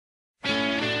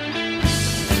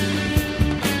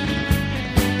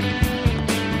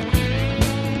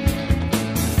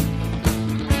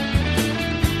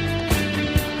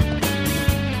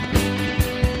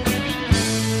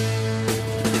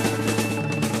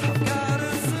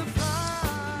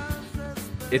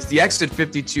It's the Exit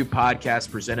 52 podcast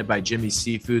presented by Jimmy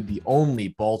Seafood, the only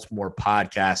Baltimore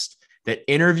podcast that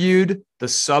interviewed the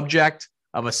subject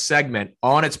of a segment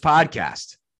on its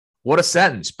podcast. What a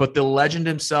sentence. But the legend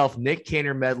himself, Nik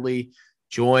Caner-Medley,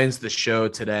 joins the show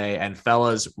today. And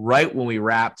fellas, right when we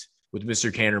wrapped with Mr.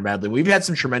 Caner-Medley, we've had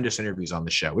some tremendous interviews on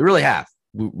the show. We really have,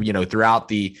 throughout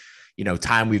the,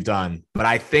 time we've done. But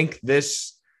I think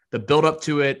the build up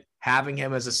to it, having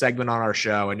him as a segment on our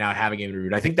show and now having him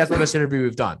interviewed, I think that's the best interview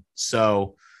we've done.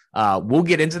 So we'll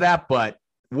get into that, but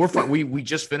we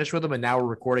just finished with him and now we're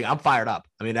recording. I'm fired up.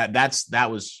 I mean, that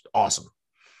was awesome.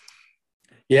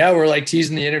 Yeah, we're like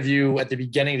teasing the interview at the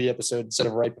beginning of the episode instead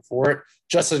of right before it.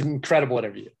 Just an incredible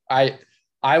interview. I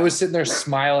was sitting there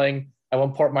smiling. At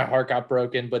one part, my heart got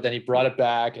broken, but then he brought it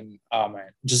back, and oh man,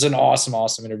 just an awesome,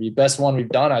 awesome interview. Best one we've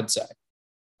done, I'd say.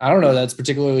 I don't know that's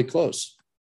particularly close.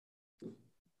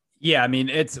 Yeah, I mean,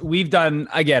 we've done,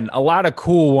 again, a lot of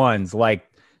cool ones, like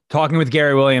talking with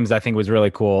Gary Williams, I think was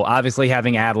really cool. Obviously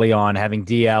having Adley on, having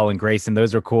DL and Grayson,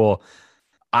 those are cool.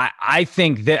 I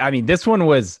think that, I mean, this one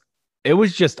was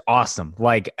just awesome.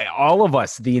 Like all of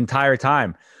us the entire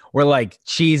time were like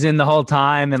cheesing the whole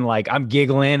time. And like, I'm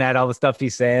giggling at all the stuff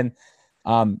he's saying.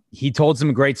 He told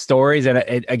some great stories. And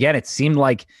it seemed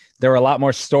like there were a lot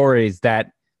more stories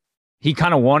that he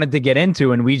kind of wanted to get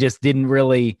into, and we just didn't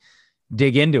really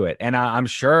dig into it. And I'm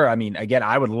sure, I mean, again,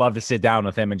 I would love to sit down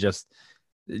with him and just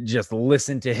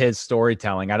listen to his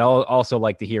storytelling. I'd also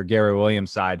like to hear Gary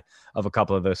Williams' side of a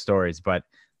couple of those stories, but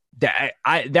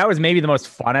that was maybe the most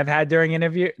fun I've had during an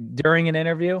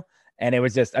interview. And it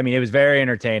was just, I mean, it was very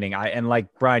entertaining. And like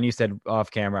Brian, you said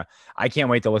off camera, I can't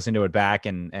wait to listen to it back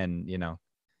and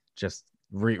just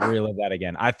relive that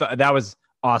again. I thought that was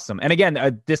awesome. And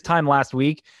again, this time last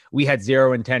week, we had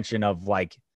zero intention of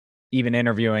like even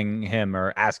interviewing him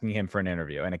or asking him for an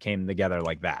interview. And it came together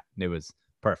like that. It was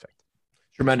perfect.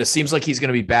 Tremendous. Seems like he's going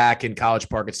to be back in College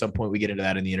Park at some point. We get into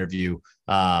that in the interview.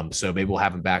 So maybe we'll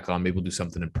have him back on. Maybe we'll do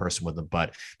something in person with him,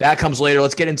 but that comes later.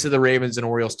 Let's get into the Ravens and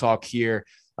Orioles talk here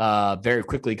very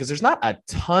quickly, because there's not a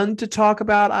ton to talk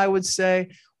about, I would say.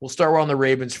 We'll start on the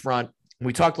Ravens front.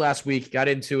 We talked last week, got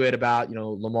into it about,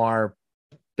 Lamar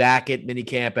back at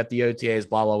minicamp, at the OTAs,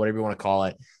 blah, blah, whatever you want to call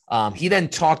it. He then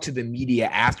talked to the media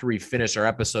after we finished our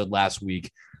episode last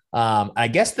week. I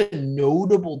guess the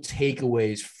notable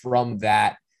takeaways from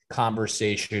that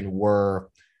conversation were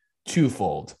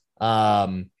twofold.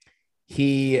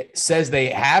 He says they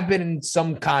have been in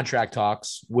some contract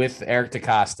talks with Eric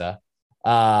DaCosta,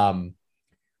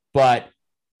 but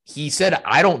he said,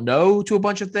 I don't know, to a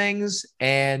bunch of things,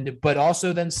 but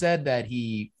also then said that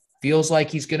he feels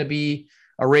like he's going to be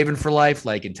a Raven for life,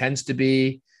 like intends to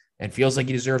be, and feels like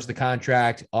he deserves the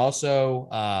contract. Also,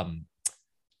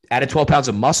 added 12 pounds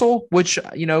of muscle, which,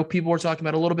 people were talking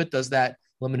about a little bit. Does that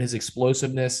limit his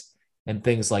explosiveness and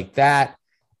things like that?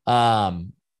 A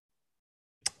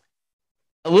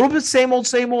little bit same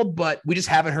old, but we just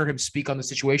haven't heard him speak on the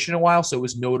situation in a while. So it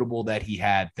was notable that he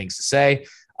had things to say.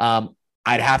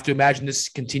 I'd have to imagine this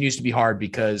continues to be hard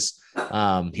because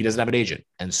he doesn't have an agent.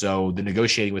 And so the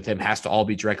negotiating with him has to all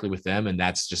be directly with them. And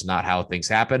that's just not how things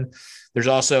happen. There's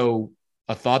also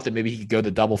a thought that maybe he could go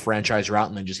the double franchise route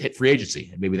and then just hit free agency.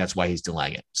 And maybe that's why he's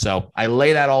delaying it. So I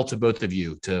lay that all to both of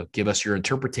you to give us your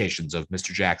interpretations of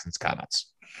Mr. Jackson's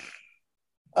comments.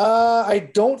 I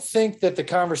don't think that the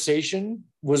conversation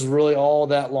was really all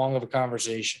that long of a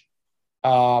conversation.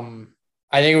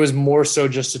 I think it was more so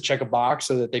just to check a box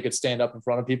so that they could stand up in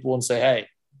front of people and say, hey,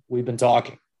 we've been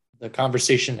talking. The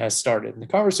conversation has started. And the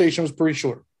conversation was pretty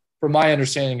short from my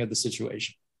understanding of the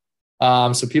situation.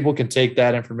 So people can take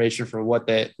that information for what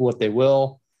they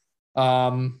will.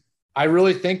 I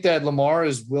really think that Lamar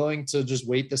is willing to just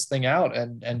wait this thing out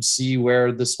and see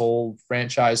where this whole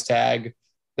franchise tag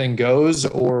thing goes,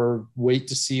 or wait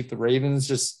to see if the Ravens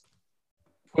just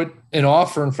put an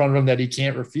offer in front of him that he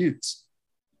can't refuse.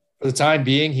 For the time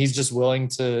being, he's just willing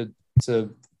to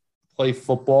play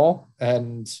football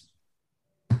and,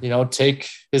 take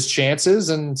his chances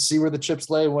and see where the chips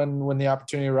lay when the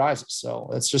opportunity arises. So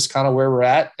that's just kind of where we're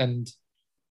at. And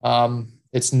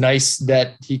it's nice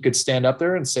that he could stand up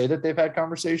there and say that they've had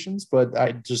conversations, but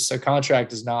a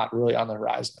contract is not really on the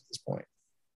horizon at this point.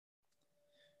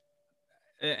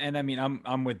 And I mean,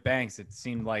 I'm with Banks. It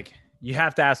seemed like you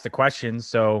have to ask the questions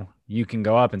so you can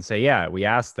go up and say, yeah, we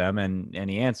asked them and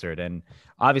he answered. And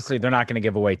obviously they're not going to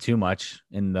give away too much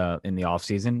in the off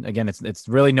season. Again, it's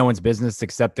really no one's business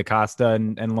except DaCosta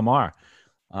and Lamar.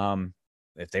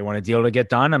 If they want a deal to get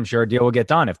done, I'm sure a deal will get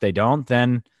done. If they don't,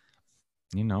 then,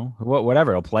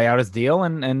 whatever, he'll play out his deal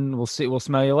and we'll see. We'll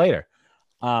smell you later.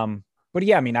 But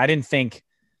yeah, I mean, I didn't think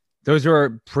those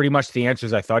were pretty much the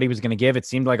answers I thought he was going to give. It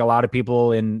seemed like a lot of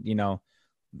people in,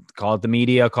 call it the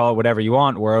media, call it whatever you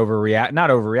want, were not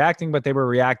overreacting, but they were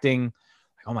reacting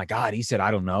like, oh my God, he said, I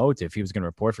don't know if he was going to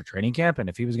report for training camp and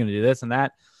if he was going to do this and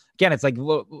that. Again, it's like,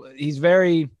 look, I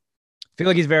feel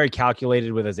like he's very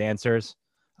calculated with his answers.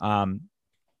 And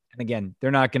again,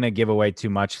 they're not going to give away too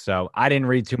much. So I didn't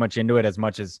read too much into it as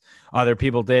much as other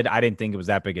people did. I didn't think it was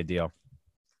that big a deal.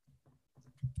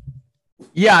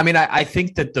 Yeah. I mean, I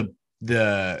think that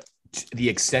the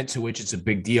extent to which it's a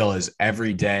big deal is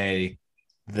every day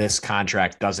this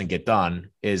contract doesn't get done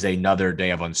is another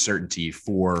day of uncertainty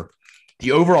for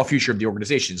the overall future of the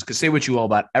organizations. Because say what you will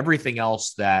about everything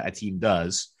else that a team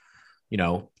does,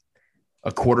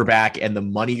 a quarterback and the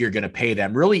money you're going to pay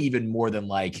them, really even more than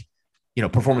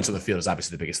performance on the field is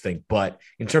obviously the biggest thing, but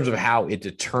in terms of how it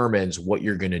determines what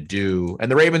you're going to do,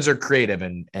 and the Ravens are creative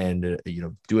and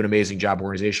do an amazing job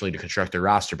organizationally to construct their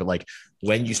roster. But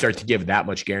when you start to give that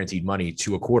much guaranteed money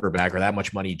to a quarterback or that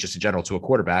much money just in general to a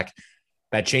quarterback,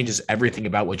 that changes everything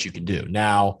about what you can do.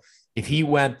 Now, if he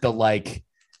went the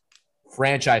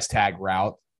franchise tag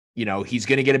route, he's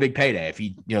going to get a big payday. If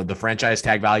the franchise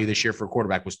tag value this year for a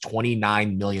quarterback was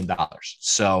 $29 million.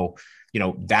 So,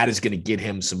 that is going to get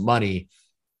him some money.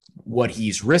 What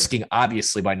he's risking,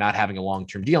 obviously, by not having a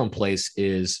long-term deal in place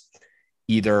is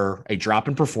either a drop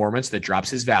in performance that drops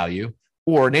his value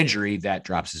or an injury that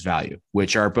drops his value,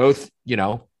 which are both,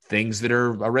 things that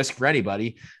are a risk for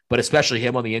anybody, but especially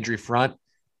him on the injury front.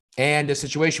 And a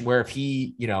situation where if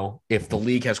if the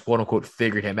league has quote unquote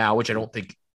figured him out, which I don't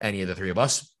think any of the three of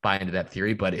us buy into that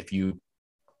theory, but if you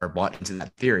are bought into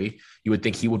that theory, you would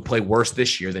think he would play worse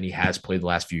this year than he has played the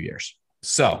last few years.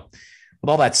 So with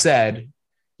all that said,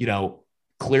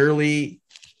 clearly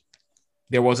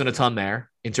there wasn't a ton there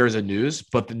in terms of news,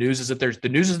 but the news is that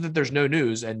there's no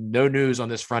news, and no news on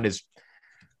this front is,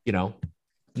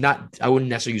 not, I wouldn't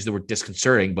necessarily use the word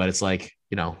disconcerting, but it's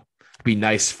be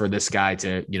nice for this guy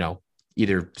to,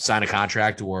 either sign a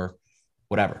contract or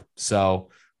whatever. So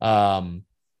the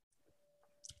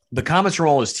comments from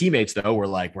all his teammates, though, were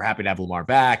we're happy to have Lamar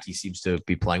back. He seems to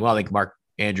be playing well. I think Mark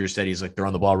Andrews said he's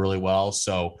throwing the ball really well.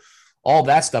 So all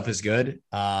that stuff is good.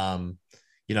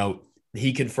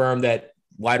 He confirmed that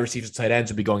wide receivers and tight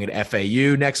ends will be going to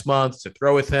FAU next month to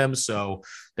throw with him. So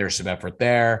there's some effort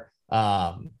there.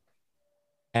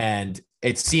 And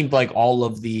it seemed like all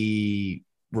of the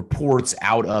reports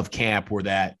out of camp were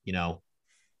that,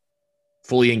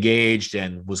 fully engaged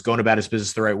and was going about his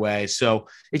business the right way. So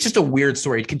it's just a weird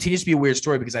story. It continues to be a weird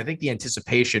story because I think the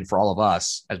anticipation for all of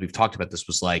us, as we've talked about this,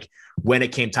 was when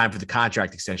it came time for the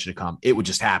contract extension to come, it would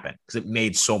just happen because it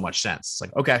made so much sense.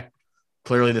 It's okay,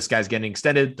 clearly this guy's getting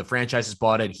extended. The franchise is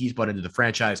bought in. He's bought into the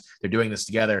franchise. They're doing this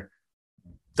together.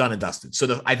 Done and dusted.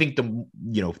 So I think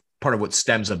part of what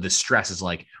stems of this stress is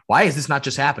why is this not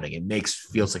just happening?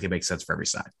 Feels like it makes sense for every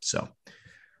side. So,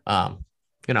 I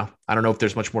don't know if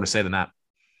there's much more to say than that.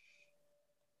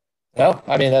 No,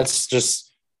 I mean,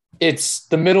 it's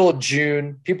the middle of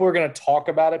June. People are going to talk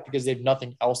about it because they have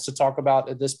nothing else to talk about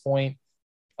at this point.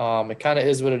 It kind of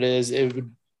is what it is. It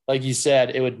would, like you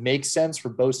said, it would make sense for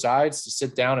both sides to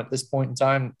sit down at this point in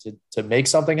time to make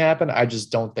something happen. I just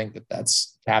don't think that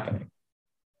that's happening.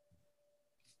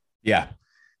 Yeah.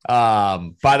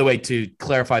 By the way, to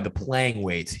clarify the playing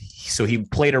weight, so he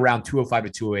played around 205 to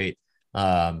 208.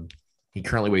 He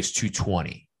currently weighs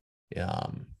 220,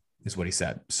 is what he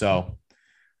said. So,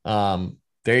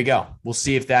 there you go. We'll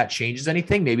see if that changes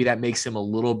anything. Maybe that makes him a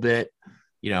little bit,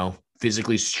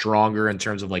 physically stronger in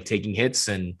terms of taking hits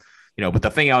and, but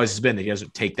the thing always has been that he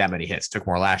doesn't take that many hits. Took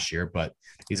more last year, but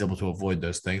he's able to avoid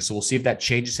those things. So we'll see if that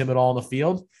changes him at all in the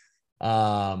field.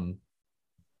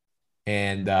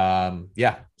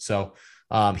 So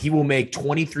he will make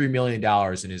 $23 million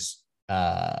in his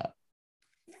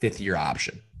 5th-year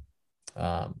option.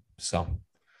 So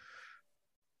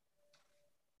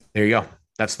there you go.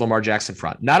 That's the Lamar Jackson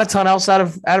front. Not a ton else out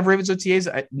of Ravens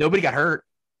OTAs. Nobody got hurt.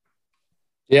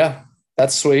 Yeah,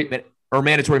 that's sweet. Or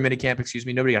mandatory minicamp, excuse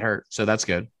me. Nobody got hurt, so that's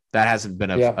good. That hasn't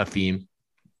been a theme.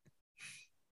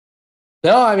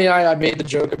 No, I mean, I made the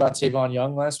joke about Tavon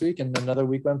Young last week, and another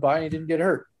week went by and he didn't get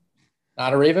hurt.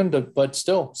 Not a Raven, but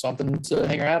still something to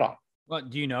hang your hat on. Well,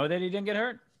 do you know that he didn't get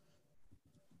hurt?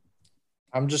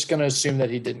 I'm just going to assume that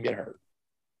he didn't get hurt.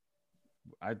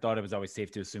 I thought it was always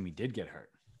safe to assume he did get hurt.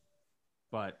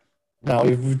 But no,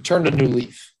 we've turned a new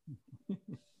leaf.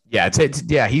 Yeah,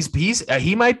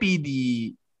 he might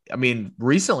be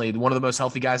recently one of the most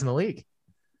healthy guys in the league.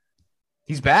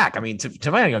 He's back. I mean,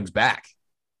 Tavon Young's back.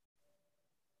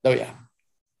 Oh yeah,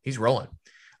 he's rolling.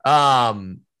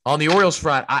 On the Orioles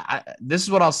front, this is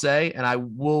what I'll say, and I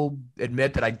will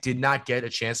admit that I did not get a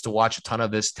chance to watch a ton of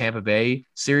this Tampa Bay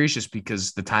series just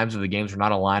because the times of the games were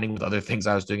not aligning with other things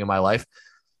I was doing in my life.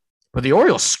 But the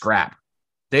Orioles scrap.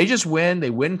 They just win. They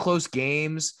win close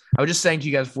games. I was just saying to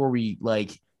you guys before we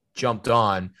jumped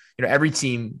on, every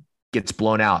team gets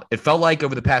blown out. It felt like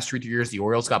over the past 3 years, the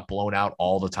Orioles got blown out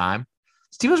all the time.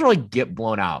 This team doesn't really get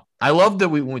blown out. I love that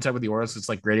when we talk about the Orioles, it's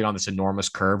like grading on this enormous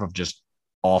curve of just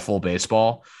awful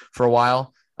baseball for a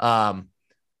while.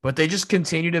 But they just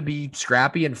continue to be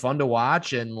scrappy and fun to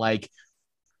watch. And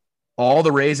all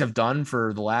the Rays have done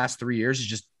for the last 3 years is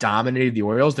just dominated the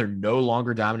Orioles. They're no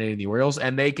longer dominating the Orioles,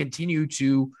 and they continue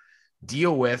to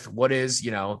deal with what is,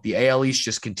 the AL East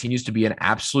just continues to be an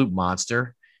absolute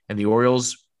monster. And the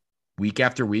Orioles, week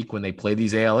after week, when they play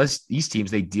these AL East teams,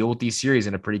 they deal with these series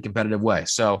in a pretty competitive way.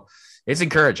 So it's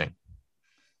encouraging.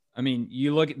 I mean,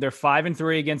 you look, they're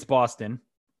 5-3 against Boston.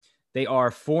 They are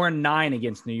 4-9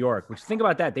 against New York, which think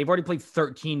about that. They've already played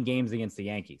 13 games against the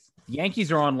Yankees. The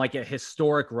Yankees are on a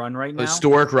historic run right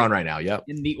now. Yep.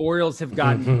 And the Orioles have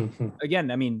gotten,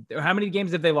 again, I mean, how many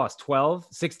games have they lost? 12,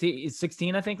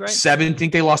 16, I think, right?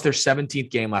 17. They lost their 17th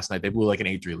game last night. They blew an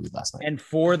 8-3 lead last night. And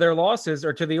 4 of their losses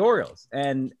are to the Orioles.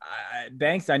 And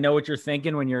Banks, I know what you're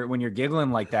thinking when you're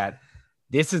giggling like that.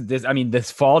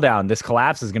 This fall down, this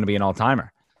collapse is going to be an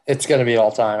all-timer. It's going to be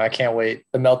all time. I can't wait.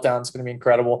 The meltdown is going to be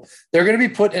incredible. They're going to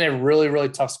be put in a really, really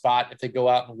tough spot if they go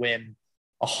out and win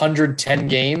 110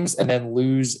 games and then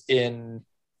lose in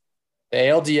the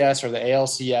ALDS or the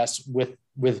ALCS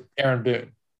with Aaron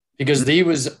Boone, because he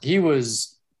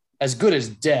was as good as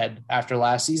dead after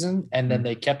last season. And then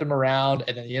they kept him around,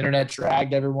 and then the internet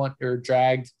dragged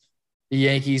the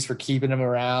Yankees for keeping him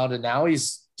around. And now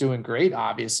he's doing great,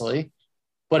 obviously.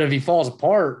 But if he falls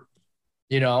apart,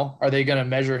 are they going to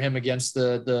measure him against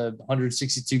the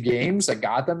 162 games that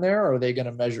got them there, or are they going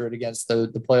to measure it against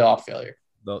the playoff failure?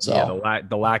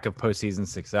 The lack of postseason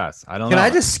success. I don't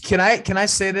know. Can I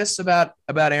say this about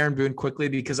Aaron Boone quickly,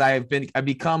 because I've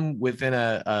become within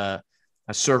a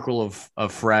circle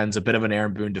of friends a bit of an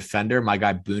Aaron Boone defender, my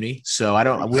guy Booney. So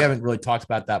we haven't really talked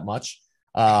about that much.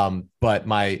 But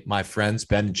my friends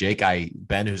Ben and Jake,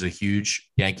 Ben, who's a huge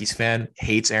Yankees fan,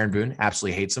 hates Aaron Boone,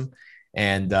 absolutely hates him,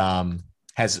 and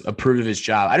has approved of his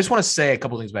job. I just want to say a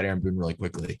couple things about Aaron Boone really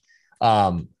quickly.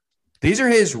 These are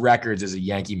his records as a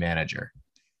Yankee manager: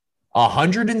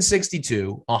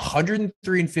 162,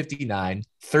 103-59,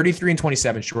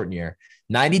 33-27 short year,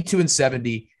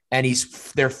 92-70, and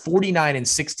they're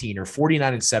 49-16 or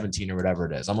 49-17 or whatever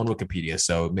it is. I'm on Wikipedia,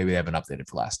 so maybe they haven't updated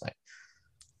for last night.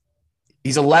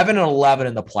 He's 11-11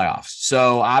 in the playoffs.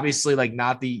 So obviously,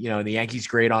 not the Yankees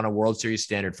great on a World Series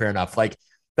standard. Fair enough.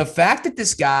 The fact that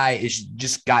this guy is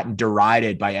just gotten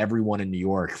derided by everyone in New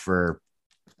York for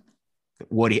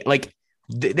what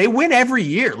they win every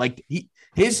year.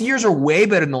 His years are way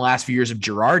better than the last few years of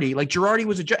Girardi. And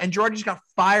Girardi just got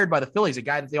fired by the Phillies, a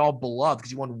guy that they all beloved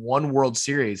because he won one World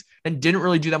Series and didn't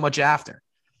really do that much after.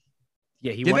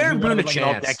 Yeah, give Aaron Boone a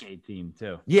chance. All-decade team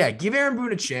too. Yeah, give Aaron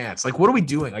Boone a chance. What are we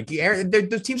doing?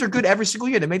 The teams are good every single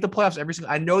year. They make the playoffs every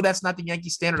single. I know that's not the Yankee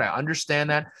standard. I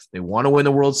understand that they want to win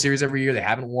the World Series every year. They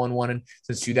haven't won one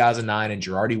since 2009, and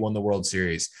Girardi won the World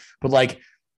Series. But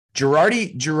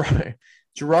Girardi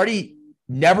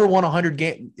never won 100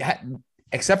 games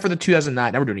except for the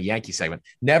 2009. Now we're doing a Yankee segment.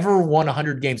 Never won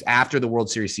 100 games after the World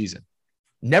Series season.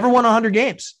 Never won 100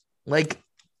 games.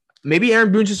 Maybe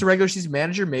Aaron Boone's just a regular season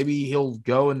manager. Maybe he'll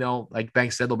go and they'll, like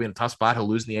Banks said, they'll be in a tough spot. He'll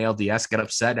lose in the ALDS, get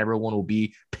upset, and everyone will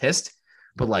be pissed.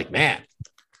 But man,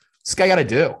 this guy got to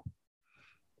do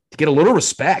to get a little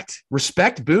respect.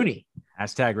 Respect Booney.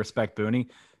 Hashtag respect Booney.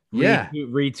 Yeah.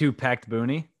 Re-2-pecked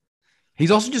Booney.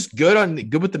 He's also just good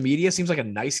with the media. Seems like a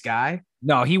nice guy.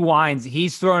 No, he whines.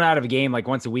 He's thrown out of a game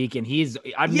once a week, and he's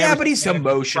emotional. And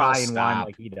whine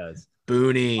like he does.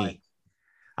 Booney.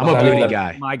 I'm a Booney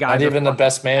guy. My guy. Not even the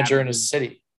best manager in his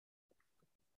city.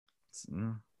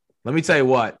 Let me tell you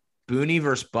what, Booney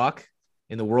versus Buck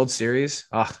in the World Series.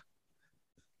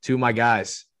 Two of my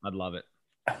guys. I'd love it.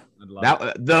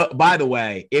 By the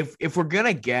way, if we're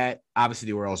gonna get, obviously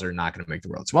the Orioles are not gonna make the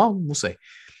World Series. Well, we'll see.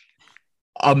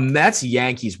 A Mets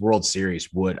Yankees World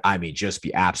Series would, just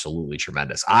be absolutely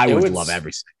tremendous. I would love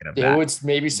every second of that. It would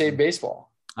maybe save baseball.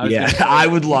 I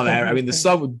would love it. The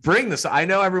Sun would bring this. I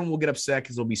know everyone will get upset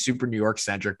because it'll be super New York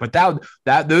centric, but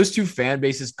that those two fan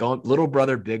bases going little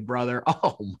brother, big brother.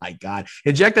 Oh my God.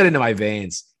 Inject that into my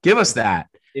veins. Give us that.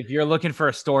 If you're looking for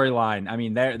a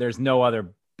storyline, there's no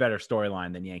other better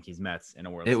storyline than Yankees Mets in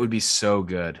a World Series. It would be so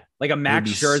good. Like a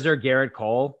Max Scherzer, Garrett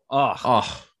Cole.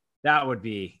 That would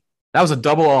be. That was a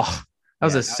double. That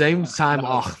was the same time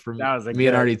for me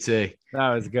and RDT.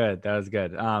 That was good. That was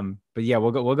good. But yeah,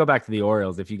 we'll go back to the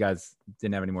Orioles if you guys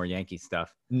didn't have any more Yankee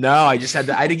stuff. No, I just had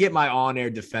to get my on-air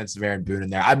defense of Aaron Boone in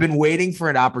there. I've been waiting for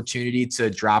an opportunity to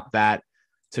drop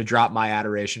my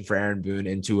adoration for Aaron Boone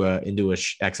into a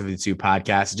X72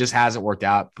 podcast. It just hasn't worked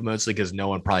out, mostly because no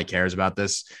one probably cares about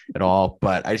this at all.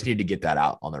 But I just need to get that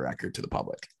out on the record to the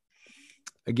public.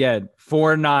 Again,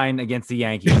 4-9 against the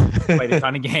Yankees. Played a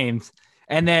ton of games.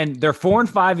 And then they're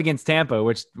 4-5 against Tampa,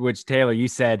 which Taylor, you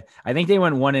said, I think they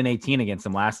went 1-18 against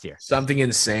them last year. Something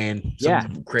insane.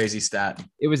 Some crazy stat.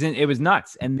 It was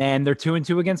nuts. And then they're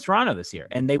 2-2 against Toronto this year.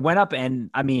 And they went up and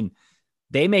I mean,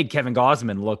 they made Kevin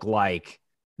Gausman look like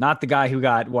not the guy who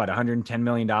got $110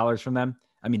 million from them.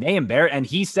 I mean, they embarrassed, and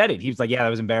he said it. He was like, yeah, that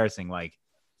was embarrassing. Like,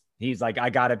 he's like, I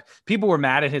got it. People were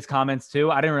mad at his comments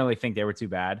too. I didn't really think they were too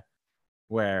bad,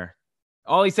 where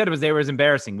all he said was they were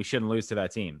embarrassing. We shouldn't lose to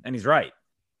that team. And he's right.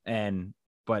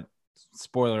 But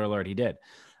spoiler alert, he did.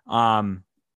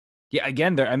 Yeah,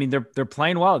 again, they're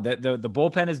playing well. The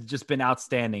bullpen has just been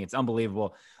outstanding. It's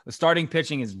unbelievable. The starting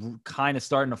pitching is kind of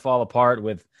starting to fall apart.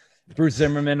 With Bruce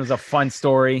Zimmerman was a fun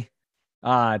story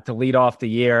to lead off the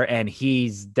year, and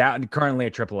he's down currently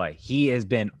at AAA. He has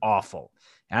been awful.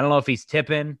 I don't know if he's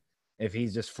tipping, if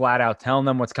he's just flat out telling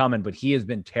them what's coming, but he has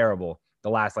been terrible the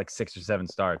last 6 or 7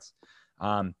 starts.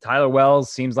 Tyler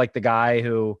Wells seems like the guy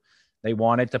who they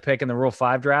wanted to pick in the Rule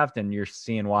 5 draft, and you're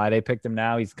seeing why they picked him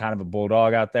now. He's kind of a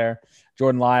bulldog out there.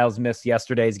 Jordan Lyles missed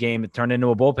yesterday's game. It turned into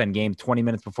a bullpen game 20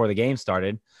 minutes before the game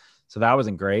started. So that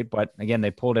wasn't great, but again, they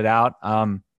pulled it out.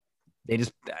 They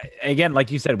just, again,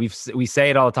 like you said, we say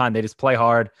it all the time. They just play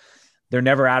hard. They're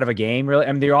never out of a game, really.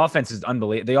 I mean, their offense is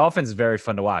unbelievable. The offense is very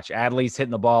fun to watch. Adley's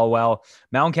hitting the ball well.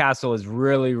 Mountcastle is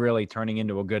really, really turning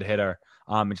into a good hitter.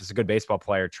 And just a good baseball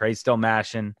player. Trey's still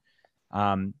mashing.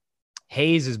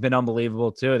 Hayes has been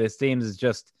unbelievable too. This team is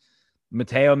just,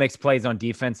 Mateo makes plays on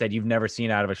defense that you've never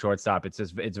seen out of a shortstop.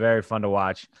 It's very fun to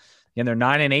watch. And they're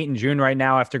 9-8 in June right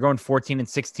now after going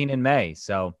 14-16 in May.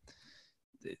 So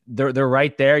they're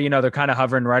right there. You know, they're kind of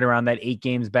hovering right around that 8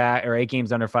 games back, or 8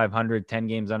 games under 500, 10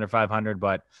 games under 500.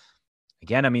 But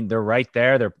again, I mean, they're right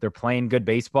there. They're playing good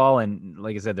baseball. And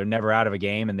like I said, they're never out of a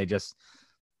game. And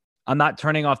I'm not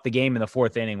turning off the game in the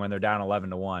 4th inning when they're down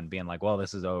 11-1, being like, well,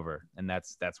 this is over. And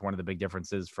that's one of the big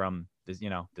differences from this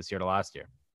year to last year.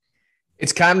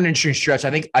 It's kind of an interesting stretch.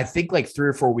 I think like 3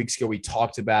 or 4 weeks ago, we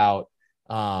talked about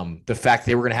the fact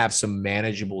they were going to have some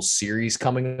manageable series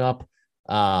coming up.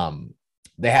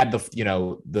 They had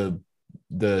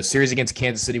the series against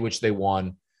Kansas City, which they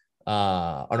won.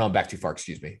 Oh no, I'm back too far.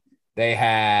 Excuse me. They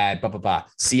had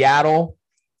Seattle,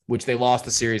 which they lost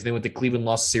the series. They went to Cleveland,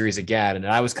 lost the series again. And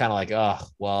I was kind of like, oh,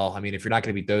 well, I mean, if you're not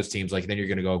going to beat those teams, like then you're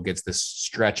going to go against this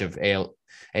stretch of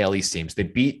AL East teams. They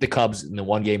beat the Cubs in the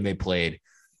one game they played,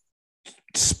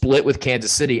 split with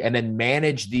Kansas City, and then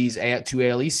managed these 2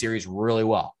 AL East series really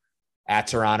well. At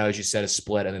Toronto, as you said, a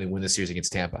split, and then they win the series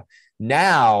against Tampa.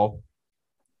 Now,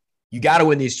 you got to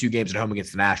win these 2 games at home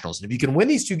against the Nationals. And if you can win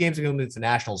these 2 games at home against the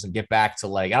Nationals and get back to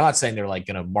I'm not saying they're going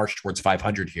to march towards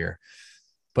 500 here,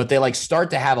 but they start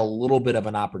to have a little bit of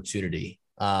an opportunity.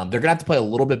 They're going to have to play a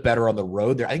little bit better on the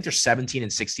road. I think they're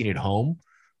 17-16 at home.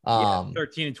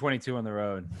 13-22 on the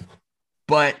road.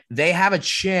 But they have a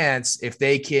chance if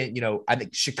they can, I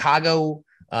think Chicago,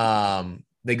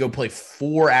 they go play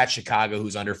 4 at Chicago,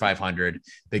 who's under 500.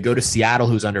 They go to Seattle,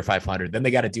 who's under 500. Then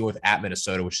they got to deal with at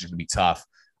Minnesota, which is going to be tough.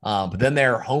 But then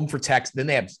they're home for Texas. Then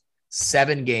they have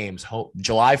 7 games,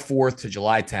 July 4th to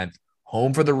July 10th,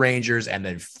 home for the Rangers, and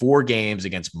then 4 games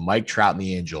against Mike Trout and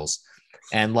the Angels.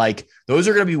 And those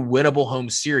are going to be winnable home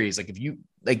series.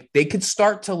 They could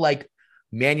start to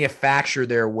manufacture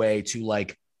their way to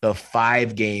the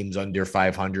 5 games under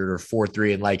 500 or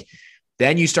 4-3. And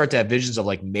then you start to have visions of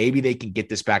maybe they can get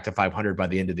this back to 500 by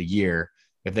the end of the year.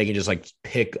 If they can just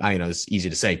pick, I know it's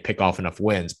easy to say, pick off enough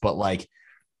wins, but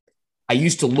I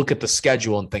used to look at the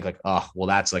schedule and think oh, well,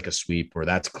 that's a sweep, or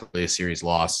that's clearly a series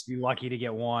loss. You're lucky to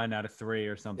get 1 out of 3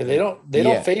 or something. They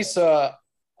don't face a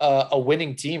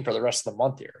winning team for the rest of the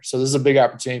month here. So this is a big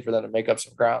opportunity for them to make up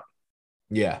some ground.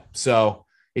 Yeah. So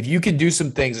if you can do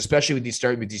some things, especially with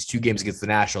starting with these 2 games against the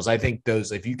Nationals, I think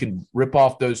if you can rip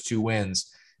off those 2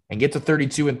 wins and get to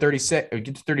 32-36 or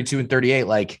get to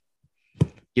 32-38,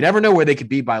 you never know where they could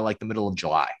be by the middle of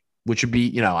July, which would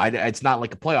be, it's not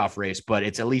like a playoff race, but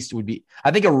it's at least would be,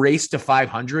 I think a race to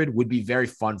 500 would be very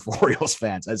fun for Orioles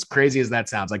fans. As crazy as that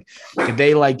sounds, if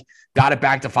they got it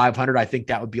back to 500, I think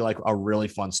that would be a really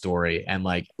fun story. And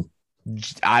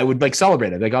I would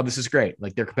celebrate it. Oh, this is great.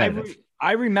 They're competitive.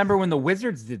 I remember when the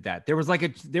Wizards did that. There was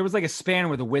a span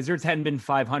where the Wizards hadn't been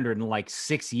 500 in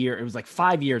 6 years. It was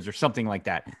 5 years or something like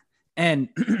that. And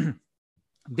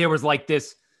there was like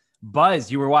this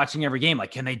buzz. You were watching every game.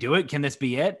 Like, can they do it? Can this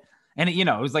be it? And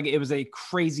it was a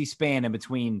crazy span in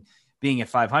between being at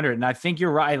 500. And I think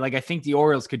you're right. Like, I think the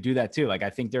Orioles could do that too. Like, I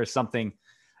think there's something,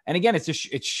 and again,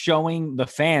 it's showing the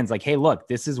fans like, hey, look,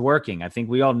 this is working. I think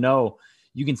we all know,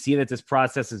 you can see that this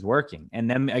process is working. And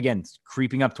then again,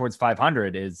 creeping up towards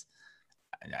 500 is,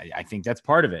 I think that's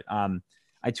part of it.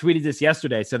 I tweeted this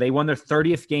yesterday. So they won their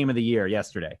 30th game of the year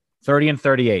yesterday,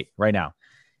 30-38 right now.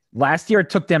 Last year, it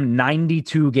took them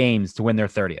 92 games to win their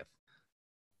 30th.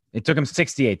 It took them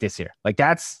 68 this year. Like,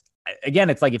 that's, again,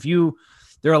 it's like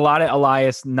there are a lot of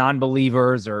Elias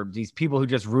non-believers or these people who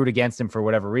just root against him for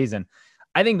whatever reason.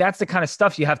 I think that's the kind of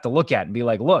stuff you have to look at and be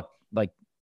like, look, like,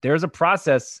 there's a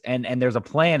process and there's a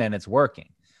plan and it's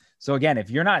working. So again, if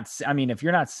you're not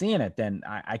seeing it, then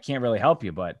I can't really help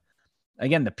you. But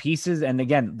again, the pieces, and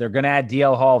again, they're going to add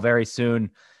DL Hall very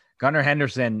soon. Gunnar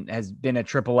Henderson has been at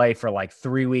AAA for like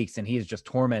 3 weeks and he's just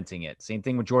tormenting it. Same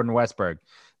thing with Jordan Westberg.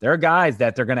 There are guys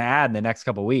that they're going to add in the next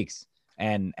couple of weeks.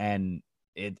 And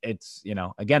it's,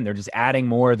 again, they're just adding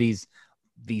more of these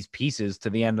pieces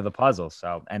to the end of the puzzle.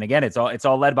 So, and again, it's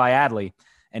all led by Adley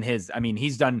and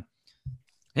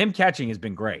him catching has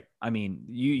been great. I mean,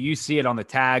 you see it on the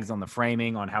tags, on the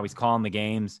framing, on how he's calling the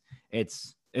games.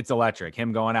 It's electric.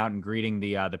 Him going out and greeting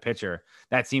the pitcher,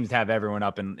 that seems to have everyone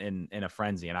up in a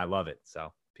frenzy, and I love it.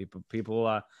 So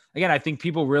people again, I think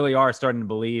people really are starting to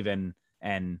believe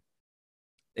and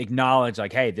acknowledge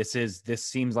like, hey, this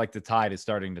seems like the tide is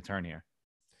starting to turn here.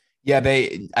 Yeah,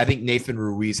 I think Nathan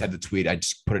Ruiz had the tweet. I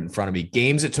just put it in front of me.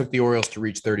 Games it took the Orioles to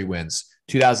reach 30 wins.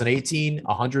 2018,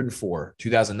 104.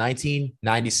 2019,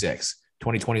 96.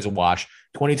 2020 is a wash.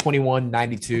 2021,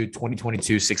 92.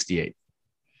 2022, 68.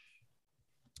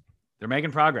 They're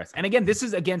making progress. And again, this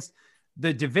is against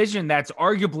the division that's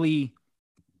arguably,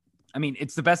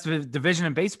 it's the best division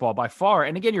in baseball by far.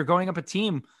 And again, you're going up a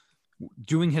team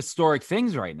doing historic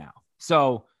things right now.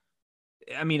 So,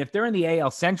 if they're in the AL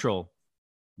Central,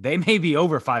 they may be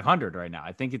over 500 right now.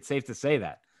 I think it's safe to say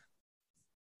that.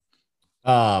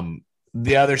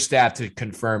 The other stat to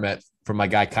confirm it from my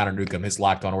guy Connor Newcomb, his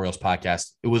Locked On Orioles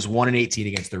podcast, it was 1-18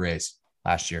 against the Rays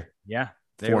last year. Yeah,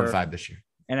 4-5 this year.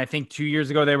 And I think 2 years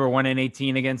ago they were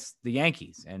 1-18 against the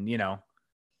Yankees. And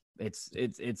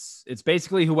it's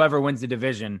basically whoever wins the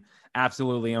division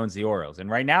absolutely owns the Orioles.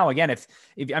 And right now, again, if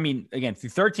through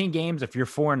 13 games, if you're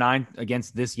 4-9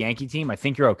 against this Yankee team, I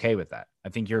think you're okay with that. I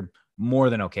think you're more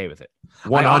than okay with it.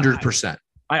 100%.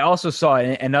 I also saw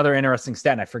another interesting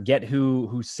stat, and I forget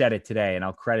who said it today, and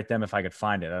I'll credit them if I could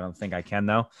find it. I don't think I can,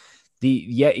 though. The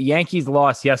Yankees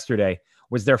loss yesterday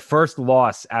was their first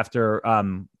loss after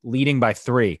leading by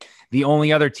 3. The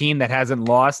only other team that hasn't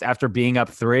lost after being up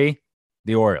 3,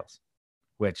 the Orioles,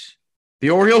 the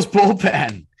Orioles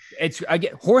bullpen.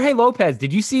 Jorge Lopez.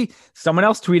 Did you see someone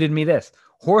else tweeted me this?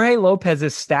 Jorge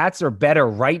Lopez's stats are better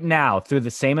right now through the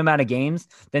same amount of games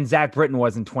than Zach Britton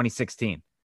was in 2016.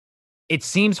 It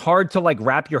seems hard to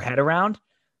wrap your head around.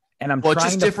 And it's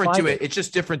just different it's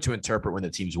just different to interpret when the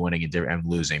team's winning and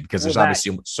losing because there's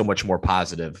obviously so much more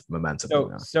positive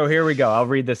momentum. So here we go. I'll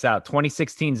read this out.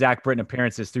 2016 Zach Britton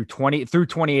appearances through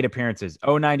 28 appearances,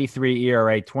 0.93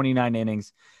 ERA, 29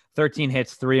 innings, 13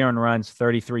 hits, 3 earned runs,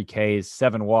 33 Ks,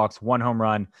 7 walks, 1 home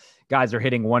run. Guys are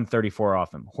hitting 134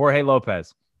 off him. Jorge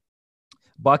Lopez,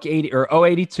 $180 or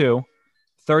 0.82,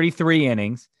 33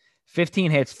 innings,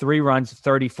 15 hits, 3 runs,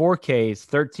 34 Ks,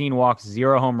 13 walks,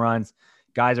 0 home runs.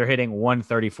 Guys are hitting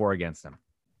 134 against him.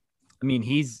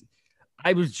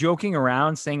 I was joking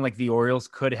around saying the Orioles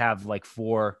could have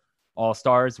 4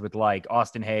 all-stars with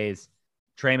Austin Hayes,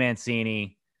 Trey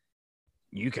Mancini.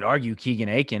 You could argue Keegan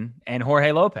Aiken and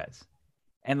Jorge Lopez.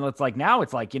 And now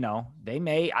it's they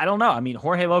may, I don't know.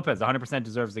 Jorge Lopez 100%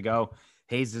 deserves to go.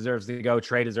 Hayes deserves to go.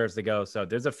 Trey deserves to go. So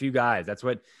there's a few guys. That's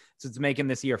what's making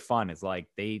this year fun. It's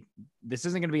this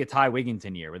isn't going to be a Ty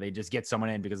Wigginton year where they just get someone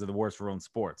in because of the worst rule in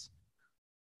sports.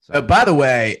 So, by the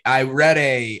way, I read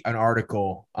an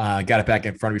article, got it back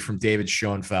in front of me from David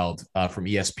Schoenfeld from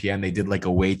ESPN. They did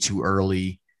a way too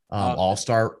early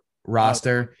all-star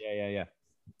roster. Yeah.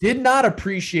 Did not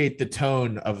appreciate the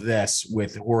tone of this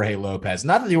with Jorge Lopez.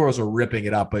 Not that the Orioles are ripping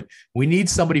it up, but we need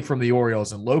somebody from the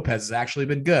Orioles, and Lopez has actually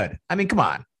been good. Come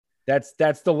on. That's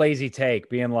the lazy take,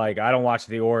 being I don't watch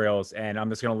the Orioles, and I'm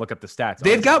just going to look up the stats.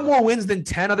 They've got more wins than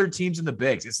 10 other teams in the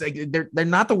bigs. It's they're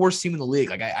not the worst team in the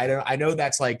league. I know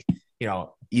that's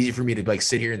easy for me to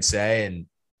sit here and say, and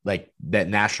that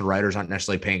national writers aren't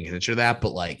necessarily paying attention to that,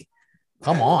 but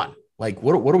come on,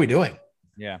 what are we doing?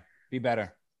 Yeah, be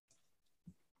better.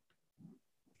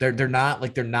 they're not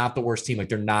the worst team. Like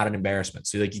they're not an embarrassment.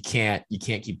 So like you can't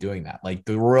keep doing that. Like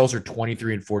the Royals are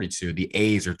 23-42. The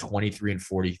A's are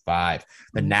 23-45.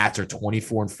 The Nats are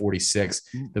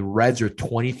 24-46. The Reds are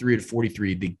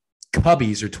 23-43. The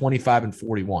Cubbies are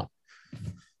 25-41.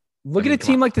 Look at a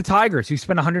team like the Tigers who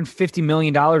spent $150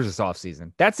 million this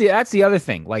offseason. That's the other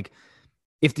thing. Like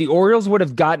if the Orioles would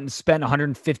have spent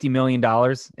 $150 million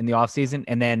in the offseason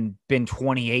and then been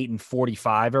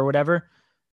 28-45 or whatever,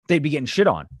 they'd be getting shit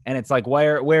on. And it's like,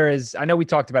 whereas I know we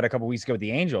talked about it a couple weeks ago with the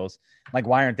Angels, like,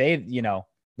 why aren't they,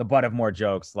 the butt of more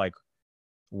jokes? Like,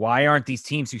 why aren't these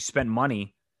teams who spent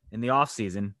money in the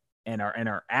offseason and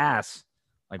are ass,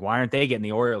 like, why aren't they getting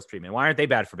the Orioles treatment? Why aren't they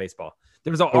bad for baseball?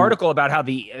 There was an article about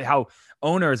how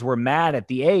owners were mad at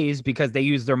the A's because they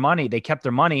used their money, they kept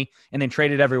their money and then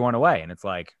traded everyone away. And it's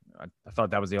like, I thought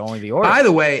that was the Orioles. By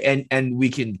the way, and we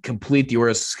can complete the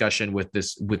Orioles discussion with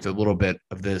a little bit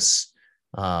of this,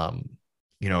 going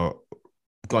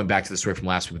back to the story from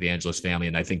last week with the Angelos family.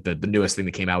 And I think the newest thing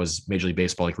that came out was Major League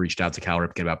Baseball reached out to Cal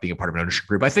Ripken about being a part of an ownership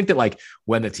group. I think that like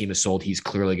when the team is sold, he's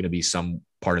clearly going to be some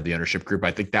part of the ownership group.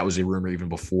 I think that was a rumor even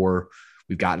before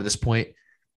we've gotten to this point.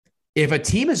 If a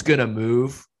team is going to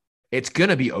move, it's going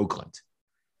to be Oakland.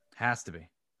 Has to be.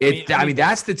 I mean,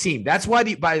 that's the team. That's why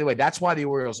that's why the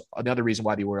Orioles, another reason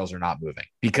why the Orioles are not moving,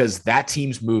 because that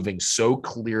team's moving so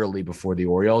clearly before the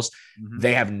Orioles. Mm-hmm.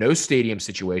 They have no stadium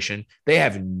situation. They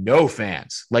have no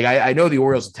fans. Like I know the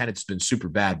Orioles attendance has been super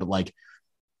bad, but like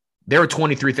there were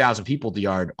 23,000 people at the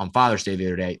Yard on Father's Day the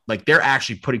other day. Like they're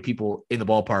actually putting people in the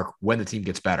ballpark when the team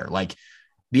gets better. Like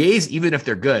the A's, even if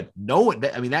they're good, no one,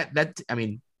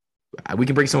 we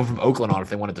can bring someone from Oakland on if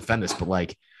they want to defend this, but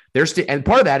like and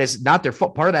part of that is not their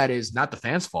fault. Part of that is not the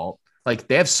fans' fault. Like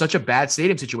they have such a bad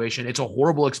stadium situation. It's a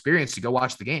horrible experience to go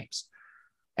watch the games.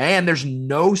 And there's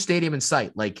no stadium in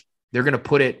sight. Like they're going to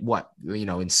put it,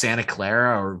 in Santa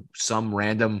Clara or some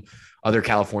random other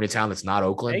California town that's not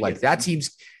Oakland. Vegas. Like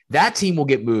that team will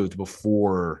get moved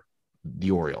before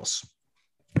the Orioles.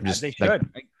 They should.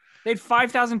 They had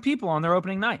 5,000 people on their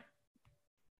opening night.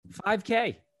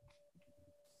 5K.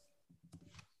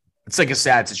 It's like a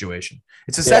sad situation.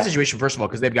 It's a sad situation, first of all,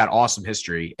 because they've got awesome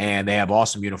history and they have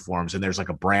awesome uniforms and there's like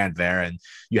a brand there and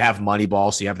you have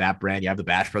Moneyball. So you have that brand, you have the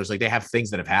Bash Brothers. Like they have things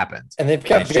that have happened. And they've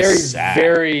got very,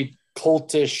 very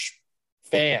cultish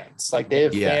fans. Like they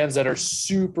have fans that are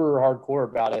super hardcore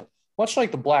about it, much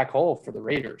like the Black Hole for the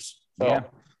Raiders. So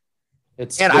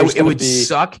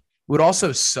it would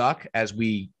also suck as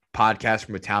we podcast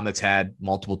from a town that's had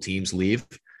multiple teams leave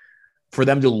for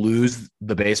them to lose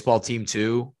the baseball team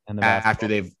too after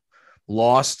they've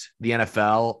lost the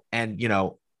NFL. And,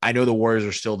 I know the Warriors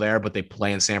are still there, but they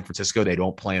play in San Francisco. They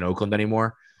don't play in Oakland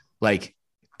anymore. Like,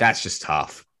 that's just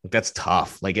tough. Like, that's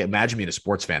tough. Like, imagine being a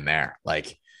sports fan there.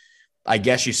 Like, I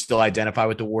guess you still identify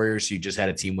with the Warriors. You just had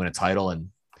a team win a title,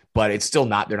 but it's still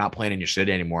not, they're not playing in your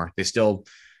city anymore. They still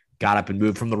got up and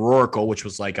moved from the Roracle, which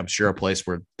was like, I'm sure a place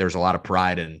where there's a lot of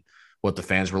pride in what the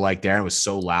fans were like there. And it was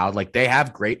so loud. Like they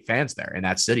have great fans there in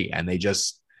that city. And the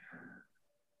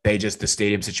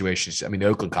stadium situation. The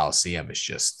Oakland Coliseum is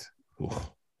just, I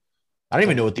don't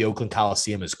even know what the Oakland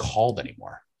Coliseum is called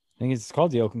anymore. I think it's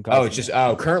called the Oakland Coliseum. Oh, it's just,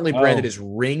 currently branded as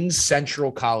Rings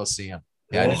Central Coliseum.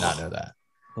 Yeah, I did not know that.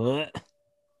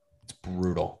 It's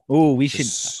brutal. Oh, we should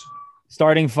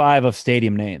starting 5 of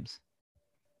stadium names.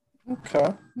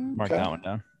 Okay. Mark that one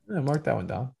down. Yeah, mark that one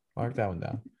down.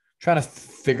 Trying to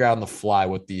figure out on the fly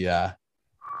what the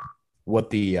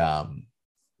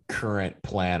current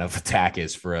plan of attack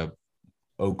is for a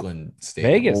Oakland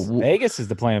stadium. Vegas is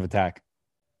the plan of attack.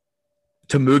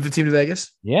 To move the team to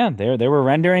Vegas? Yeah, there were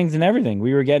renderings and everything.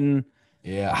 We were getting.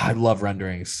 Yeah, I love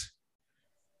renderings.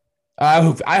 I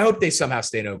hope they somehow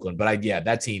stay in Oakland, but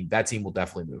that team will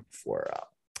definitely move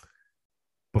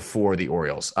before the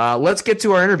Orioles. Let's get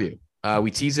to our interview. We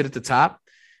teased it at the top.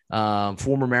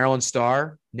 Former Maryland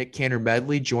star Nik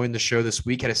Caner-Medley joined the show this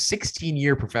week. Had a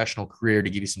 16-year professional career. To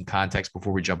give you some context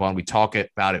before we jump on, we talk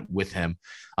about it with him.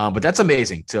 But that's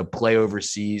amazing to play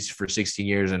overseas for 16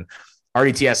 years. And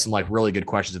RDT has some like really good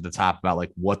questions at the top about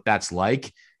like what that's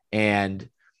like. And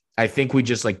I think we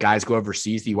just like guys go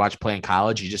overseas that you watch play in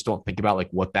college. You just don't think about like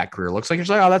what that career looks like. You're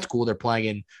just like, oh, that's cool. They're playing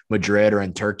in Madrid or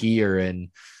in Turkey or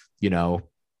in,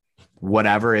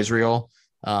 whatever, Israel.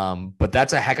 But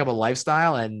that's a heck of a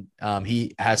lifestyle. And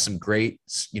he has some great,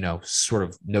 sort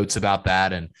of notes about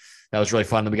that. And that was really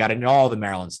fun. And we got into all the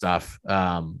Maryland stuff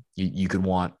you could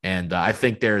want. And I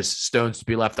think there's stones to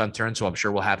be left unturned. So I'm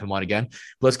sure we'll have him on again.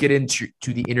 But let's get into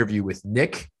the interview with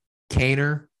Nik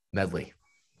Caner-Medley.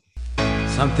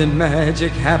 Something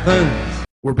magic happens.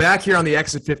 We're back here on the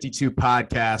Exit 52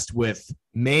 podcast with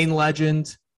Maine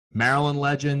legend, Maryland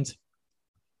legend,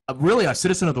 really a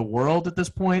citizen of the world at this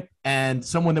point, and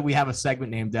someone that we have a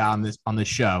segment named on this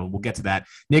show. We'll get to that.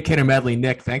 Nik Caner-Medley.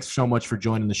 Nick, thanks so much for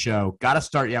joining the show. Got to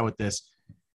start you out with this.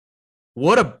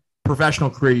 What a professional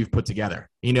career you've put together.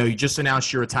 You know, you just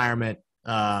announced your retirement.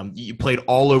 You played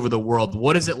all over the world.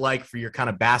 What is it like for your kind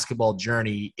of basketball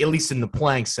journey, at least in the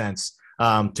playing sense,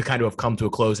 to kind of have come to a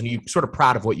close? And are you sort of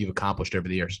proud of what you've accomplished over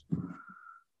the years?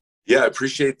 Yeah, I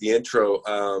appreciate the intro.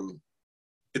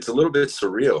 It's a little bit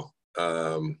surreal.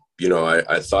 You know,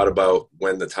 I thought about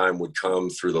when the time would come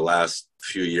through the last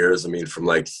few years. I mean, from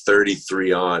like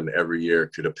 33 on, every year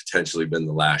could have potentially been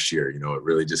the last year. You know, it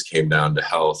really just came down to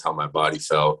health, how my body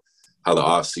felt, how the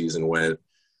off season went,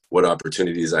 what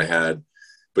opportunities I had.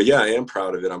 But yeah, I am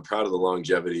proud of it. I'm proud of the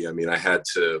longevity. I mean, I had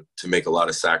to make a lot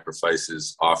of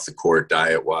sacrifices off the court,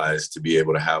 diet wise, to be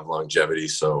able to have longevity.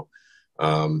 So,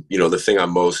 you know, the thing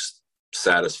I'm most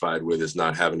satisfied with is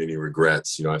not having any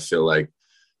regrets. You know, I feel like,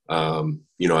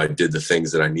 you know, I did the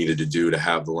things that I needed to do to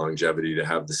have the longevity, to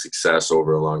have the success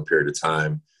over a long period of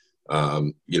time.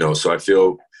 You know, so I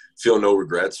feel no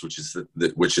regrets, which is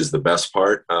the best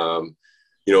part.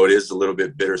 You know, it is a little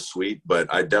bit bittersweet,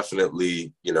 but I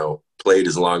definitely, you know, played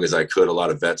as long as I could. A lot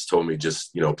of vets told me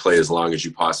just, you know, play as long as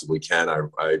you possibly can.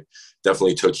 I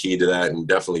definitely took heed to that and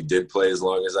definitely did play as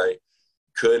long as I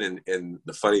could. And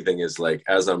the funny thing is, like,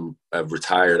 as I've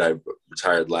retired, I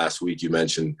retired last week, you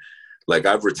mentioned, like,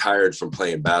 I've retired from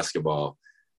playing basketball,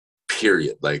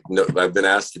 period. Like, no, I've been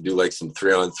asked to do like some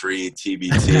 3-on-3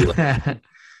 TBT. Like,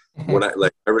 when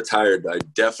I retired, I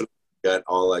definitely got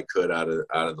all I could out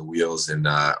of the wheels and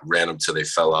ran them till they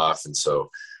fell off. And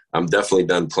so I'm definitely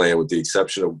done playing, with the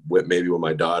exception of maybe with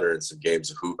my daughter and some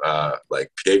games of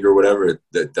like pig or whatever.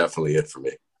 That's definitely it for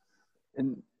me.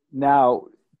 And now,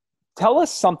 tell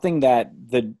us something that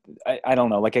I don't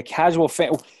know, like a casual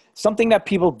fan, something that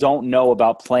people don't know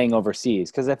about playing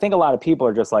overseas. Because I think a lot of people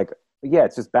are just like, yeah,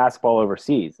 it's just basketball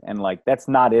overseas, and like that's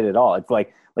not it at all. It's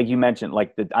like you mentioned,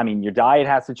 like your diet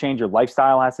has to change, your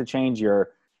lifestyle has to change,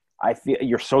 your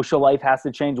social life has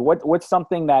to change. What's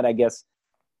something that I guess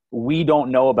we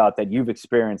don't know about that you've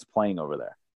experienced playing over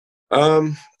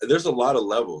there? There's a lot of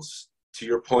levels. To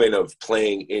your point of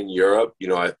playing in Europe, you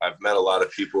know, I've met a lot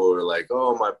of people who are like,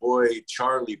 oh, my boy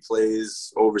Charlie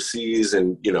plays overseas.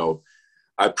 And, you know,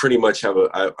 I pretty much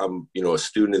I'm, you know, a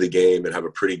student of the game and have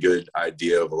a pretty good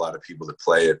idea of a lot of people that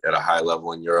play at a high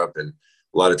level in Europe. And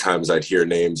a lot of times I'd hear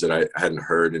names that I hadn't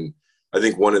heard. And I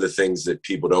think one of the things that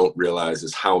people don't realize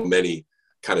is how many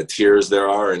kind of tiers there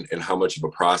are and how much of a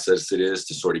process it is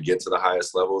to sort of get to the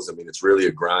highest levels. I mean, it's really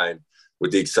a grind,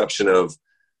 with the exception of,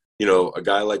 you know, a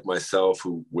guy like myself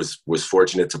who was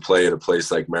fortunate to play at a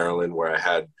place like Maryland, where I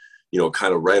had, you know,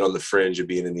 kind of right on the fringe of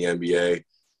being in the NBA.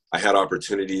 I had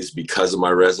opportunities because of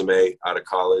my resume out of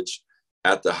college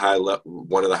at the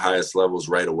one of the highest levels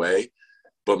right away.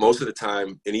 But most of the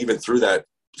time, and even through that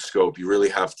scope, you really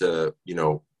have to, you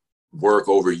know, work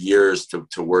over years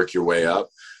to work your way up.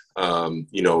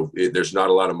 You know, there's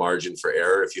not a lot of margin for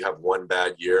error. If you have one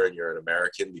bad year and you're an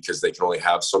American, because they can only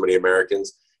have so many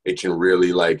Americans, it can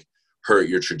really like hurt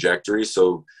your trajectory.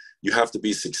 So you have to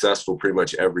be successful pretty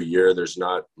much every year. There's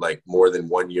not like more than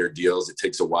 1 year deals. It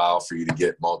takes a while for you to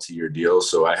get multi-year deals.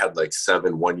 So I had like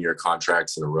 7 1-year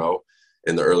contracts in a row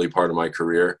in the early part of my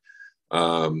career.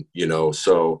 You know,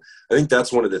 so I think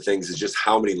that's one of the things, is just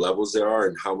how many levels there are,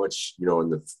 and how much, you know, in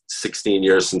the 16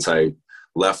 years since I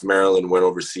left Maryland, went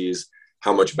overseas,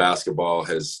 how much basketball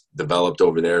has developed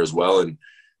over there as well. And,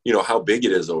 you know, how big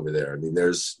it is over there. I mean,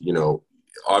 there's, you know,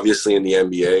 obviously in the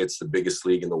NBA, it's the biggest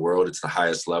league in the world. It's the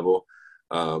highest level.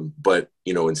 But,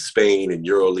 you know, in Spain and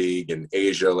EuroLeague and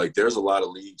Asia, like there's a lot of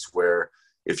leagues where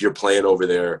if you're playing over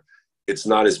there, it's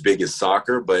not as big as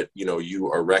soccer, but, you know, you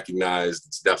are recognized.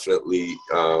 It's definitely,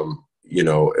 you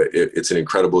know, it's an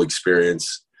incredible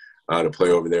experience to play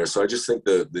over there. So I just think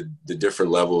the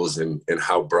different levels and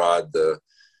how broad the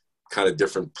kind of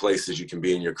different places you can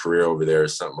be in your career over there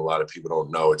is something a lot of people don't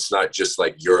know. It's not just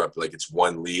like Europe, like it's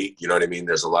one league, you know what I mean?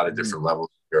 There's a lot of different levels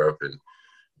in Europe,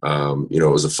 and, you know,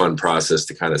 it was a fun process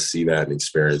to kind of see that and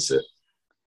experience it.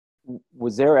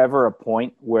 Was there ever a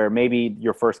point where maybe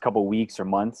your first couple weeks or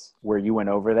months where you went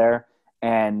over there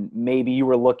and maybe you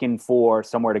were looking for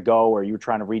somewhere to go, or you were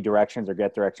trying to read directions or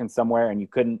get directions somewhere and you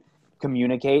couldn't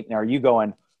communicate? And are you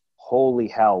going, holy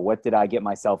hell, what did I get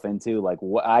myself into? Like,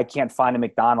 I can't find a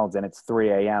McDonald's and it's 3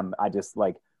 a.m.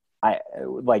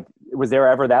 Was there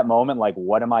ever that moment? Like,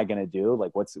 what am I going to do?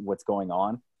 Like, what's going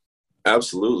on?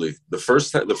 Absolutely. The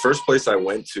first place I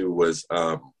went to was,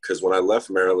 cause when I left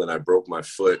Maryland, I broke my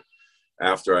foot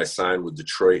after I signed with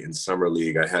Detroit in summer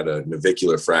league. I had a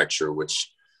navicular fracture,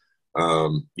 which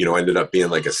Ended up being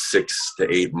like a 6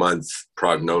 to 8 month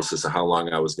prognosis of how long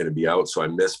I was going to be out. So I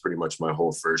missed pretty much my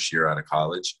whole first year out of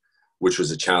college, which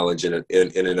was a challenge in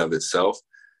and of itself.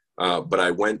 But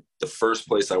the first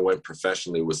place I went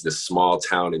professionally was this small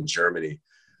town in Germany.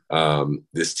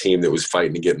 This team that was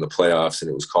fighting to get in the playoffs,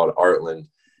 and it was called Artland.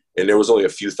 And there was only a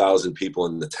few thousand people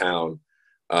in the town.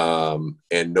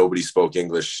 And nobody spoke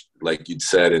English, like you'd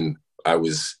said. And I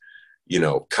was,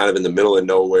 kind of in the middle of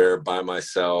nowhere by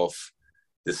myself,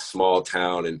 this small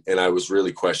town. And I was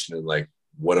really questioning, like,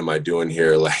 what am I doing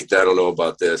here? Like, I don't know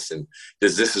about this. And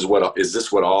is this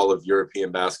what all of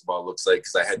European basketball looks like?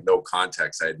 Because I had no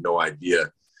context. I had no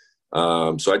idea.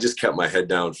 So I just kept my head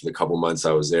down for the couple months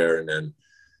I was there, and then,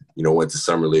 went to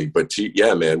summer league. But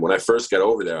man, when I first got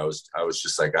over there, I was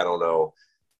just like, I don't know.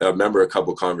 I remember a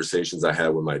couple conversations I had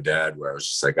with my dad where I was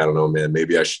just like, I don't know, man,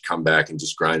 maybe I should come back and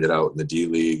just grind it out in the D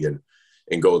League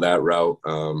and go that route.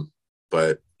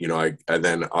 But I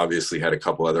then obviously had a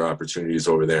couple other opportunities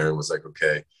over there and was like,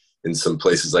 okay, in some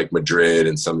places like Madrid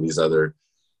and some of these other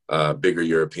bigger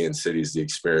European cities, the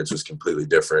experience was completely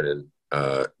different. And,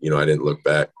 I didn't look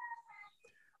back.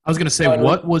 I was going to say,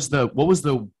 what was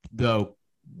the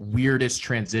weirdest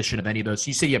transition of any of those? So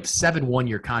you say you have 7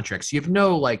 one-year contracts. You have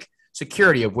no like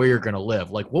security of where you're going to live.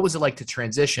 Like, what was it like to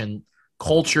transition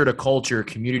culture to culture,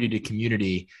 community to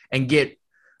community, and get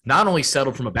not only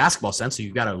settled from a basketball sense, so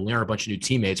you've got to learn a bunch of new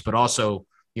teammates, but also,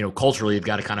 culturally, you've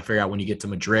got to kind of figure out when you get to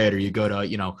Madrid or you go to,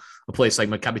 a place like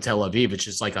Maccabi Tel Aviv, which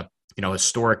is like a,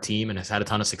 historic team and has had a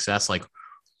ton of success. Like,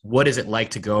 what is it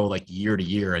like to go like year to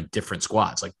year in different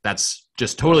squads? Like, that's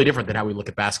just totally different than how we look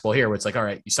at basketball here, where it's like, all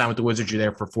right, you sign with the Wizards, you're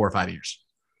there for 4 or 5 years.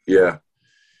 Yeah.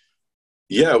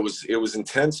 Yeah, it was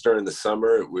intense during the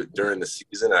summer. During the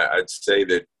season, I'd say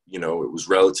that, it was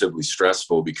relatively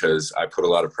stressful because I put a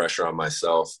lot of pressure on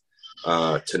myself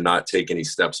to not take any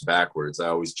steps backwards. I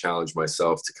always challenge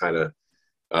myself to kind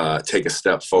of take a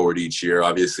step forward each year.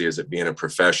 Obviously, as it being a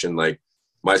profession, like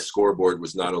my scoreboard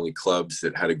was not only clubs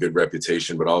that had a good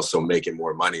reputation, but also making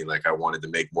more money. Like I wanted to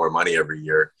make more money every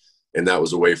year. And that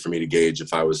was a way for me to gauge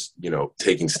if I was,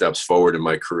 taking steps forward in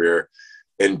my career.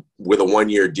 And with a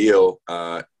 1-year deal,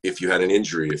 if you had an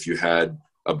injury, if you had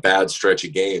a bad stretch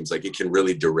of games, like it can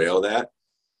really derail that.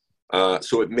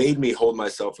 So it made me hold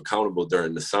myself accountable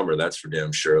during the summer. That's for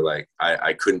damn sure. Like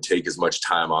I couldn't take as much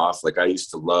time off. Like I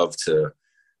used to love to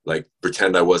like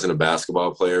pretend I wasn't a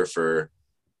basketball player for,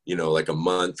 like a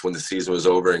month when the season was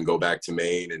over and go back to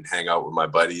Maine and hang out with my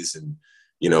buddies and,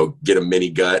 get a mini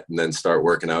gut and then start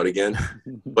working out again.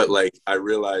 But like I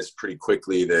realized pretty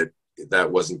quickly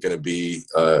that wasn't going to be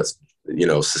a,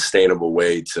 sustainable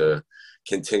way to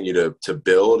continue to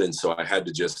build. And so I had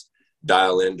to just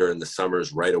dial in during the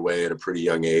summers right away at a pretty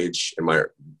young age. In my,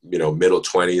 middle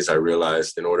 20s, I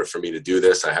realized in order for me to do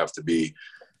this, I have to be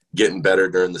getting better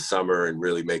during the summer and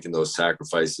really making those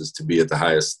sacrifices to be at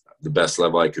the best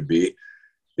level I could be.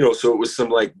 So it was some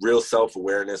like real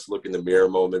self-awareness, look in the mirror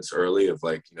moments early of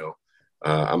like,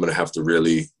 I'm going to have to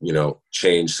really,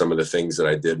 change some of the things that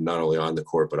I did, not only on the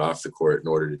court, but off the court in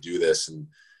order to do this. And,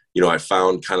 I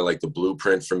found kind of like the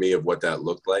blueprint for me of what that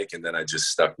looked like. And then I just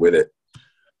stuck with it.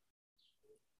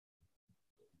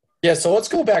 Yeah, so let's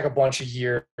go back a bunch of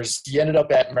years. You ended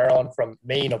up at Maryland from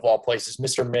Maine, of all places.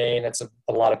 Mr. Maine, that's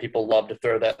a lot of people love to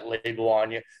throw that label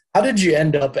on you. How did you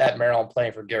end up at Maryland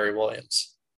playing for Gary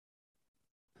Williams?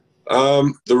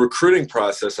 The recruiting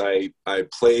process, I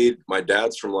played, my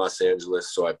dad's from Los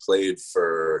Angeles, so I played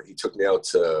he took me out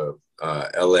to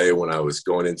LA when I was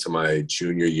going into my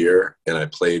junior year, and I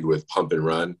played with Pump and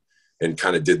Run and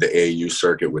kind of did the AAU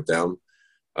circuit with them.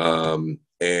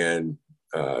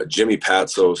 Jimmy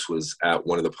Patsos was at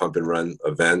one of the Pump and Run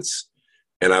events,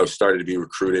 and I was started to be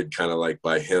recruited kind of like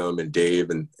by him and Dave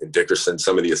and Dickerson,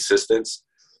 some of the assistants,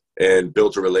 and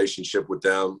built a relationship with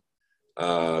them.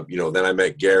 Then I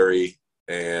met Gary,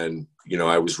 and,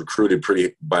 I was recruited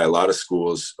by a lot of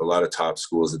schools, a lot of top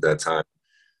schools at that time.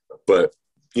 But,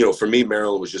 for me,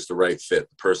 Maryland was just the right fit.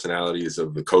 The personalities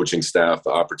of the coaching staff,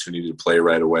 the opportunity to play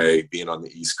right away, being on the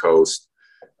East Coast.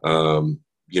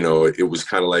 It was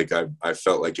kind of like I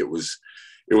felt like it was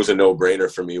a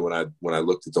no-brainer for me when I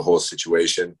looked at the whole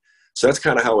situation. So that's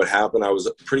kind of how it happened. I was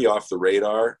pretty off the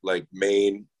radar. Like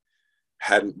Maine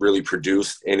hadn't really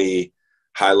produced any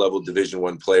high-level Division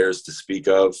I players to speak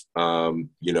of,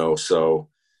 so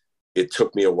it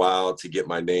took me a while to get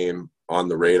my name on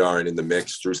the radar and in the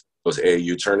mix through those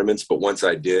AAU tournaments. But once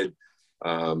I did,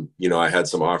 I had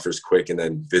some offers quick and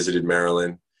then visited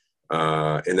Maryland.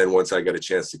 And then once I got a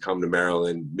chance to come to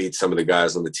Maryland, meet some of the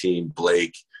guys on the team,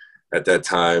 Blake at that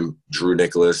time, Drew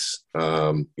Nicholas,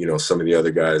 some of the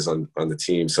other guys on the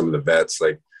team, some of the vets,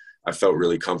 like I felt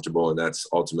really comfortable, and that's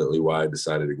ultimately why I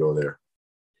decided to go there.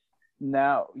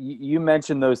 Now, you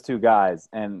mentioned those two guys,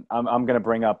 and I'm going to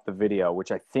bring up the video,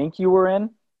 which I think you were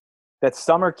in. That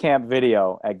summer camp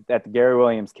video at the Gary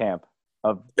Williams camp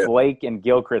of Blake and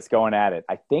Gilchrist going at it.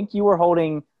 I think you were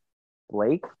holding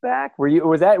Blake back. Were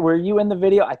you in the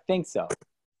video? I think so.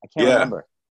 I can't remember.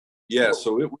 Yeah,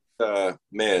 so it was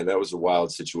man, that was a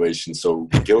wild situation. So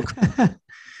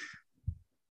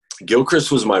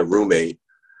Gilchrist was my roommate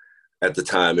at the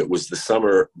time. It was the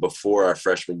summer before our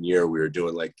freshman year. We were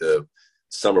doing like the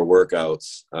summer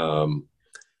workouts.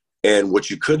 And what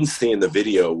you couldn't see in the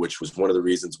video, which was one of the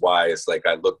reasons why, is like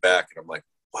I look back and I'm like,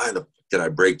 why did I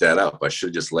break that up? I should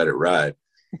have just let it ride.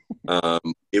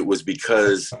 It was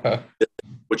because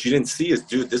what you didn't see is,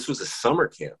 dude, this was a summer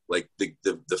camp. Like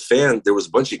the fan, there was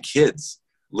a bunch of kids,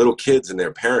 little kids and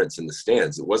their parents in the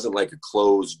stands. It wasn't like a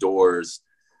closed doors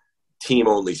team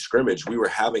only scrimmage. We were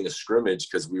having a scrimmage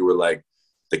because we were like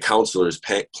the counselors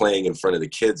playing in front of the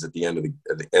kids at the end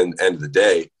of the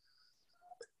day.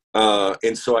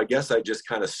 And so I guess I just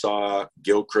kind of saw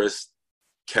Gilchrist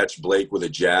catch Blake with a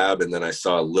jab, and then I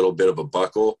saw a little bit of a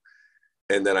buckle.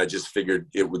 And then I just figured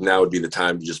now would be the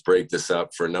time to just break this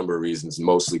up for a number of reasons,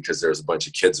 mostly because there's a bunch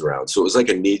of kids around. So it was like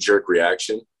a knee-jerk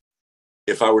reaction.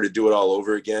 If I were to do it all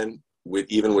over again,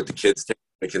 even with the kids taking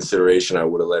into consideration, I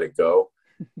would have let it go.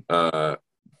 But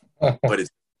it's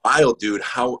wild, dude.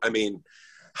 How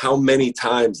many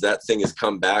times that thing has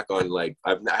come back on, like, I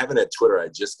haven't had Twitter. I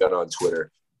just got on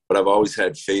Twitter, but I've always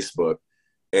had Facebook.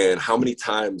 And how many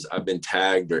times I've been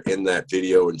tagged or in that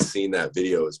video and seen that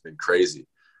video has been crazy.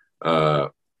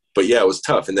 But yeah, it was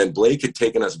tough. And then Blake had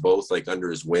taken us both like under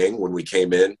his wing when we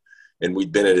came in, and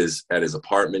we'd been at his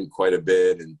apartment quite a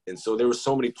bit. And so there were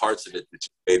so many parts of it that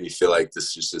made me feel like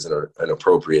this just isn't an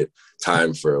appropriate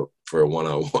time for a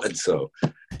one-on-one. So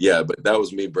yeah, but that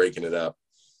was me breaking it up,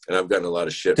 and I've gotten a lot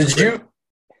of shit.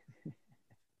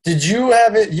 Did you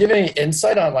have any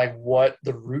insight on like what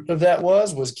the root of that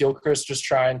was? Was Gilchrist just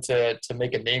trying to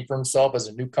make a name for himself as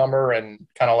a newcomer and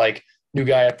kind of like new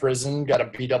guy at prison, got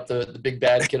to beat up the big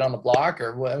bad kid on the block,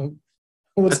 or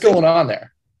what's going on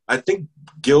there? I think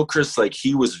Gilchrist, like,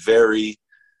 he was very,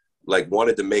 like,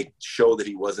 wanted to show that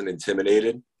he wasn't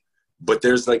intimidated. But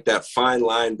there's like that fine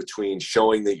line between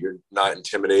showing that you're not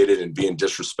intimidated and being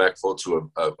disrespectful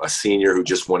to a senior who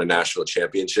just won a national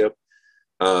championship.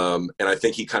 And I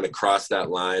think he kind of crossed that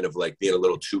line of like being a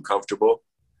little too comfortable,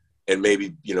 and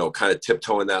maybe, kind of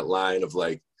tiptoeing that line of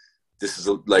like, this is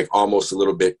like almost a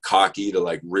little bit cocky to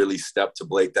like really step to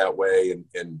Blake that way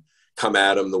and come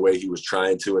at him the way he was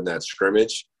trying to in that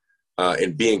scrimmage,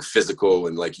 and being physical.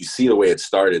 And like, you see the way it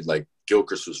started, like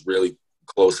Gilchrist was really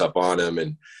close up on him.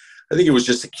 And I think it was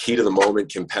just a key to the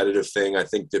moment competitive thing. I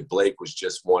think that Blake was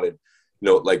just wanted,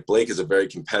 like Blake is a very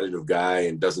competitive guy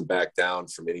and doesn't back down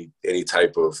from any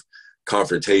type of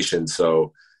confrontation.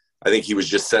 So I think he was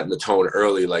just setting the tone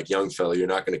early, like, young fella, you're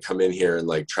not going to come in here and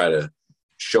like try to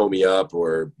show me up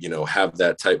or, have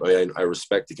that type. I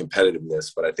respect the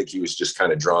competitiveness, but I think he was just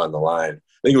kind of drawing the line.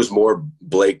 I think it was more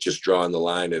Blake just drawing the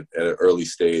line at an early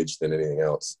stage than anything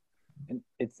else. And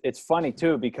it's funny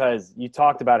too, because you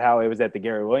talked about how it was at the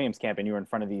Gary Williams camp and you were in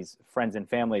front of these friends and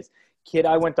families. Kid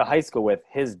I went to high school with,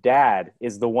 his dad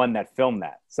is the one that filmed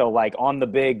that. So like on the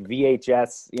big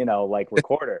VHS, like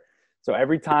recorder. So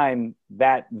every time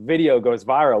that video goes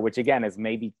viral, which again is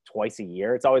maybe twice a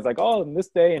year, it's always like, oh, on this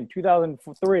day in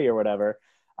 2003 or whatever.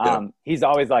 He's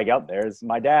always like, oh, there's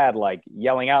my dad, like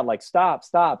yelling out, like, stop,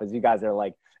 as you guys are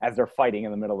like, as they're fighting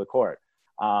in the middle of the court.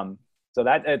 So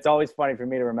that it's always funny for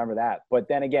me to remember that. But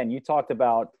then again, you talked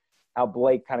about how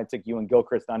Blake kind of took you and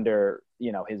Gilchrist under,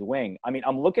 his wing. I mean,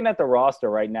 I'm looking at the roster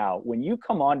right now. When you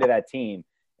come onto that team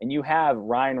and you have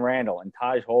Ryan Randall and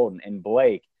Taj Holden and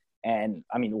Blake and,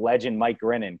 legend Mike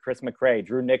Grinnan, Chris McCray,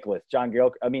 Drew Nicholas, John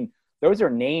Gilchrist. Those are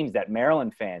names that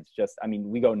Maryland fans just,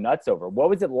 we go nuts over. What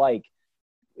was it like,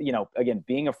 again,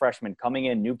 being a freshman, coming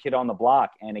in, new kid on the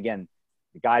block, and again,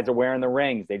 the guys are wearing the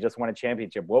rings. They just won a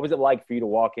championship. What was it like for you to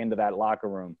walk into that locker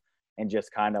room and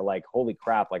just kind of like, holy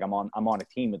crap, like I'm on a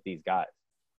team with these guys?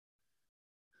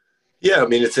 Yeah,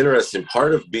 it's interesting.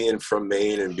 Part of being from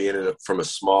Maine and being from a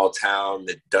small town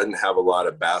that doesn't have a lot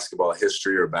of basketball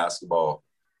history or basketball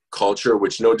culture,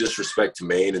 which, no disrespect to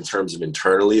Maine in terms of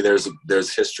internally,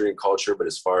 there's history and culture, but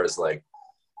as far as like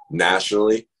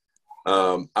nationally,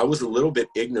 I was a little bit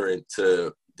ignorant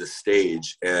to the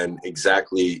stage and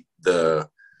exactly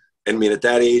at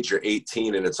that age you're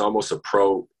 18 and it's almost a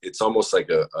pro. It's almost like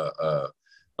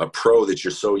a pro that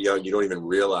you're so young you don't even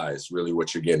realize really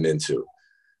what you're getting into.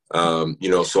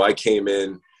 So I came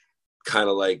in kind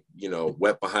of like,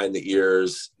 wet behind the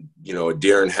ears, a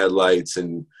deer in headlights,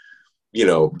 and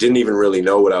didn't even really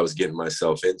know what I was getting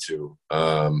myself into,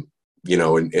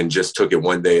 and just took it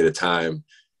one day at a time.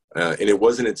 And it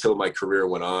wasn't until my career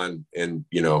went on and,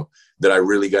 that I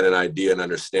really got an idea and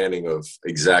understanding of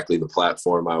exactly the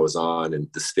platform I was on and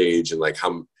the stage and like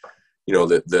how,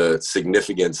 the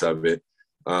significance of it.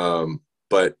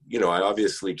 But, I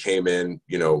obviously came in,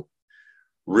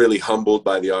 really humbled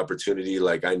by the opportunity.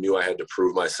 Like I knew I had to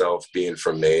prove myself being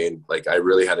from Maine. Like I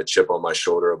really had a chip on my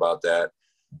shoulder about that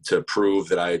to prove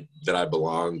that I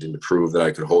belonged and to prove that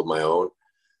I could hold my own.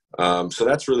 So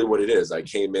that's really what it is. I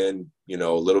came in,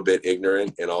 a little bit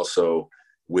ignorant and also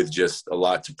with just a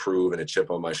lot to prove and a chip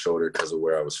on my shoulder because of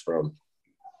where I was from.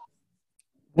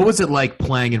 What was it like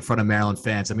playing in front of Maryland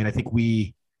fans? I mean, I think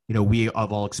we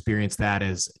have all experienced that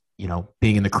as,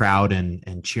 being in the crowd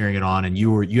and cheering it on. And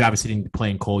you obviously didn't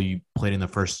play in Cole. You played in the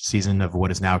first season of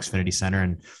what is now Xfinity Center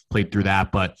and played through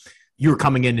that. But you were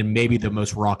coming in maybe the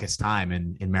most raucous time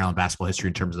in Maryland basketball history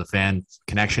in terms of the fan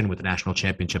connection with the national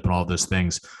championship and all of those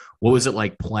things. What was it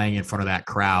like playing in front of that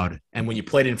crowd? And when you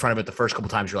played in front of it the first couple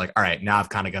of times, you're like, all right, now I've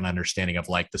kind of got an understanding of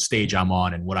like the stage I'm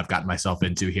on and what I've gotten myself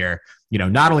into here,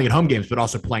 not only at home games, but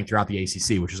also playing throughout the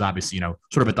ACC, which is obviously,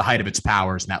 sort of at the height of its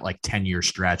powers in that like 10-year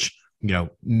stretch,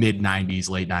 mid 90s,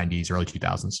 late 90s, early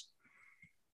 2000s.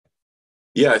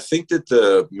 Yeah, I think that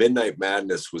the Midnight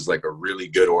Madness was like a really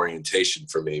good orientation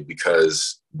for me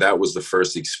because that was the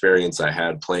first experience I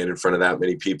had playing in front of that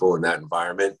many people in that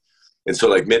environment. And so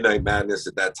like Midnight Madness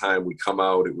at that time, we come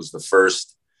out, it was the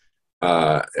first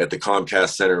at the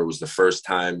Comcast Center. It was the first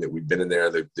time that we'd been in there.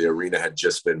 The arena had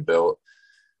just been built.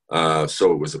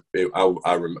 So it was,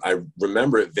 I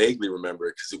remember it, vaguely remember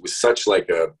it because it was such like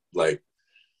a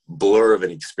blur of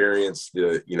an experience.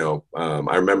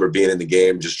 I remember being in the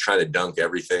game, just trying to dunk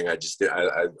everything. I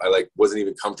wasn't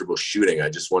even comfortable shooting. I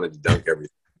just wanted to dunk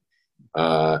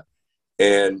everything.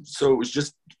 And so it was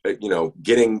just,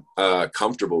 getting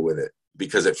comfortable with it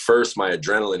because at first my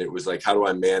adrenaline, it was like, how do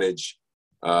I manage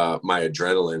my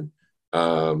adrenaline?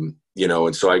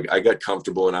 And so I got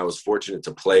comfortable and I was fortunate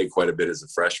to play quite a bit as a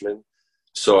freshman.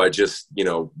 So I just,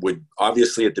 would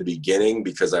obviously at the beginning,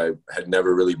 because I had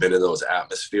never really been in those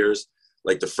atmospheres,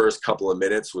 like the first couple of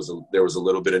minutes there was a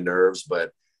little bit of nerves,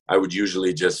 but I would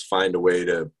usually just find a way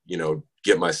to,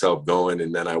 get myself going.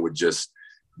 And then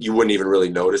you wouldn't even really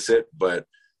notice it. But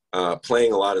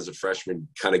playing a lot as a freshman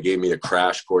kind of gave me a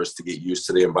crash course to get used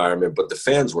to the environment. But the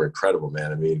fans were incredible,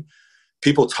 man. I mean,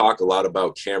 people talk a lot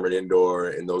about Cameron Indoor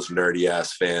and those nerdy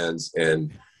ass fans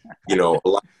and, a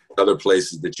lot other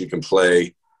places that you can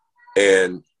play.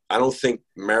 And I don't think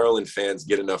Maryland fans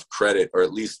get enough credit, or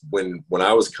at least when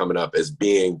I was coming up, as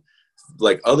being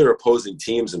like other opposing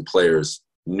teams and players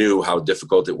knew how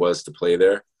difficult it was to play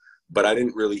there. But I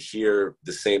didn't really hear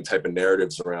the same type of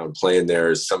narratives around playing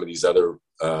there as some of these other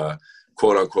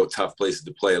quote unquote tough places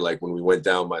to play. Like when we went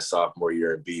down my sophomore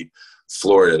year and beat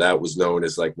Florida, that was known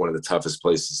as like one of the toughest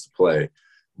places to play.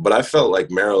 But I felt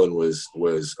like Maryland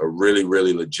was a really,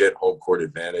 really legit home court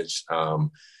advantage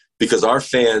because our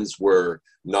fans were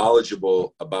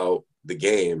knowledgeable about the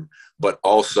game, but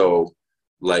also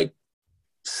like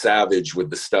savage with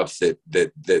the stuff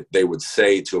that they would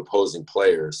say to opposing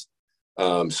players.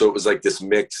 So it was like this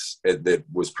mix that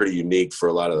was pretty unique for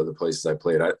a lot of other places I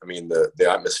played. I mean, the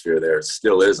atmosphere there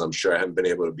still is. I'm sure I haven't been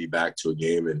able to be back to a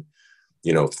game in,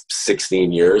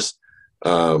 16 years.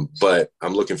 But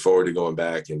I'm looking forward to going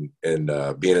back and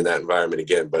being in that environment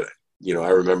again. But, I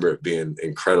remember it being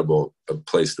incredible, a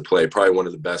place to play. Probably one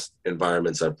of the best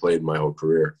environments I've played in my whole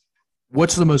career.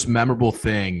 What's the most memorable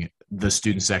thing the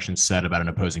student section said about an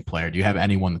opposing player? Do you have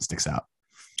anyone that sticks out?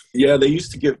 Yeah, they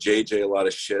used to give JJ a lot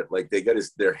of shit. Like they got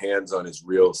their hands on his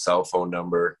real cell phone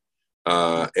number.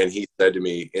 And he said to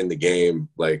me in the game,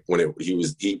 like when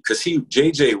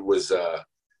JJ was,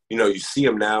 you see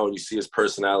him now and you see his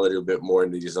personality a bit more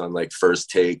and he's on like First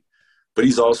Take, but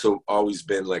he's also always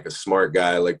been like a smart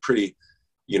guy, like pretty,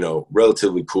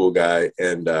 relatively cool guy.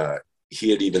 And he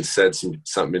had even said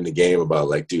something in the game about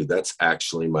like, dude, that's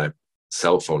actually my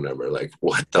cell phone number. Like,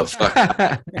 what the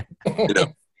fuck?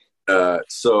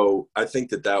 So I think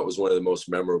that was one of the most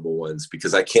memorable ones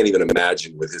because I can't even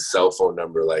imagine with his cell phone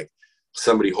number, like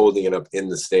somebody holding it up in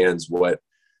the stands, what,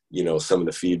 some of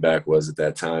the feedback was at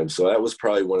that time. So that was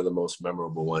probably one of the most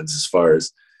memorable ones as far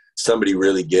as somebody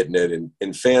really getting it.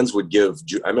 And fans would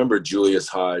I remember Julius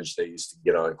Hodge, they used to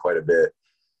get on quite a bit,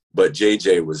 but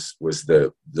JJ was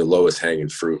the lowest hanging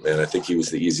fruit, man. I think he was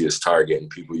the easiest target and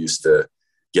people used to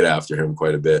get after him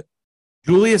quite a bit.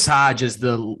 Julius Hodge is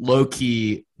the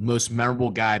low-key most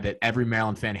memorable guy that every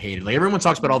Maryland fan hated? Like everyone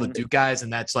talks about all the Duke guys,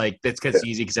 and that's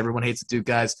easy because everyone hates the Duke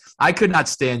guys. I could not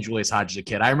stand Julius Hodge as a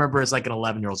kid. I remember as like an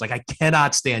 11-year-old, like I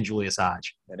cannot stand Julius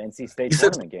Hodge. That NC State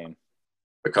tournament game.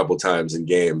 A couple times in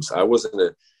games. I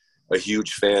wasn't a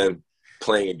huge fan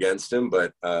playing against him,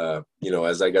 but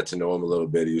as I got to know him a little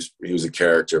bit, he was a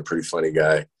character, a pretty funny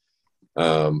guy.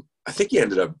 I think he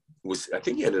ended up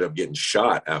getting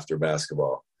shot after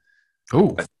basketball.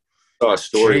 Oh, I saw a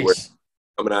story where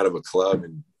coming out of a club,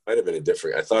 and might have been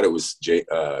I thought it was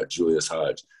Julius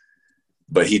Hodge,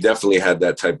 but he definitely had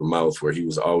that type of mouth where he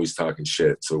was always talking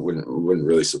shit. So it wouldn't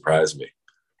really surprise me.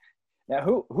 Now,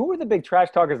 who were the big trash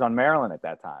talkers on Maryland at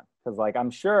that time? Because like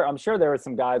I'm sure there were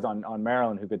some guys on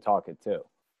Maryland who could talk it too.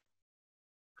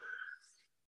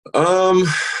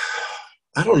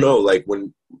 I don't know. Like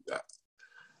when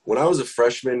I was a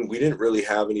freshman, we didn't really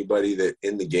have anybody that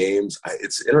in the games.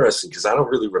 It's interesting because I don't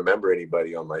really remember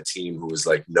anybody on my team who was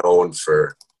like known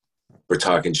for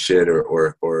talking shit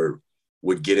or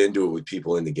would get into it with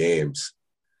people in the games.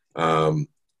 So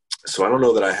I don't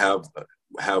know that I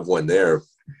have one there.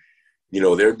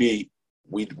 There'd be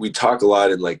we talk a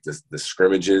lot in like the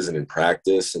scrimmages and in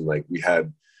practice, and like we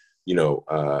had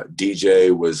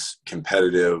DJ was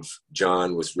competitive,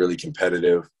 John was really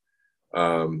competitive.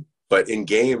 But in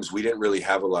games, we didn't really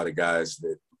have a lot of guys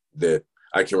that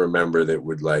I can remember that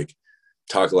would like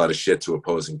talk a lot of shit to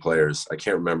opposing players. I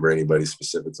can't remember anybody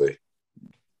specifically.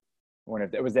 I wonder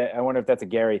if that's a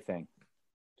Gary thing.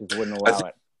 Just wouldn't allow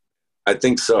it. I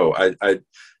think so. I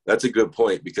that's a good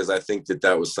point because I think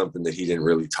that was something that he didn't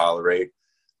really tolerate.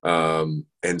 And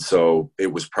so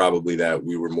it was probably that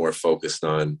we were more focused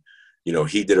on,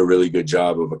 he did a really good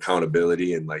job of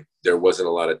accountability, and like there wasn't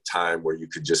a lot of time where you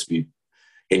could just be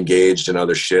engaged in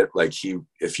other shit. Like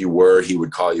if you were, he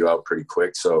would call you out pretty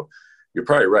quick. So you're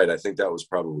probably right. I think that was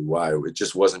probably why. It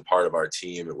just wasn't part of our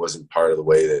team. It wasn't part of the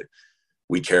way that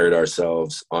we carried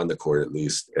ourselves on the court, at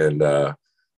least. And,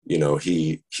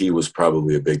 he was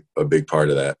probably a big part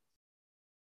of that.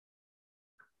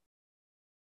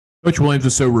 Coach Williams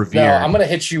was so revered. No, I'm going to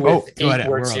hit you with 8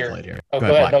 words here. Oh,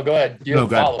 go ahead. No, go ahead. You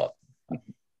have a follow-up.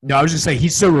 No, I was just saying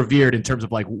he's so revered in terms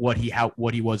of like what he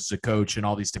was as a coach and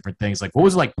all these different things. Like, what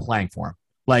was it like playing for him?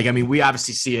 Like, I mean, we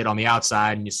obviously see it on the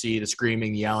outside, and you see the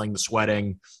screaming, the yelling, the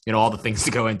sweating, all the things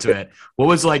that go into it. What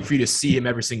was it like for you to see him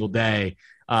every single day?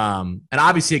 And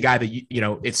obviously, a guy that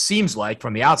it seems like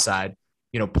from the outside,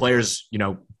 players,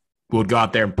 would go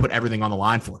out there and put everything on the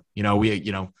line for him.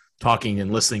 We, talking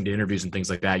and listening to interviews and things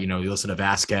like that. You listen to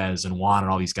Vasquez and Juan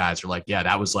and all these guys are like, yeah,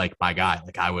 that was like my guy.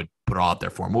 Like I would put it all out there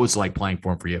for him. What was it like playing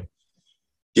for him for you?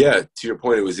 Yeah, to your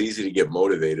point, it was easy to get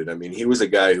motivated. I mean, he was a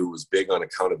guy who was big on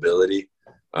accountability.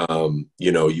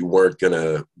 You weren't going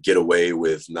to get away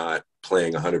with not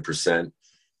playing 100%.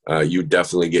 You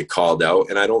definitely get called out.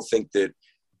 And I don't think that,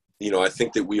 I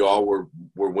think that we all were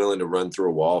willing to run through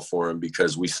a wall for him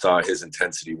because we saw his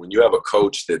intensity. When you have a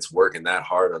coach that's working that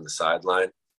hard on the sideline,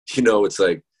 it's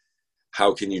like,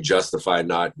 how can you justify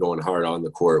not going hard on the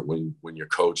court when your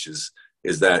coach is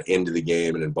that into the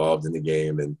game and involved in the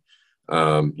game? And,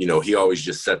 he always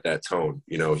just set that tone.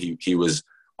 He was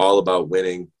all about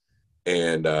winning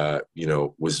and,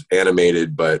 was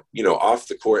animated, but, off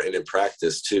the court and in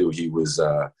practice too, he was,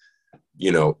 the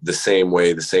same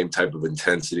way, the same type of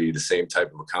intensity, the same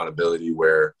type of accountability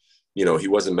where, he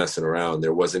wasn't messing around.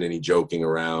 There wasn't any joking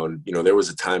around. There was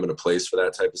a time and a place for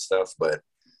that type of stuff, but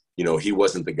he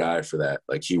wasn't the guy for that.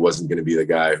 Like he wasn't going to be the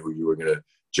guy who you were going to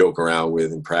joke around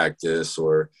with in practice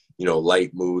or, light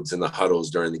moods in the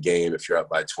huddles during the game. If you're up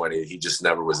by 20, he just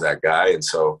never was that guy. And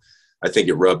so I think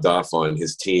it rubbed off on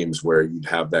his teams where you'd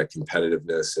have that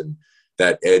competitiveness and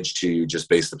that edge to you just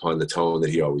based upon the tone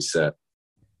that he always set.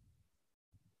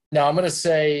 Now I'm going to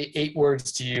say 8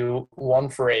 words to you, one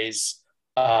phrase.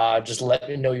 Just let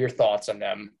me know your thoughts on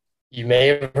them. You may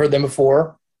have heard them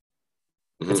before.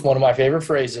 Mm-hmm. It's one of my favorite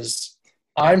phrases.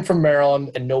 I'm from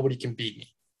Maryland and nobody can beat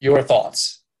me. Your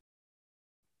thoughts?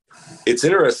 It's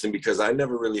interesting because I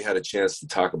never really had a chance to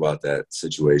talk about that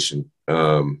situation.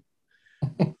 And,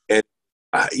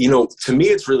 to me,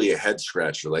 it's really a head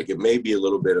scratcher. Like it may be a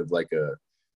little bit of like a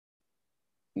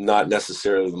not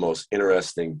necessarily the most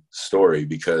interesting story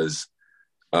because,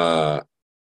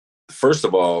 first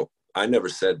of all, I never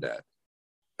said that.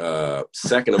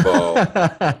 Second of all,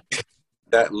 that,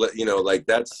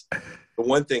 that's the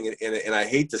one thing. And I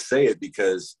hate to say it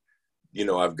because,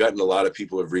 I've gotten a lot of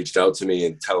people have reached out to me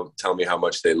and tell me how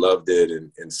much they loved it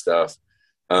and stuff.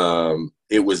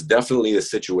 It was definitely a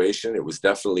situation. It was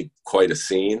definitely quite a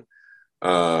scene.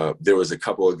 There was a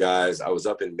couple of guys. I was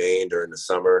up in Maine during the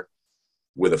summer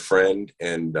with a friend,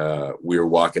 and we were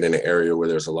walking in an area where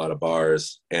there's a lot of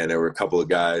bars, and there were a couple of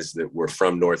guys that were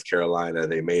from North Carolina.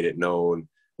 They made it known.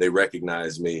 They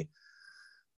recognized me.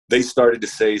 They started to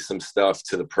say some stuff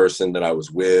to the person that I was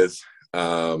with.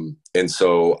 And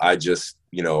so I just,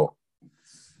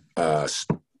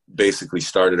 basically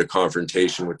started a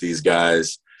confrontation with these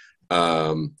guys.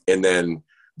 And then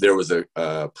there was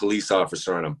a police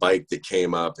officer on a bike that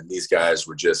came up, and these guys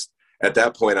were just, at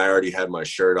that point, I already had my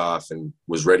shirt off and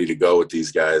was ready to go with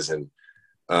these guys. And,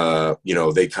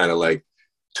 they kind of like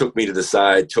took me to the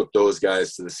side, took those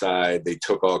guys to the side. They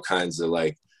took all kinds of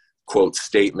like, quote,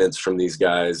 statements from these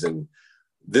guys. And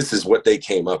this is what they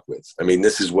came up with. I mean,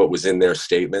 this is what was in their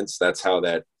statements. That's how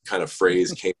that kind of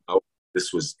phrase came out.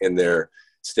 This was in their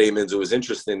statements. It was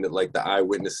interesting that like the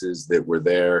eyewitnesses that were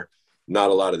there,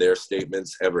 not a lot of their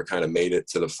statements ever kind of made it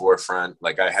to the forefront.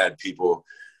 Like I had people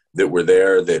that were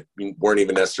there that weren't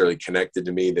even necessarily connected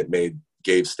to me that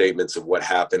gave statements of what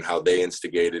happened, how they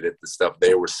instigated it, the stuff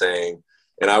they were saying.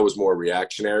 And I was more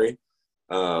reactionary,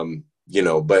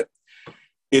 but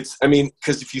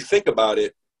because if you think about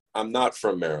it, I'm not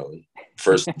from Maryland,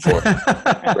 first and foremost.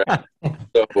 Right?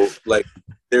 So like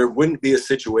there wouldn't be a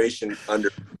situation under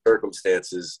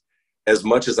circumstances, as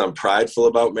much as I'm prideful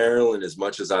about Maryland, as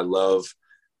much as I love,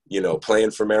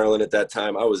 playing for Maryland at that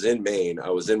time. I was in Maine.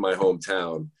 I was in my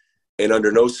hometown. And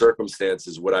under no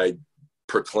circumstances would I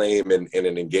proclaim in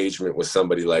an engagement with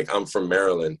somebody like, I'm from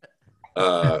Maryland.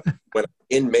 When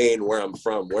in Maine, where I'm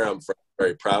from,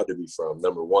 very proud to be from,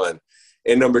 number one.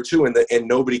 And number two, and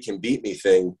nobody can beat me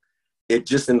thing, it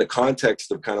just in the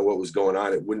context of kind of what was going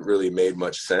on, it wouldn't really made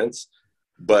much sense.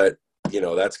 But,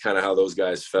 that's kind of how those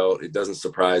guys felt. It doesn't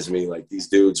surprise me. Like these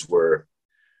dudes were,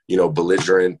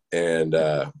 belligerent and,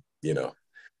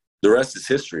 the rest is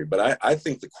history. But I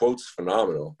think the quote's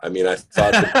phenomenal. I mean, I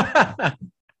thought that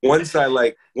once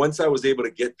I was able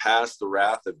to get past the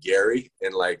wrath of Gary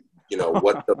and like,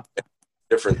 what the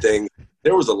different things,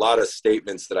 there was a lot of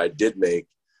statements that I did make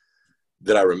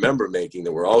that I remember making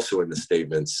that were also in the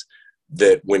statements,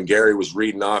 that when Gary was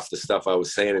reading off the stuff I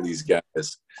was saying to these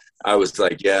guys, I was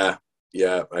like, yeah,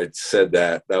 I said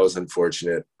that. That was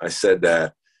unfortunate. I said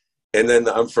that. And then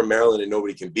I'm from Maryland and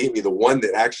nobody can beat me. The one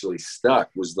that actually stuck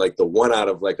was like the one out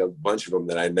of like a bunch of them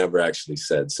that I never actually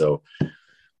said. So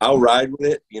I'll ride with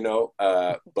it,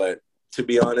 but to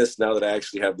be honest, now that I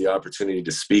actually have the opportunity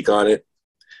to speak on it,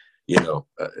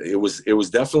 it was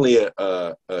definitely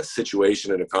a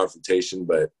situation and a confrontation,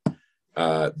 but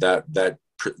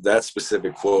that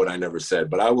specific quote I never said,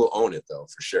 but I will own it though,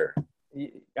 for sure.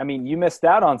 I mean, you missed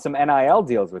out on some NIL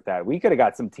deals with that. We could have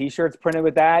got some T-shirts printed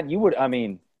with that. You would have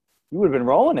been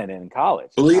rolling it in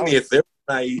college. Believe me, if there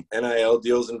were NIL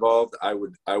deals involved, I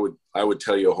would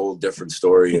tell you a whole different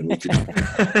story, and we could.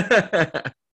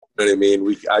 You know what I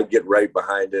mean? I'd get right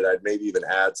behind it. I'd maybe even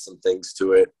add some things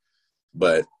to it,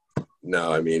 but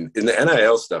no, I mean, and the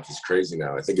NIL stuff is crazy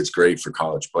now. I think it's great for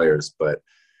college players, but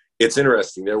it's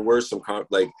interesting. There were some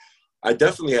I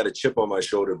definitely had a chip on my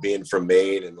shoulder being from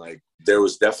Maine, and like there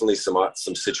was definitely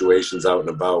some situations out and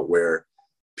about where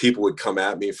people would come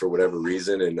at me for whatever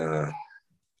reason, and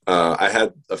I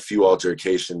had a few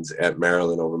altercations at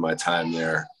Maryland over my time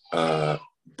there,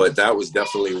 but that was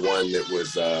definitely one that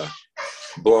was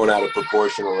blown out of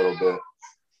proportion a little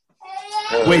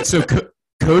bit. Wait, so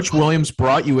Coach Williams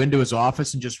brought you into his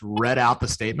office and just read out the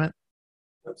statement?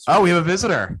 Oh, we have a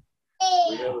visitor.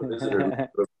 We have a visitor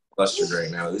flustered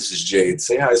right now. This is Jade.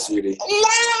 Say hi, sweetie.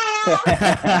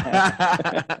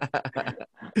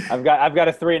 I've got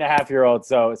a 3.5-year-old,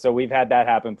 so we've had that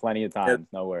happen plenty of times.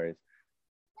 No worries.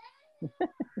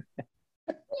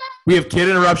 We have kid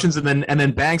interruptions, and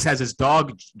then Banks has his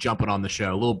dog jumping on the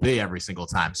show, Lil B, every single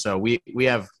time. So we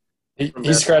have.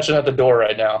 He's scratching at the door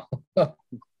right now.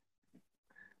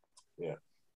 Yeah.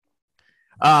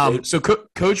 So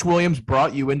Coach Williams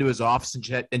brought you into his office and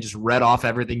just read off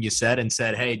everything you said and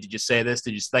said, "Hey, did you say this?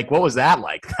 Did you what was that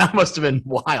like?" That must have been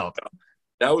wild.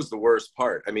 That was the worst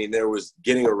part. I mean, there was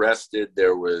getting arrested.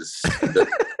 There was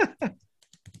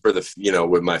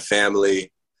with my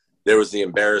family. There was the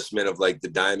embarrassment of like the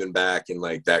Diamondback and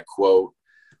like that quote.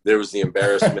 There was the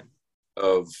embarrassment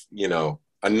of,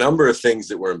 a number of things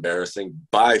that were embarrassing.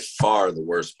 By far the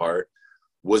worst part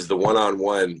was the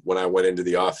one-on-one when I went into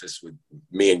the office with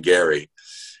me and Gary.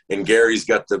 And Gary's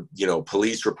got the,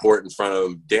 police report in front of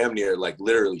him, damn near like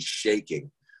literally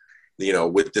shaking,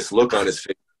 with this look on his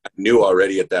face. I knew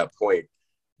already at that point.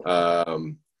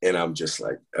 And I'm just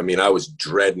like, I was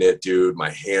dreading it, dude.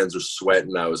 My hands were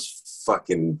sweating. I was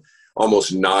fucking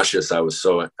almost nauseous. I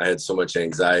had so much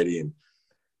anxiety, and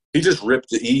he just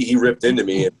ripped into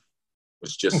me, and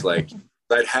was just like,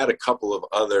 I'd had a couple of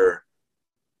other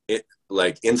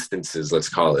like instances, let's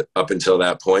call it, up until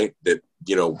that point that,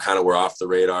 you know, kind of were off the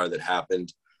radar that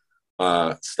happened,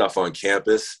 stuff on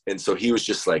campus. And so he was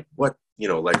just like, what, you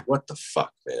know, like, what the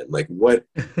fuck, man? Like, what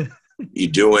you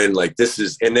doing? Like, this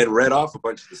is, and then read off a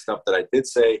bunch of the stuff that I did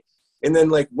say. And then,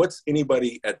 like, what's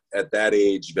anybody at that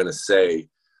age going to say?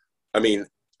 I mean,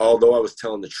 although I was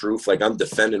telling the truth, like, I'm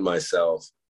defending myself,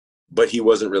 but he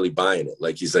wasn't really buying it.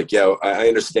 Like, he's like, yeah, I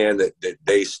understand that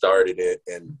they started it,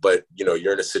 but, you know,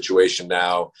 you're in a situation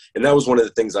now. And that was one of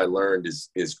the things I learned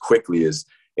is quickly is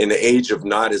in the age of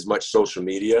not as much social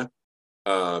media.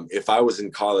 If I was in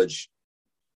college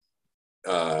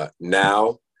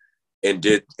now and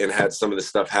had some of the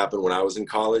stuff happen when I was in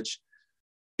college,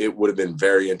 it would have been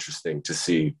very interesting to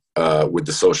see with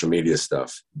the social media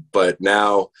stuff. But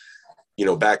now, you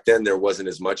know, back then there wasn't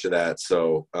as much of that.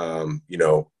 So, you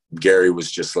know, Gary was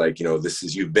just like, you know,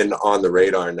 you've been on the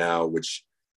radar now, which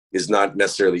is not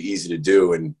necessarily easy to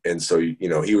do. And so, you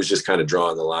know, he was just kind of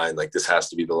drawing the line, like, this has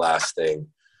to be the last thing.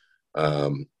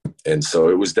 And so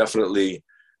it was definitely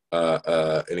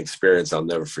an experience I'll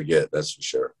never forget. That's for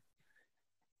sure.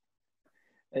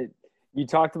 You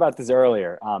talked about this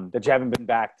earlier, that you haven't been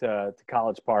back to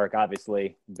College Park,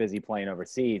 obviously busy playing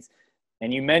overseas.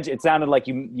 And you mentioned, it sounded like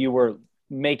you were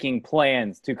making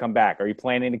plans to come back. Are you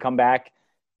planning to come back,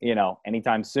 you know,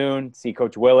 anytime soon? See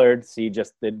Coach Willard, see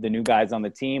just the new guys on the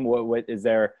team? What is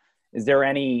there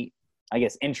any, I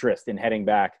guess, interest in heading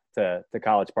back to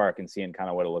College Park and seeing kind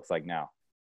of what it looks like now?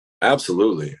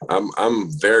 Absolutely. I'm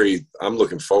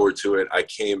looking forward to it. I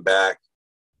came back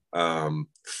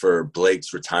for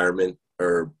Blake's retirement,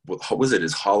 or what was it,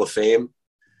 his Hall of Fame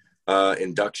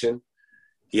induction.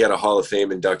 He had a Hall of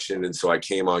Fame induction, and so I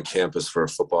came on campus for a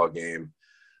football game,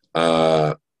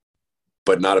 but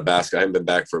not a basketball. I haven't been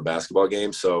back for a basketball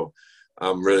game, so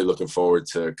I'm really looking forward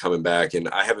to coming back. And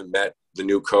I haven't met the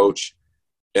new coach,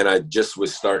 and I just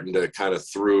was starting to kind of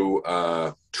through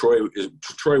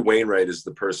Troy Wainwright is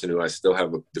the person who I still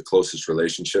have the closest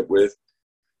relationship with.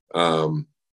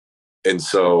 And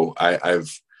so I've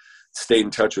stayed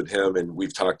in touch with him, and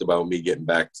we've talked about me getting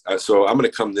back. So I'm going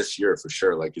to come this year for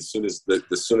sure. Like, as soon as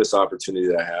the soonest opportunity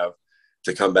that I have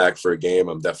to come back for a game,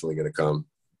 I'm definitely going to come.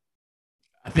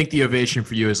 I think the ovation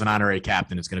for you as an honorary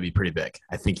captain is going to be pretty big.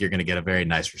 I think you're going to get a very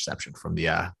nice reception from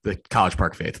the College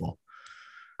Park faithful.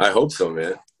 I hope so,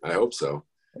 man. I hope so.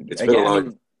 It's been a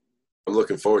long. I'm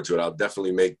looking forward to it. I'll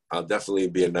definitely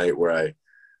be a night where I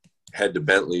head to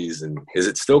Bentley's. And is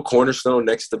it still Cornerstone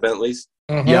next to Bentley's?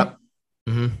 Mm-hmm. Yep.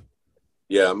 Mm-hmm.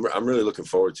 Yeah, I'm really looking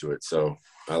forward to it. So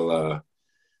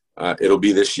it'll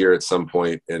be this year at some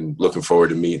point, and looking forward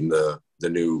to meeting the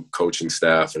new coaching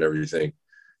staff and everything.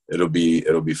 It'll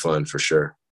be fun for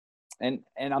sure. And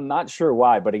I'm not sure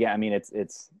why, but again, I mean,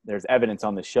 it's there's evidence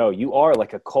on the show. You are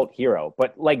like a cult hero,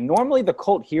 but like normally the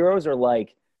cult heroes are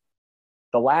like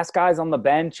the last guys on the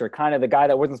bench, or kind of the guy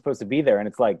that wasn't supposed to be there. And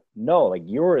it's like, no, like,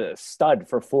 you were a stud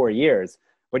for 4 years,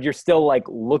 but you're still like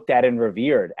looked at and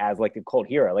revered as like a cult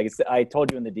hero. Like, I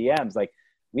told you in the DMs, like,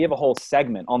 we have a whole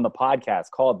segment on the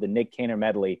podcast called the Nik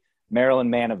Caner-Medley Maryland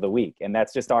Man of the Week. And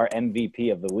that's just our MVP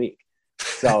of the week.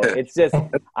 So it's just,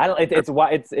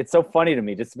 it's so funny to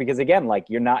me, just because, again, like,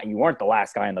 you weren't the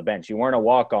last guy on the bench. You weren't a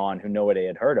walk-on who nobody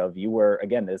had heard of. You were,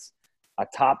 again, a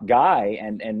top guy,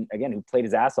 and again, who played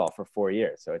his ass off for 4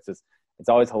 years. So it's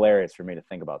always hilarious for me to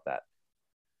think about that.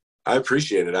 I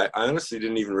appreciate it. I honestly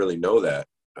didn't even really know that.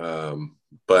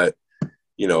 But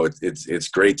you know, it's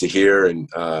great to hear. And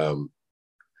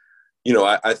you know,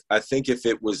 I think if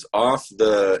it was off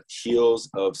the heels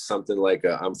of something like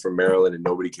I'm from Maryland and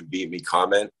nobody can beat me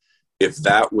comment, if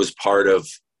that was part of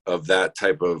that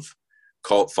type of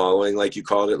cult following, like you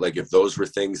called it, like if those were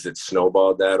things that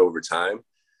snowballed that over time,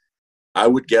 I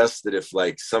would guess that if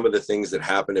like some of the things that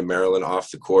happened in Maryland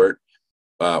off the court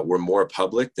were more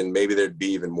public, then maybe there'd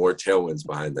be even more tailwinds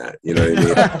behind that. You know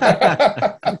what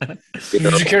I mean?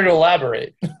 Would you care to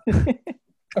elaborate?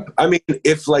 I mean,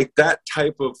 if like that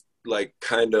type of like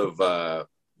kind of,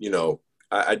 you know,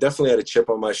 I definitely had a chip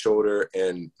on my shoulder,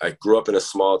 and I grew up in a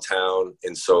small town.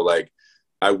 And so like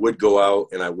I would go out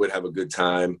and I would have a good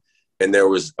time. And there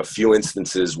was a few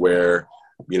instances where,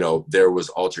 you know, there was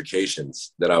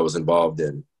altercations that I was involved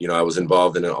in. You know, I was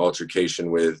involved in an altercation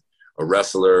with a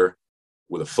wrestler,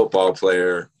 with a football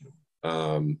player.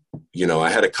 You know, I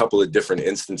had a couple of different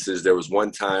instances. There was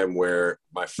one time where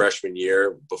my freshman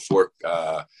year, before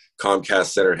Comcast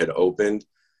Center had opened,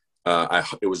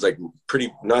 it was like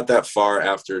not that far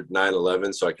after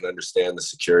 9/11, so I can understand the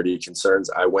security concerns.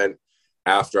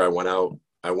 After I went out,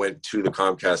 I went to the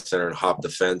Comcast Center and hopped the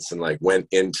fence and like went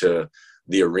into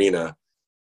the arena,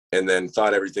 and then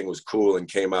thought everything was cool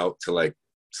and came out to like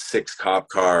 6 cop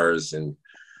cars, and,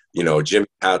 you know, Jimmy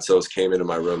Patsos came into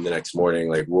my room the next morning.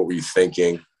 Like, what were you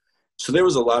thinking? So there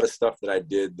was a lot of stuff that I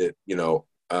did that, you know,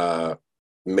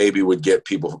 maybe would get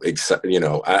people excited. You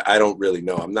know, I don't really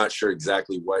know. I'm not sure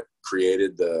exactly what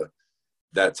created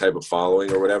that type of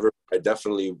following or whatever. I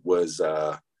definitely was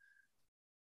a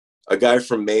guy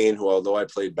from Maine who, although I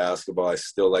played basketball, I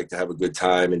still like to have a good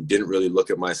time and didn't really look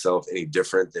at myself any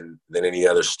different than any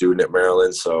other student at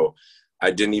Maryland. So I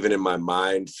didn't even in my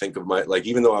mind think of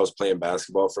even though I was playing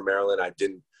basketball for Maryland, I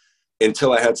didn't,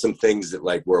 until I had some things that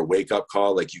like were a wake up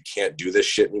call. Like, you can't do this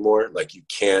shit anymore. Like, you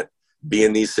can't be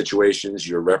in these situations.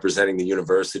 You're representing the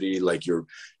university. Like, you're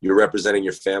representing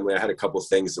your family. I had a couple of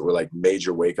things that were like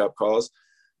major wake up calls,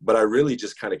 but I really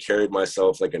just kind of carried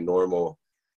myself like a normal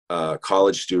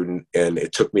college student. And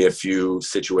it took me a few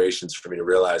situations for me to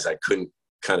realize I couldn't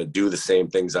kind of do the same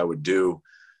things I would do,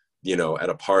 you know, at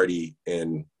a party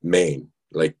in Maine.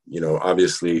 Like, you know,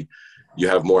 obviously you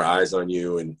have more eyes on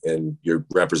you and you're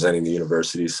representing the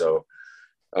university. So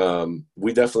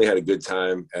we definitely had a good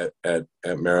time at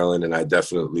Maryland, and I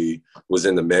definitely was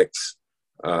in the mix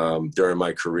during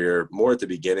my career, more at the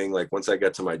beginning. Like, once I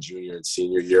got to my junior and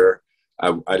senior year,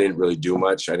 I didn't really do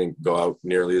much. I didn't go out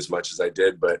nearly as much as I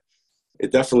did, but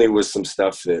it definitely was some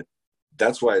stuff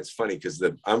that's why it's funny, because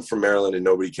I'm from Maryland and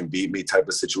nobody can beat me type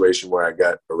of situation where I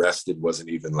got arrested wasn't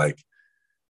even like,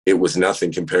 it was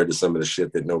nothing compared to some of the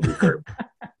shit that nobody heard.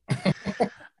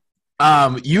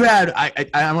 You had,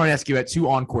 I'm going to ask you about 2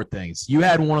 on-court things. You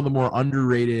had one of the more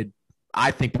underrated, I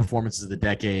think, performances of the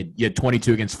decade. You had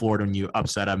 22 against Florida when you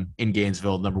upset them in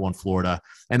Gainesville, #1 Florida.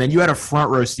 And then you had a front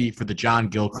row seat for the John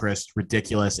Gilchrist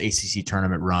ridiculous ACC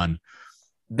tournament run.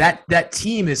 That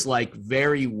team is like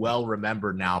very well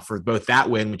remembered now for both that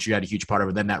win, which you had a huge part of,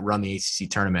 and then that run, the ACC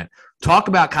tournament. Talk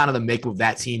about kind of the makeup of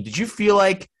that team. Did you feel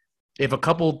like if a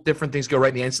couple different things go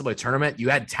right in the NCAA tournament, you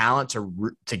had talent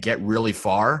to get really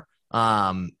far?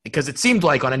 Because it seemed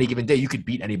like on any given day you could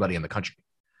beat anybody in the country.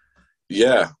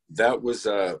 Yeah, that was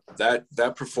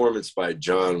that performance by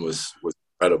John was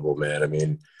incredible, man. I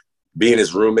mean, being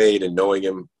his roommate and knowing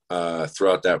him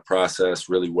throughout that process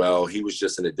really well, he was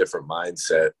just in a different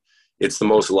mindset. It's the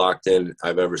most locked in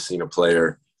I've ever seen a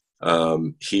player.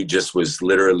 He just was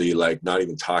literally like not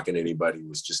even talking to anybody,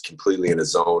 was just completely in a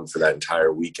zone for that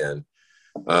entire weekend.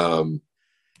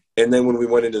 And then when we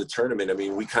went into the tournament, I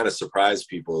mean, we kind of surprised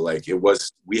people. Like,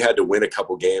 we had to win a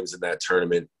couple games in that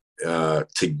tournament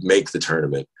to make the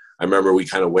tournament. I remember we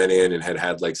kind of went in and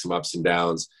had like some ups and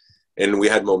downs, and we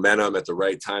had momentum at the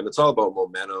right time. It's all about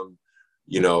momentum,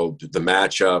 you know, the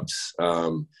matchups.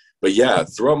 But yeah,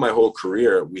 throughout my whole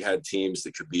career, we had teams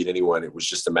that could beat anyone. It was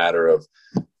just a matter of,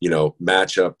 you know,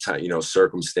 matchup, you know,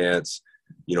 circumstance.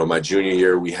 You know, my junior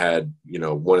year, we had, you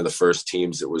know, one of the first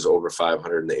teams that was over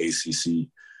 500 in the ACC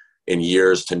in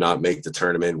years to not make the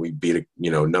tournament. We beat a,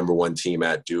 you know, #1 team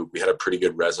at Duke. We had a pretty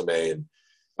good resume, and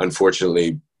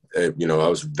unfortunately, you know, I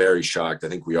was very shocked. I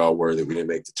think we all were that we didn't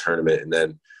make the tournament. And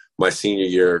then my senior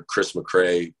year, Chris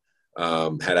McCray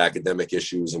had academic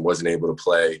issues and wasn't able to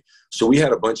play. So we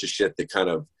had a bunch of shit that kind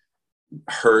of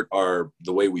hurt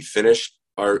the way we finished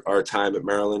our time at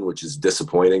Maryland, which is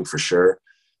disappointing for sure.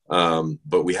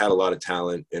 But we had a lot of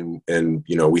talent, and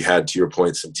you know, we had, to your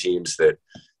point, some teams that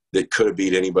could have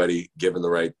beat anybody given the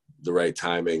right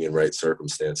timing and right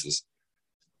circumstances.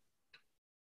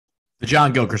 The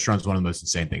John Gilchrist run is one of the most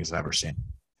insane things I've ever seen.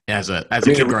 As a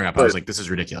kid growing up, I was like, this is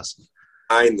ridiculous.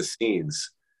 Behind the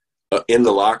scenes, in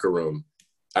the locker room,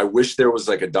 I wish there was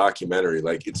like a documentary.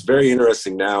 Like, it's very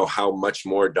interesting now how much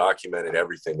more documented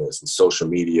everything is in social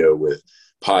media, with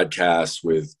podcasts,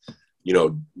 with, you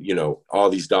know, all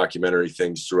these documentary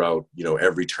things throughout, you know,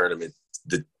 every tournament.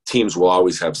 The teams will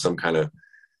always have some kind of,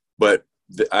 but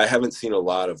I haven't seen a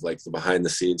lot of like the behind the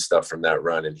scenes stuff from that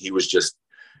run. And he was just,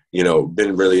 you know,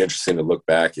 been really interesting to look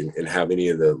back and have any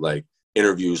of the like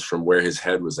interviews from where his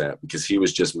head was at, because he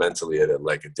was just mentally at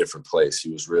a different place. He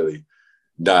was really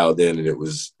dialed in, and it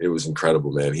was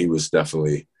incredible, man. He was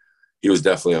definitely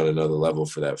on another level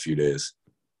for that few days.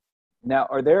 Now,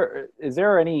 is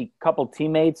there any couple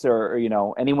teammates or, you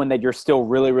know, anyone that you're still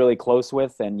really, really close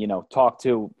with and, you know, talk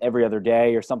to every other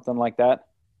day or something like that?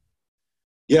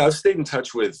 Yeah, I've stayed in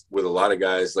touch with a lot of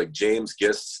guys. Like James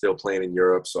Gist, still playing in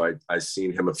Europe, so I've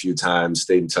seen him a few times,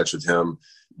 stayed in touch with him.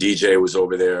 DJ was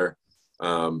over there.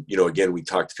 You know, again, we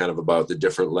talked kind of about the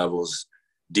different levels.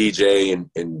 DJ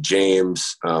and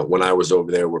James, when I was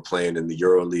over there, were playing in the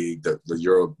Euro League, the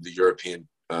European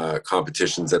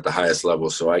competitions at the highest level.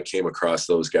 So I came across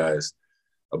those guys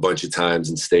a bunch of times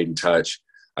and stayed in touch.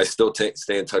 I still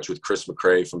stay in touch with Chris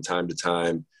McCray from time to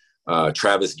time.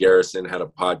 Travis Garrison had a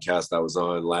podcast I was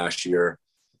on last year.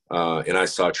 And I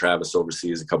saw Travis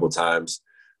overseas a couple of times.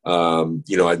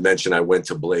 I'd mentioned I went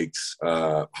to Blake's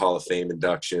Hall of Fame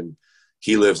induction.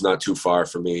 He lives not too far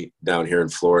from me down here in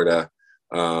Florida.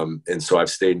 And so I've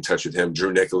stayed in touch with him.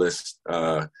 Drew Nicholas,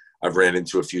 I've ran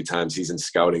into a few times. He's in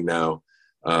scouting now.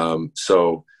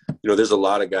 So there's a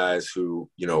lot of guys who,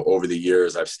 over the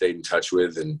years I've stayed in touch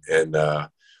with. And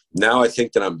now I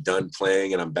think that I'm done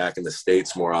playing and I'm back in the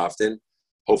States more often.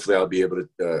 Hopefully I'll be able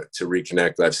to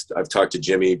reconnect. I've talked to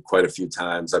Jimmy quite a few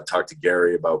times. I've talked to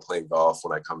Gary about playing golf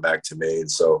when I come back to Maine.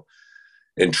 So,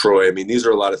 and Troy, I mean, these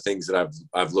are a lot of things that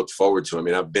I've looked forward to. I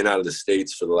mean, I've been out of the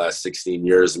States for the last 16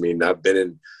 years. I mean, I've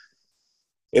been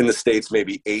in the States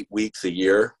maybe 8 weeks a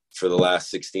year for the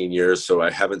last 16 years. So I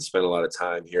haven't spent a lot of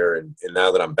time here. And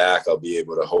now that I'm back, I'll be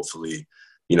able to hopefully,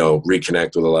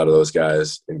 reconnect with a lot of those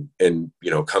guys and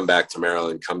come back to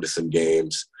Maryland, come to some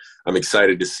games. I'm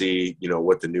excited to see,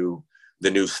 what the new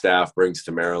staff brings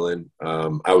to Maryland.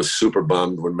 I was super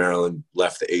bummed when Maryland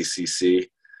left the ACC.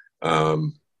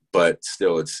 But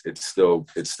still, it's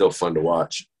still fun to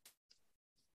watch.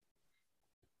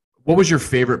 What was your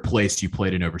favorite place you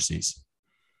played in overseas?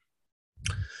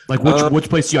 Like which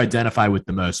place do you identify with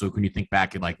the most? So when you think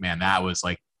back and like, man, that was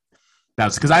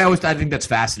because I think that's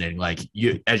fascinating. Like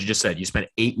as you just said, you spent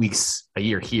 8 weeks a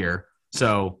year here.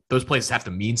 So those places have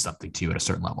to mean something to you at a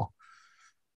certain level.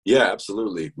 Yeah,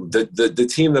 absolutely. The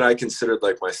team that I considered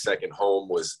like my second home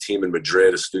was a team in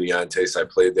Madrid, Estudiantes. I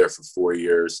played there for 4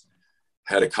 years.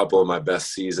 Had a couple of my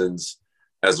best seasons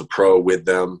as a pro with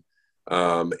them.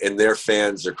 And their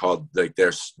fans are called, like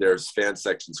their fan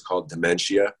section's called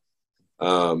Dementia.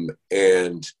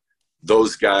 And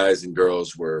those guys and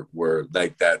girls were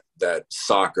like that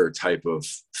soccer type of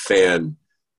fan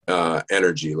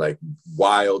energy, like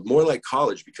wild, more like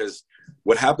college, because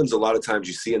what happens a lot of times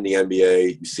you see in the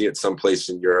NBA, you see it someplace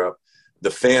in Europe, the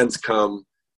fans come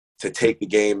to take the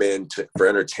game in for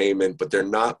entertainment, but they're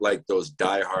not like those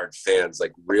diehard fans,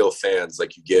 like real fans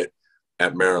like you get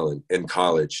at Maryland in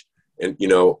college. And,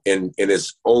 and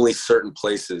it's only certain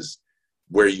places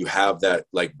where you have that,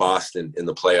 like Boston in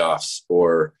the playoffs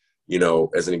or,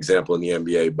 as an example in the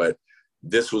NBA. But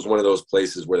this was one of those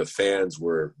places where the fans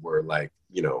were like,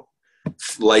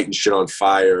 lighting shit on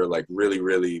fire, like really,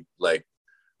 really like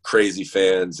crazy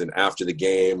fans. And after the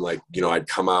game, like, I'd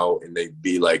come out and they'd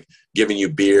be like giving you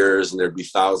beers and there'd be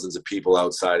thousands of people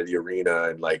outside of the arena.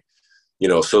 And like,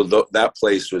 so that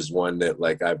place was one that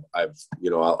like I've I'll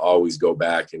always go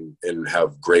back and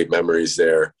have great memories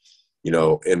there,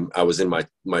 and I was in my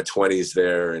 20s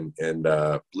there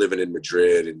and living in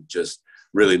Madrid and just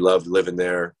really loved living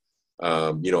there.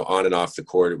 On and off the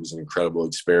court, it was an incredible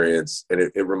experience. And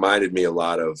it reminded me a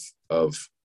lot of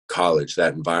college,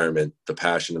 that environment, the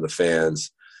passion of the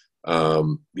fans,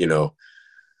 so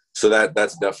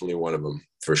that's definitely one of them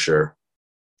for sure.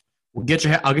 I'll get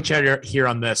you out of here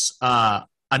on this. An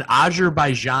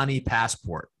Azerbaijani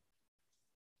passport.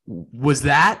 Was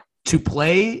that to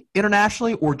play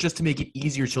internationally or just to make it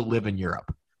easier to live in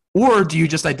Europe? Or do you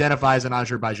just identify as an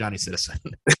Azerbaijani citizen?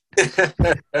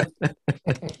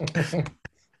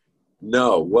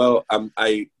 No, well,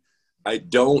 I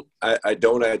don't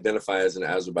identify as an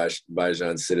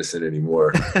Azerbaijan citizen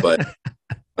anymore, but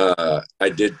I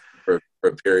did for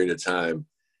a period of time.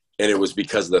 And it was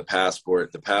because of the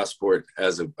passport. The passport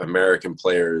as an American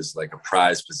player is like a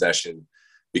prized possession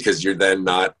because you're then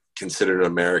not considered an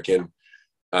American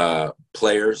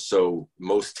player. So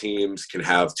most teams can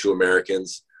have 2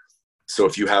 Americans. So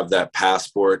if you have that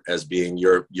passport as being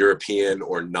European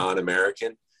or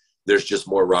non-American, there's just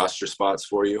more roster spots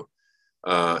for you.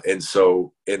 And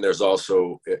there's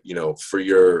also, for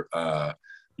your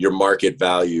market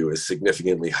value is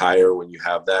significantly higher when you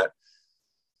have that.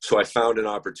 So I found an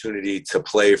opportunity to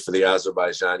play for the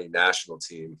Azerbaijani national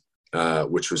team,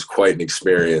 which was quite an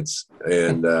experience,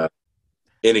 and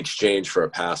in exchange for a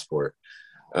passport.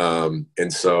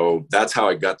 And so that's how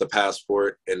I got the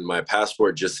passport, and my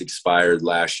passport just expired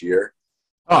last year.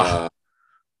 And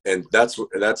that's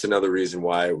another reason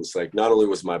why it was like, not only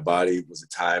was my body was a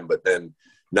time, but then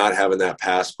not having that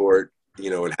passport,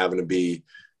 and having to be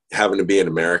an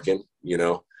American,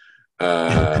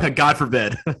 God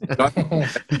forbid.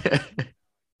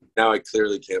 Now I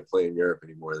clearly can't play in Europe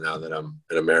anymore now that I'm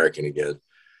an American again.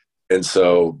 And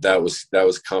so that was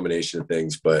a combination of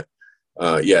things, but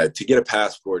to get a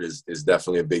passport is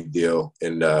definitely a big deal.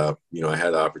 And, I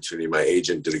had the opportunity. My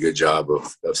agent did a good job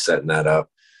of setting that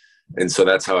up. And so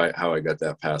that's how I got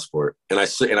that passport. And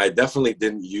I definitely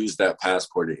didn't use that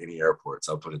passport at any airports.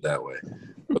 I'll put it that way.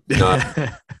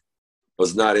 I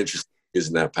was not interested in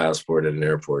using that passport at an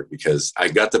airport because I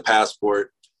got the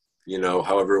passport,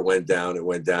 however it went down,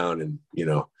 and,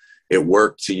 it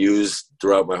worked to use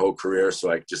throughout my whole career.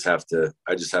 So I just have to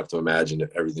imagine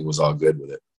that everything was all good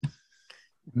with it.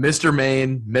 Mr.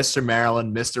 Maine, Mr.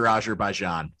 Maryland, Mr.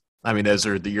 Azerbaijan. I mean, those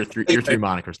are your three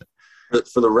monikers.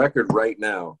 For the record right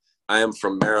now, I am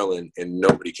from Maryland and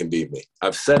nobody can beat me.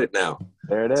 I've said it now.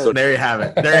 There it is. So there you have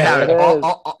it. There you have it.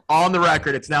 All on the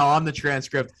record. It's now on the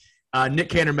transcript. Nick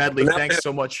Caner-Medley, thanks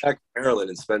so much. Back to Maryland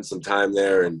and spend some time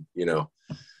there, and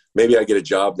maybe I get a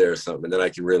job there or something, and then I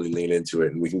can really lean into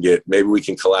it, and maybe we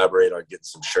can collaborate on getting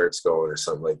some shirts going or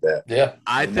something like that. Yeah,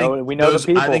 I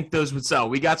think those would sell.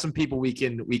 We got some people we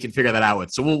can figure that out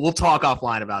with. So we'll talk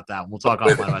offline about that. We'll talk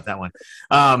offline about that one.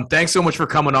 Thanks so much for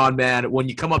coming on, man. When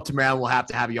you come up to Maryland, we'll have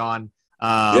to have you on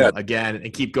again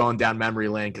and keep going down memory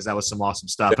lane because that was some awesome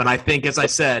stuff. And I think, as I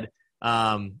said,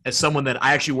 as someone that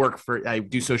I actually I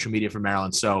do social media for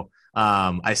Maryland, so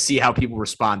I see how people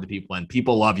respond to people, and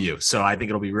people love you. So I think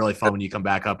it'll be really fun when you come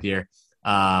back up here.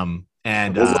 When I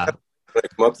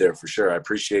come up there for sure. I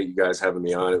appreciate you guys having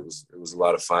me on. It was a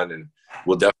lot of fun, and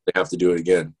we'll definitely have to do it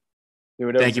again.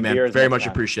 Thank you, man. Very much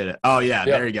appreciate it. Oh yeah,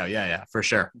 there you go. Yeah, for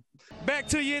sure. Back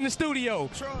to you in the studio.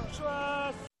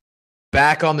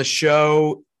 Back on the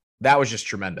show. That was just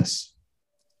tremendous.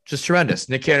 Just tremendous.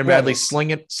 Nik Caner-Medley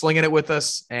slinging it with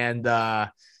us, and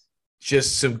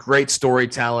just some great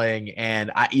storytelling.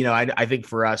 And I think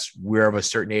for us, we're of a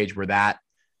certain age where that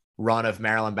run of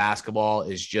Maryland basketball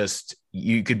is just,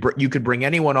 you could bring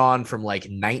anyone on from like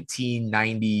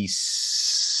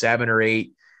 1997 or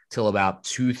 8 till about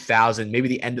 2000, maybe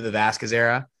the end of the Vasquez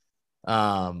era.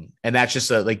 And that's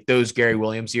just like those Gary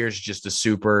Williams years, just a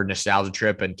super nostalgia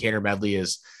trip. And Caner-Medley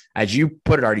is, as you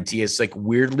put it, RDT, it's like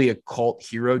weirdly a cult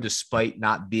hero, despite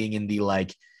not being in the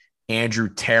like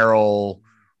Andrew Terrell,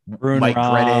 Mike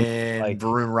Grennan,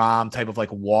 Varun Ram type of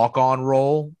like walk-on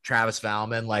role. Travis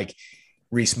Valman, like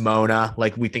Reese Mona,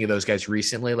 like we think of those guys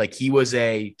recently. Like he was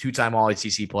a 2-time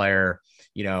All-ACC player,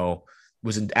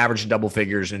 was averaging double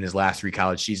figures in his last 3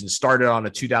 college seasons. Started on a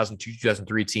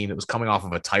 2002-2003 team that was coming off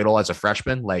of a title as a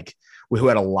freshman, like who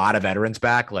had a lot of veterans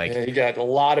back. Like he got a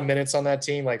lot of minutes on that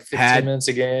team, like 15 minutes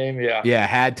a game. Yeah.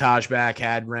 Had Taj back,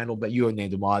 had Randall, but you had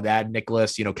named them all. They had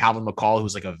Nicholas, Calvin McCall,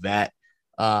 who's like a vet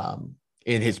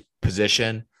in his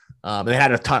position. They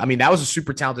had a ton. I mean, that was a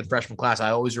super talented freshman class. I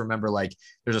always remember, like,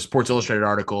 there's a Sports Illustrated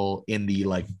article in the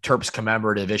like Terps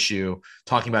commemorative issue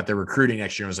talking about their recruiting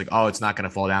next year. It was like, oh, it's not going to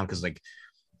fall down because like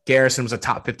Garrison was a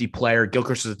top 50 player,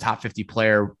 Gilchrist was a top 50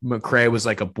 player, McCray was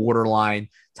like a borderline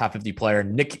top 50 player,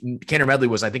 Nik Caner-Medley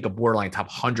was, I think, a borderline top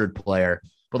 100 player.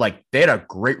 But like they had a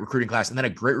great recruiting class, and then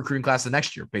a great recruiting class the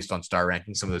next year based on star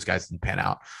ranking. Some of those guys didn't pan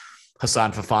out.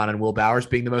 Hassan Fafana and Will Bowers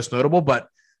being the most notable, but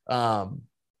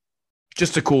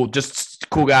just a cool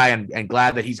guy, and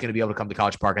glad that he's going to be able to come to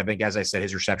College Park. I think, as I said,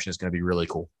 his reception is going to be really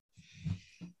cool.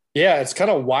 Yeah, it's kind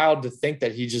of wild to think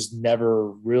that he just never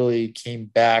really came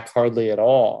back hardly at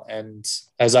all. And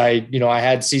as I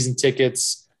had season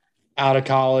tickets out of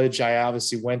college. I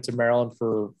obviously went to Maryland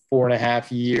for 4.5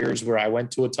 years where I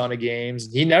went to a ton of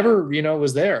games. He never,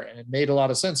 was there, and it made a lot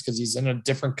of sense because he's in a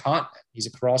different continent. He's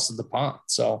across the pond.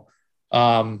 So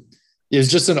it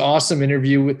was just an awesome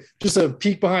interview. Just a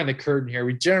peek behind the curtain here.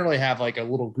 We generally have like a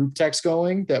little group text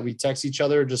going that we text each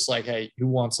other, just like, hey, who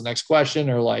wants the next question?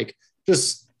 Or like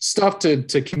just stuff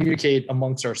to communicate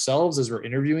amongst ourselves as we're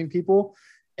interviewing people.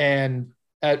 And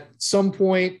at some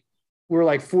point, we're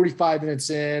like 45 minutes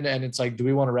in, and it's like, do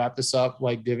we want to wrap this up?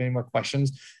 Like, do you have any more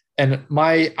questions? And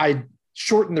I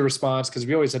shortened the response because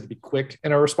we always had to be quick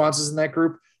in our responses in that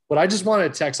group. But I just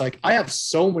wanted to text, like, I have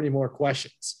so many more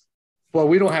questions. Well,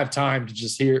 we don't have time to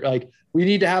just hear, like, we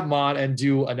need to have him on and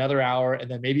do another hour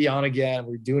and then maybe on again.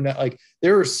 We're doing that. Like,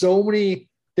 there are so many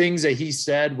things that he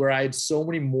said where I had so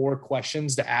many more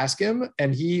questions to ask him,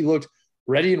 and he looked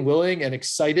ready and willing and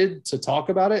excited to talk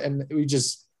about it. And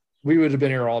we would have been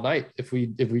here all night if we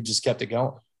just kept it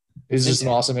going. It was just an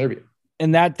awesome interview.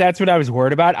 And that's what I was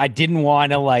worried about. I didn't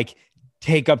want to like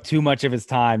take up too much of his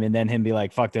time and then him be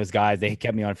like, fuck those guys. They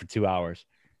kept me on for 2 hours,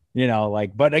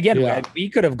 but again, we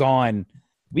could have gone,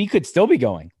 we could still be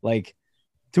going like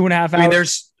 2.5 hours. I mean,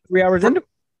 there's 3 hours into.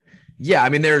 Yeah. I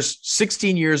mean, there's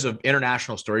 16 years of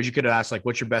international stories. You could have asked, like,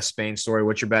 what's your best Spain story?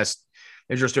 What's your best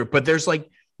Israel story? But there's like,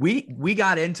 we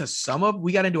got into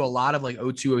a lot of like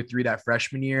 02, 03 that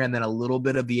freshman year, and then a little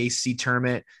bit of the ACC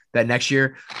tournament that next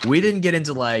year. We didn't get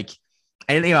into like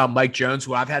anything about Mike Jones,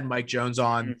 who I've had Mike Jones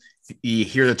on the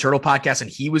Hear the Turtle podcast,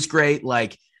 and he was great.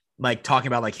 Like talking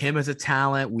about like him as a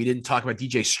talent. We didn't talk about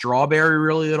DJ Strawberry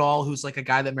really at all, who's like a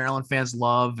guy that Maryland fans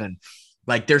love. And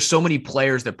like, there's so many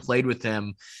players that played with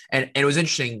him. And it was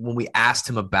interesting when I asked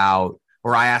him about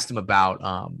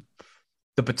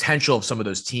the potential of some of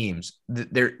those teams.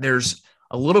 There's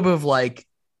a little bit of like,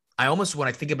 I almost, when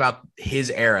I think about his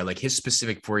era, like his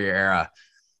specific 4-year era,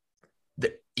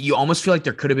 you almost feel like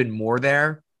there could have been more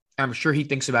there. I'm sure he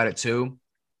thinks about it too.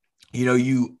 You know,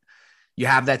 you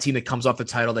have that team that comes off the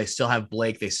title. They still have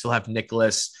Blake. They still have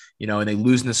Nicholas, you know, and they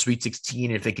lose in the Sweet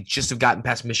 16. And if they could just have gotten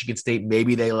past Michigan State,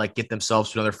 maybe they like get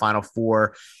themselves to another Final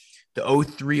Four. The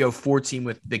 03-04 team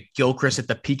with the Gilchrist at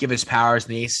the peak of his powers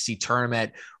in the ACC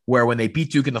tournament, where when they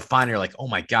beat Duke in the final, you're like, oh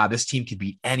my God, this team could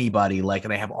beat anybody. Like,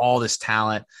 and they have all this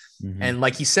talent. Mm-hmm. And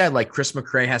like he said, like Chris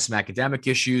McCray has some academic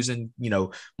issues, and, you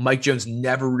know, Mike Jones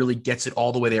never really gets it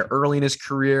all the way there early in his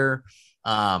career.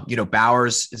 You know,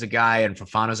 Bowers is a guy and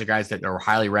Fofana's a guys that are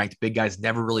highly ranked. Big guys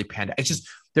never really panned out. It's just,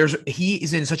 he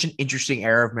is in such an interesting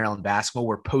era of Maryland basketball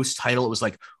where post title, it was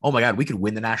like, oh my God, we could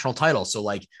win the national title. So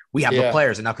like we have the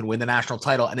players and now can win the national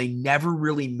title. And they never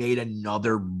really made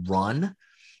another run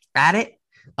at it.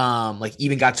 Like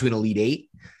even got to an Elite Eight.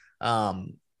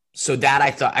 So that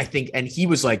I think, and he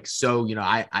was like, so, you know,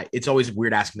 I it's always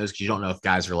weird asking those, because you don't know if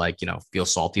guys are like, you know, feel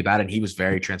salty about it. And he was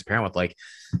very transparent with like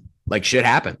shit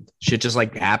happened. Shit just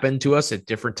like happened to us at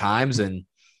different times. And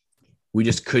we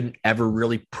just couldn't ever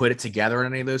really put it together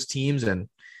in any of those teams. And,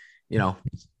 you know,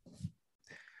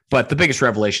 but the biggest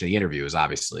revelation of the interview is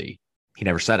obviously he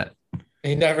never said it.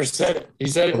 He never said it. He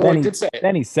said it. Well, he did say it.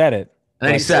 Then he said it. And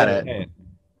then he said it.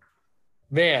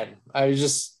 Man, I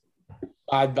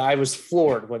was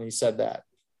floored when he said that.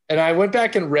 And I went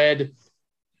back and read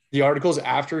the articles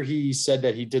after he said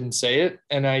that he didn't say it.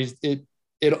 And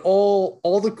it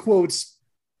all the quotes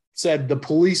said the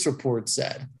police report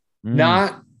said,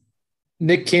 not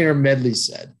Nik Caner-Medley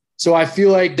said. So I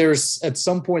feel like there's at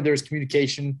some point there's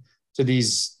communication to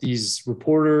these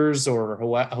reporters or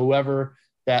whoever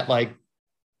that like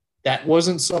that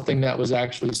wasn't something that was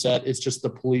actually said. It's just the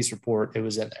police report. It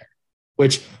was in there,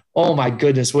 which, oh my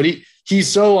goodness, what he's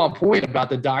so on point about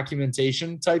the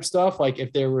documentation type stuff. Like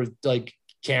if there were like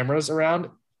cameras around,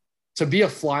 to be a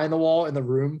fly in the wall in the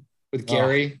room with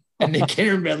Gary and Nik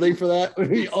Caner-Medley for that would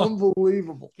be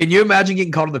unbelievable. Can you imagine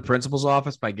getting called to the principal's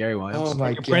office by Gary Williams? Oh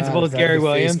my God. Principal is Gary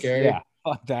Williams. Gary. Yeah,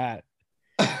 fuck that.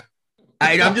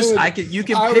 You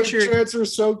can picture transfer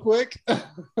so quick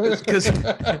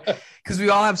because we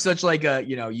all have such like a,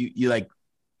 you know, you like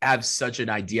have such an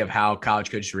idea of how college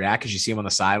coaches react because you see him on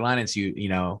the sideline, and so you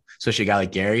know, especially a guy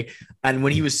like Gary. And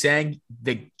when he was saying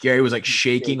that Gary was like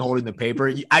shaking, holding the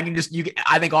paper, I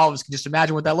think all of us can just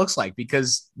imagine what that looks like,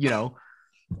 because, you know,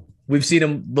 we've seen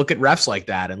him look at refs like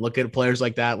that and look at players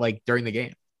like that, like during the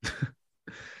game.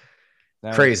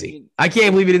 Crazy. I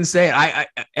can't believe he didn't say it.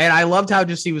 I loved how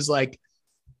just he was like,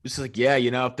 yeah,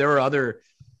 you know, if there were other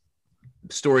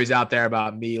stories out there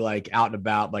about me, like out and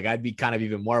about, like I'd be kind of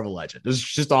even more of a legend. This is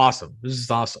just awesome.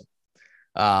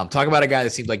 Talk about a guy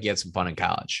that seemed like he had some fun in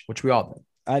college, which we all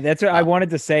did. That's what I wanted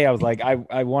to say. I was like,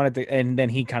 I wanted to, and then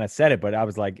he kind of said it, but I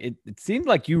was like, it seemed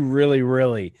like you really,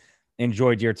 really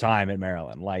enjoyed your time at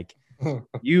Maryland. Like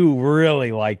you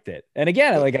really liked it. And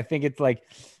again, like, I think it's like,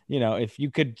 you know, if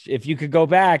you could go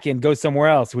back and go somewhere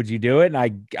else, would you do it? And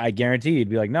I guarantee you'd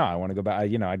be like, no, I want to go back.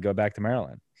 You know, I'd go back to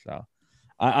Maryland. So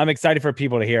I'm excited for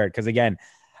people to hear it. Cause again,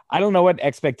 I don't know what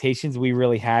expectations we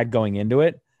really had going into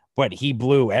it, but he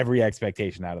blew every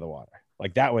expectation out of the water.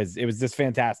 Like it was just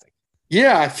fantastic.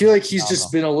 Yeah. I feel like he's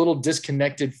just been a little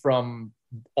disconnected from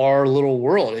our little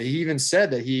world. He even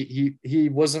said that he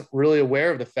wasn't really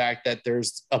aware of the fact that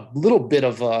there's a little bit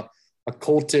of a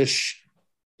cultish,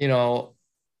 you know,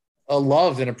 a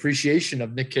love and appreciation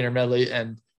of Nik Caner-Medley,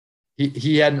 and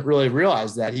he hadn't really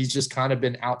realized that. He's just kind of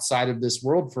been outside of this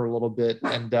world for a little bit,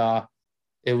 and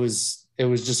it was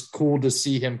just cool to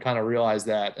see him kind of realize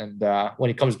that. And when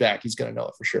he comes back, he's going to know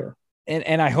it for sure.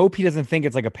 And I hope he doesn't think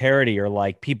it's like a parody or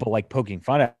like people like poking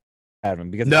fun at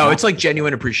him, because it's like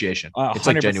genuine appreciation. It's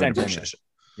like genuine appreciation.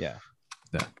 Yeah.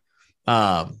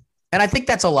 And I think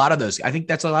that's a lot of those. I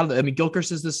mean,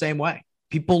 Gilchrist is the same way.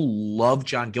 People love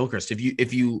John Gilchrist.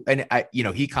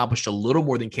 He accomplished a little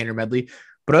more than Caner-Medley,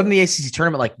 but other than the ACC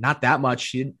tournament, like not that much.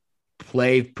 He didn't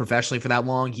play professionally for that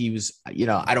long. He was, you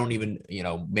know, I don't even, you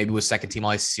know, maybe was second team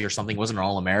All-ACC or something. Wasn't an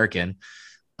All-American.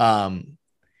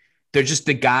 They're just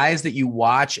the guys that you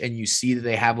watch and you see that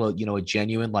they have a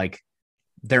genuine, like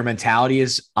their mentality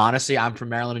is, honestly, I'm from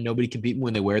Maryland and nobody can beat me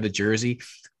when they wear the jersey.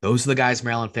 Those are the guys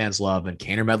Maryland fans love. And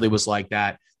Caner-Medley was like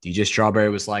that. DJ Strawberry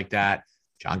was like that.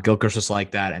 John Gilchrist was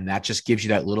like that. And that just gives you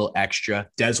that little extra.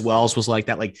 Des Wells was like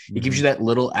that. Like it gives you that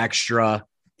little extra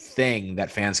thing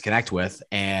that fans connect with.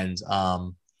 And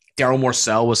Daryl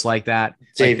Morcell was like that.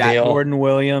 Dave Dale. Gordon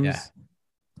Williams. Yeah.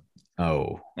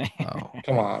 Oh,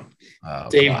 come on. Oh,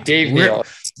 Dave Dale.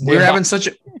 We're having such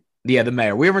a, the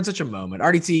mayor. We're having such a moment.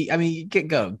 RDT, I mean, you can't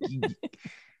go.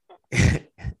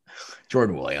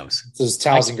 Jordan Williams. Those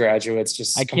Towson graduates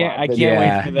just. I can't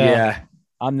wait for the.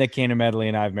 I'm Nik Caner-Medley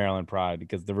and I have Maryland pride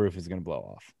because the roof is going to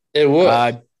blow off. It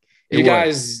would. You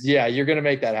guys, yeah, you're going to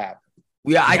make that happen.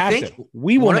 Yeah, I think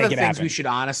we will one make of the it things happen. we should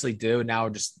honestly do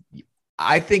now.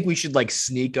 I think we should like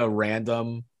sneak a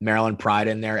random Maryland Pride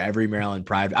in there. Every Maryland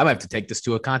Pride. I might have to take this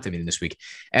to a content meeting this week.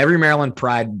 Every Maryland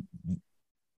Pride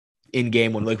in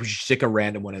game one, like we should stick a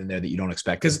random one in there that you don't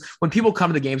expect. Because when people come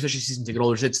to the games, especially season ticket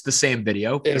holders, it's the same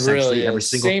video. It really every is.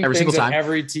 single time.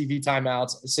 Every TV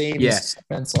timeouts, same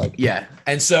segments.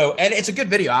 And it's a good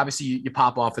video. Obviously, you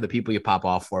pop off for the people you pop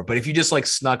off for. But if you just like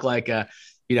snuck like a,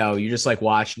 you're just like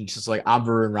watching, just like I'm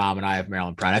Varun Ram and I have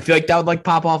Maryland Pride. I feel like that would like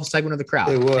pop off a segment of the crowd.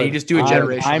 It would. And you just do a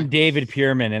generation. I'm David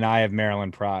Pearman and I have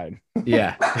Maryland Pride.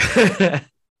 Yeah.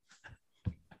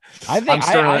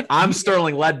 I'm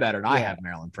Sterling Ledbetter and I have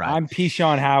Maryland Pride. I'm P.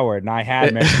 Howard and I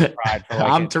had Maryland Pride. For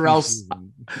like I'm Terrell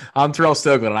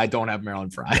Stogler and I don't have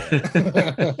Maryland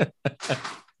Pride.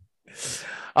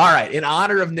 All right. In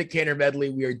honor of Nik Caner-Medley,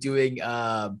 we are doing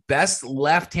best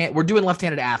left-hand. We're doing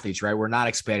left-handed athletes, right? We're not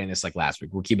expanding this like last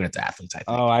week. We're keeping it to athletes, I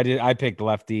think. Oh, I picked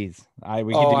lefties.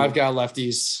 I've got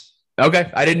lefties.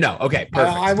 Okay. I didn't know. Okay.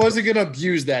 Perfect. I wasn't going to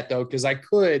abuse that though, because I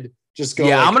could just go.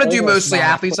 Yeah, I'm going to do mostly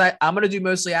athletes. I'm going to do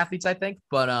mostly athletes, I think.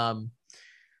 But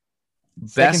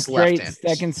best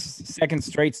left-handed. Second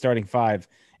straight starting five.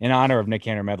 In honor of Nik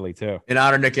Caner-Medley, too. In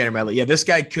honor of Nik Caner-Medley. Yeah, this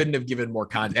guy couldn't have given more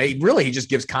content. He just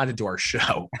gives content to our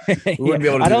show. We wouldn't be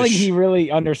able to I don't think he really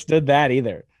understood that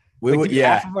either.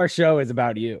 Half of our show is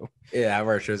about you. Yeah, half of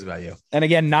our show is about you. And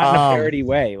again, not in a parody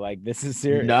way. Like, this is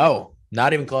serious. No,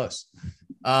 not even close.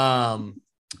 All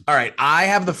right, I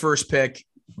have the first pick.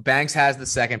 Banks has the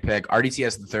second pick. RDT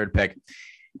has the third pick.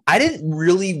 I didn't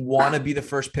really want to be the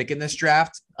first pick in this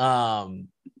draft, but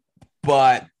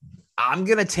I'm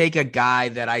going to take a guy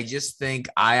that I just think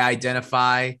I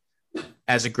identify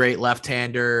as a great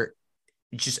left-hander.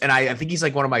 And I think he's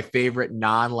like one of my favorite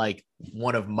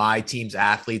one of my team's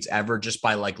athletes ever, just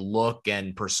by like look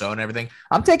and persona and everything.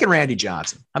 I'm taking Randy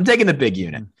Johnson. I'm taking the big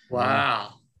unit.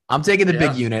 Wow. I'm taking the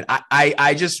big unit.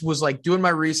 I just was like doing my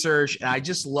research and I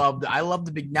love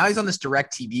the big, now he's on this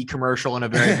DirecTV commercial in a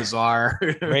very bizarre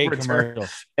great commercial.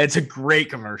 It's a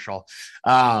great commercial.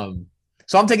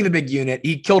 So I'm taking the big unit.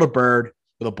 He killed a bird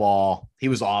with a ball. He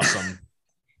was awesome.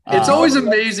 It's always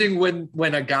amazing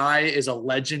when a guy is a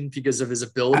legend because of his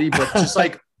ability, but just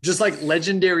like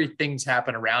legendary things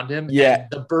happen around him. Yeah.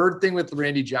 And the bird thing with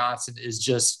Randy Johnson is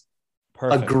just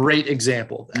perfect. A great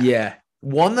example of that. Yeah. Do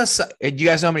you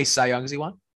guys know how many Cy Youngs he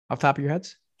won off the top of your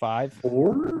heads? 5.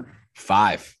 4?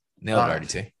 5. Nailed it,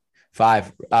 RDT.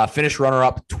 5. Finished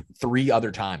runner-up 3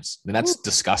 other times. I mean, that's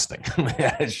disgusting.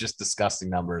 It's just disgusting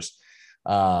numbers.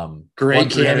 Great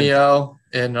cameo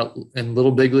in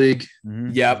Little Big League.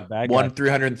 Mm-hmm. Yep. Won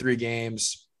 303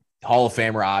 games. Hall of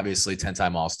Famer, obviously,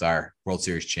 10-time All-Star, World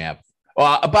Series champ.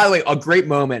 By the way, a great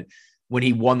moment when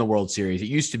he won the World Series. It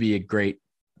used to be a great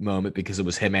moment because it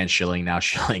was him and Schilling. Now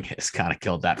Schilling has kind of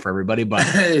killed that for everybody. But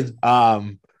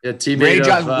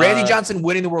Randy Johnson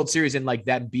winning the World Series and like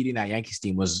that beating that Yankees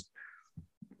team was,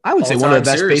 I would say, one of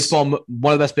the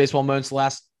best baseball moments the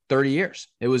last 30 years.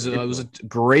 It was a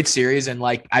great series, and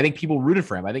like I think people rooted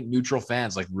for him. I think neutral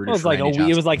fans like rooted for Randy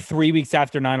Johnson. It was like 3 weeks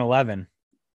after 9/11,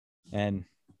 and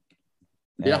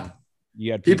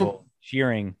you had people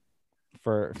cheering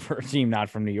for a team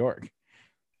not from New York.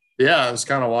 Yeah, it was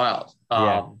kind of wild.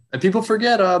 And people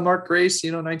forget Mark Grace,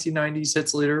 1990s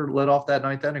hits leader, led off that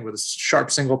 9th inning with a sharp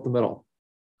single up the middle.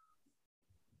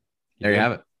 There you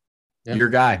have it. Yeah. Your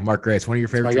guy, Mark Grace. One of your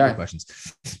favorite trivia questions.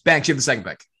 Banks, you have the second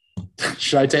pick.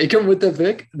 Should I take him with the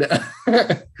pick?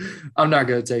 I'm not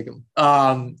going to take him.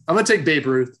 I'm going to take Babe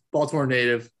Ruth, Baltimore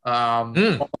native.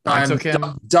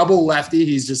 Double lefty.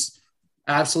 He's just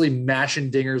absolutely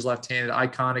mashing dingers left-handed,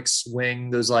 iconic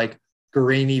swing. Those like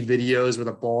grainy videos where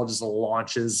the ball just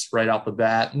launches right off the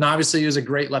bat. And obviously he was a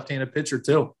great left-handed pitcher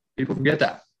too. People forget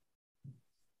that.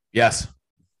 Yes.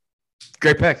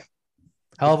 Great pick.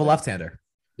 Hell of a left-hander.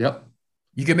 Yep.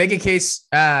 You can make a case.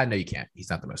 No, you can't. He's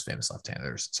not the most famous left-hander.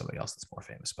 There's somebody else that's more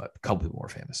famous, but a couple people more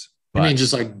famous. But, I mean,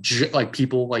 just like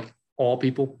people, like all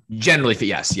people? Generally,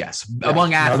 yes. Yeah.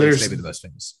 Among athletes, maybe the most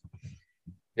famous.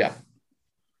 Yeah.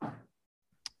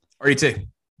 RDT.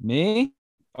 Me?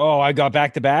 Oh, I got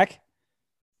back-to-back?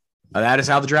 That is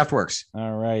how the draft works.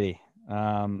 All righty.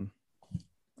 Oh,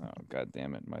 God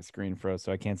damn it. My screen froze,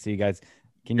 so I can't see you guys.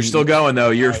 You're still going,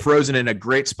 though. You're frozen in a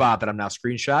great spot that I'm now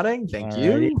screenshotting. Thank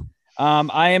you.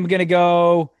 I am going to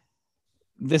go.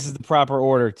 This is the proper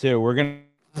order, too. We're going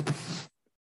to.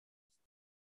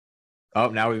 Oh,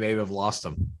 now we may have lost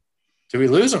him. Did we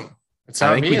lose him? It's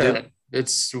not me.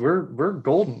 we're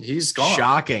golden. He's gone.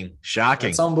 Shocking.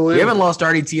 That's unbelievable. We haven't lost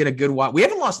RDT in a good while. We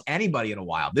haven't lost anybody in a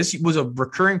while. This was a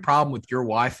recurring problem with your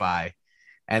Wi-Fi.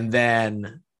 And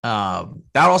then that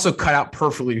also cut out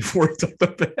perfectly before he took the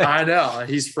pick. I know.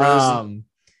 He's frozen.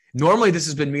 Normally, this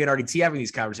has been me and RDT having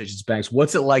these conversations, Banks.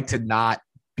 What's it like to not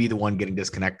be the one getting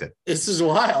disconnected? This is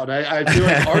wild. I feel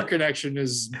like our connection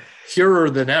is purer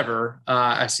than ever.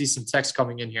 I see some text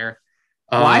coming in here.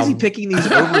 Why is he picking these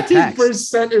over text? He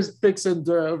sent his picks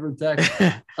into over text.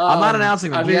 I'm not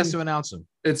announcing them. He has to announce them.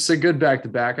 It's a good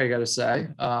back-to-back, I got to say.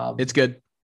 It's good.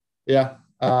 Yeah.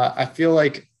 I feel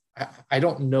like I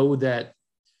don't know that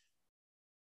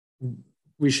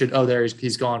we should – oh, there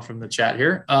he's gone from the chat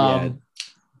here.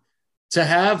 To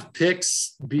have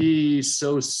picks be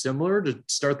so similar to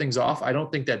start things off, I don't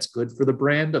think that's good for the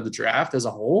brand of the draft as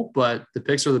a whole, but the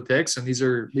picks are the picks, and these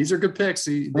are good picks.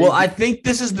 I think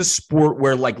this is the sport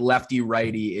where like lefty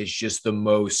righty is just the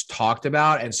most talked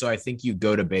about. And so I think you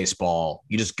go to baseball,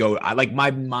 you just go,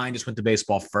 my mind just went to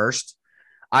baseball first.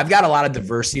 I've got a lot of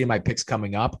diversity in my picks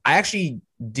coming up. I actually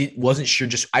wasn't sure,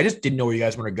 I just didn't know where you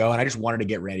guys want to go. And I just wanted to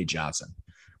get Randy Johnson,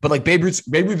 but like Babe Ruth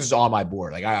is on my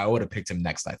board. Like I would have picked him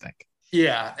next, I think.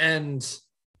 Yeah, and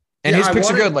his picks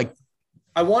are good. Like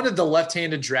I wanted the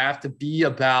left-handed draft to be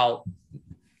about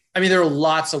 – I mean, there are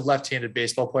lots of left-handed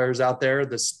baseball players out there.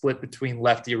 The split between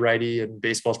lefty, righty, and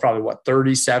baseball is probably,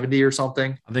 30-70 or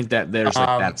something? I think that there's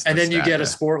that's and then you get a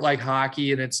sport like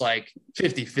hockey, and it's like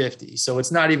 50-50. So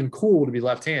it's not even cool to be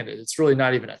left-handed. It's really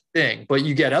not even a thing. But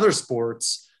you get other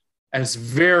sports, and it's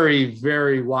very,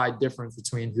 very wide difference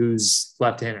between who's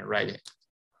left-handed and right-handed.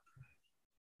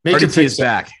 RDT is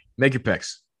back. Make your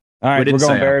picks. All right, we're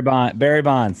going Barry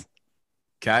Bonds.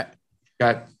 Okay.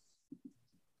 Got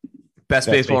best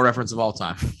baseball reference of all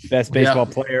time. Best baseball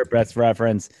player, best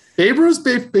reference. Babe Ruth's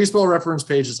baseball reference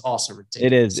page is also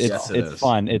ridiculous. It is. It's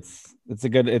fun. It's a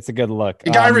good look.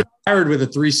 The guy retired with a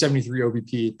 373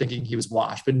 OBP, thinking he was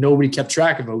washed, but nobody kept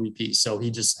track of OBP, so he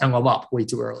just hung him up way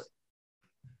too early.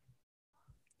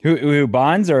 Who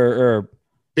Bonds or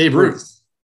Babe Ruth?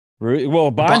 Well,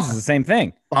 Bonds is the same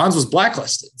thing. Bonds was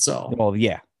blacklisted. So, well,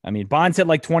 yeah. I mean, Bonds hit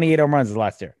like 28 home runs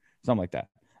last year, something like that.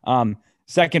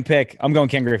 Second pick, I'm going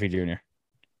Ken Griffey Jr.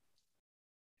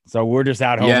 So we're just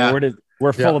out home. Yeah.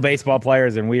 We're full of baseball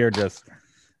players, and we're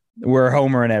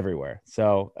homering everywhere.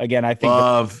 So again, I think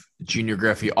love Junior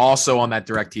Griffey also on that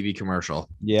DirecTV commercial.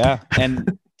 Yeah,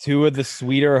 and two of the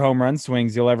sweeter home run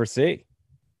swings you'll ever see.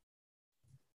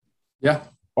 Yeah.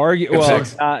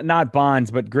 Not Bonds,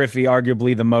 but Griffey,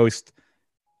 arguably the most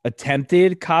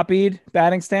attempted copied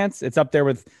batting stance. It's up there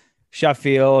with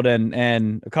Sheffield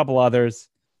and a couple others.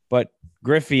 But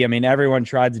Griffey, I mean, everyone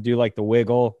tried to do like the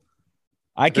wiggle.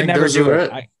 I could never do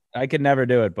it. I could never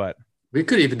do it, but we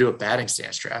could even do a batting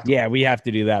stance draft. Yeah, we have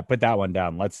to do that. Put that one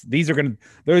down.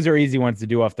 Those are easy ones to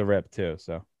do off the rip too.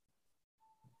 So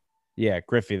yeah,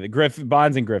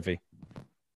 Bonds and Griffey.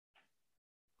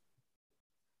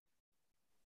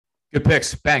 Good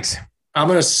picks. Thanks. I'm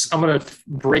gonna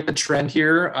break the trend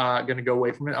here. Gonna go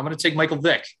away from it. I'm gonna take Michael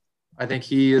Vick. I think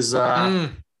he is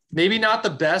maybe not the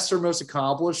best or most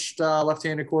accomplished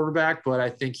left-handed quarterback, but I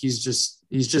think he's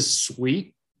just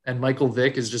sweet. And Michael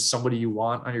Vick is just somebody you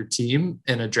want on your team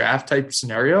in a draft type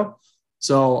scenario.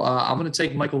 So I'm gonna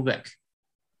take Michael Vick.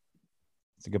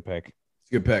 It's a good pick.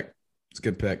 It's a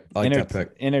good pick. I like that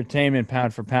pick. Entertainment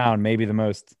pound for pound, maybe the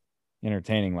most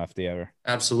entertaining lefty ever.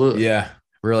 Absolutely. Yeah.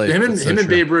 Really, him and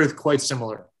Babe Ruth quite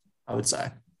similar, I would say.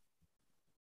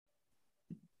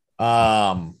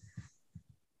 Because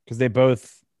they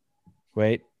both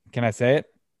wait. Can I say it?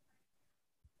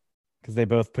 Because they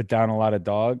both put down a lot of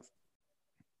dogs.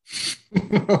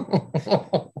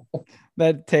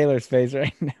 That Taylor's face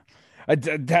right now.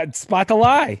 That spot the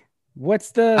lie. What's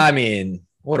the? I mean,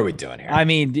 what are we doing here? I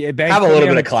mean, have a little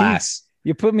bit of class.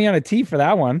 You put me on a tee for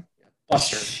that one.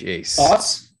 Buster. Jeez.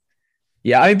 Thoughts?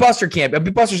 Yeah, I mean, Buster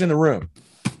can't. Buster's in the room.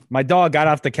 My dog got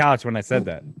off the couch when I said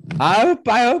that. I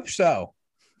hope so.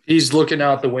 He's looking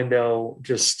out the window,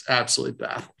 just absolutely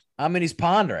baffled. I mean, he's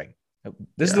pondering.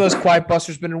 This is the most quiet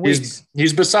Buster's been in weeks.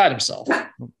 He's beside himself.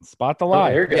 Spot the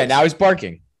lie. Oh, yeah, now he's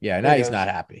barking. Yeah, now he's not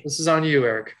happy. This is on you,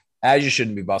 Eric. As you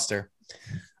shouldn't be, Buster.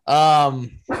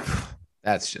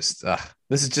 That's just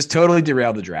this is just totally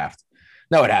derailed the draft.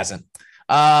 No, it hasn't.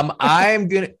 I am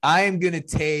gonna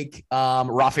take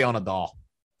Rafael Nadal.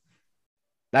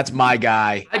 That's my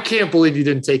guy. I can't believe you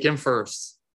didn't take him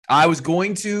first. I was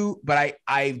going to, but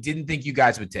I didn't think you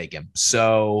guys would take him.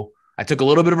 So I took a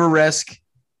little bit of a risk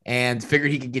and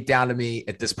figured he could get down to me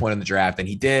at this point in the draft, and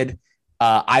he did.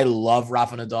 I love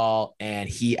Rafa Nadal, and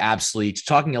he absolutely,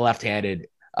 talking a left-handed,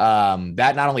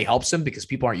 That not only helps him because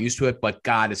people aren't used to it, but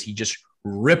God, is he just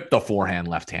ripped the forehand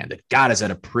left-handed. God, is that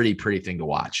a pretty thing to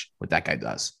watch what that guy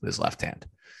does with his left hand.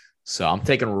 So I'm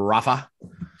taking Rafa.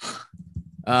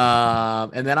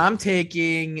 And then I'm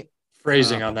taking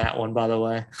Phrasing on that one, by the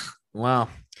way. Well,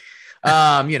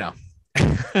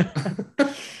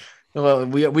 well,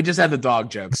 we just had the dog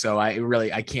joke, so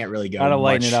I can't really go. Gotta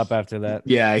lighten it up after that.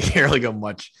 Yeah, I can't really go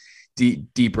much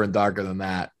deeper and darker than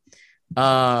that.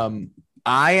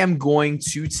 I am going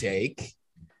to take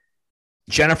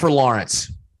Jennifer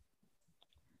Lawrence.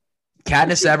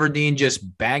 Katniss Everdeen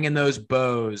just banging those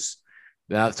bows.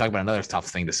 Now let's talk about another tough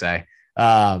thing to say.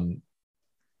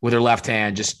 With her left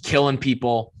hand, just killing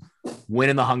people,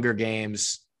 winning the Hunger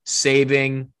Games,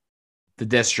 saving the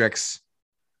districts.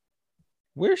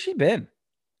 Where's she been?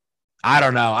 I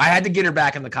don't know. I had to get her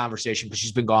back in the conversation because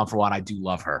she's been gone for a while. I do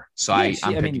love her. So I'm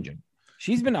picking Jen.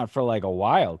 She's been out for like a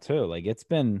while too. Like it's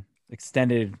been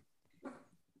extended.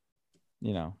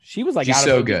 She was like she's out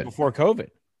so of good before COVID.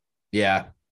 Yeah.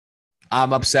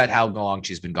 I'm upset how long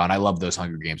she's been gone. I love those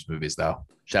Hunger Games movies though.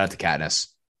 Shout out to Katniss.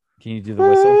 Can you do the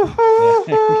whistle?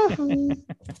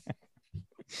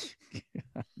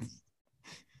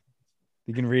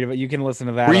 You can read it. You can listen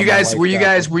to that. Were you guys?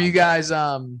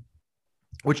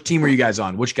 Which team were you guys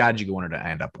on? Which guy did you want to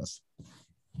end up with?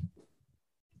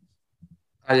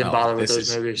 I didn't bother with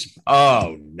those movies.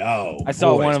 Oh no! I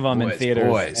saw one of them in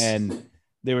theaters, and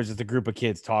there was just a group of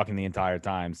kids talking the entire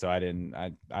time. So I didn't.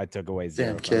 I took away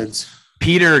 0. Damn kids.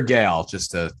 Peter or Gale,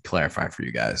 just to clarify for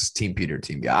you guys, team Peter,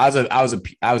 team Gale. I was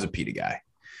a Peter guy.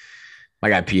 My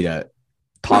guy Peter,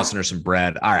 tossing her some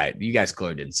bread. All right, you guys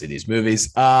clearly didn't see these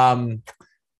movies.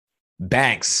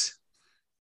 Banks.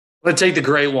 I'm gonna take the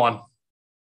great one.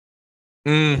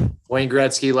 Wayne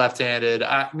Gretzky, left-handed.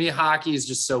 Hockey is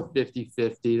just so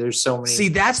 50-50. There's so many. See,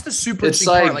 that's the super. It's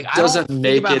like, part. doesn't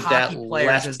make it that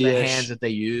players as the hands that they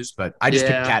use, but I just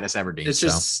picked Katniss Everdeen. It's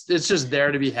just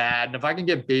there to be had. And if I can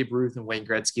get Babe Ruth and Wayne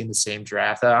Gretzky in the same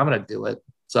draft, I'm gonna do it.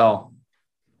 So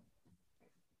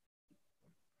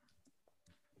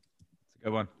it's a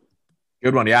good one.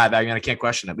 Good one, yeah. I can't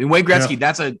question it. I mean, Wayne Gretzky.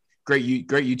 That's a great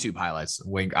YouTube highlights.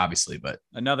 Wayne, obviously, but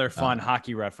another fun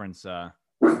hockey reference.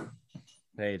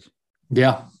 Page.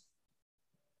 Yeah.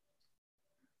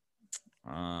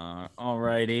 All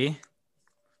righty.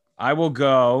 I will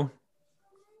go.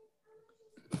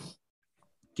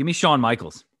 Give me Shawn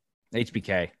Michaels, HBK.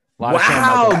 A lot of Shawn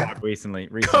Michaels talk recently.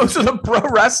 Go to the pro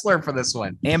wrestler for this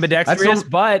one. Ambidextrous,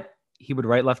 but he would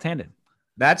write left-handed.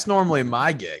 That's normally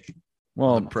my gig.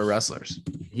 Well, pro wrestlers.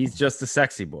 He's just a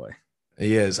sexy boy.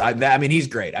 He is. I mean, he's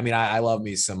great. I mean, I love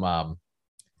me some.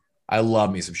 I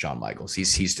love me some Shawn Michaels.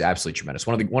 He's absolutely tremendous.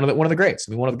 One of the greats.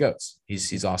 I mean, one of the goats.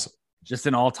 He's awesome. Just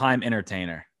an all-time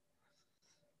entertainer.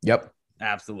 Yep.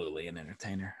 Absolutely an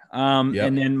entertainer. Yep.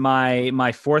 And then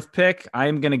my fourth pick,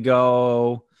 I'm gonna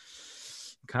go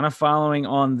kind of following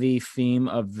on the theme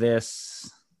of this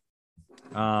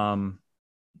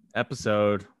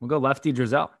episode. We'll go Lefty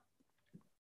Drizel.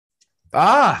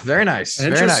 Very nice.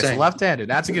 Very nice. Left-handed.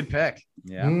 That's a good pick.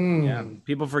 Yeah. Yeah.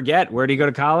 People forget. Where did he go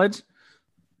to college?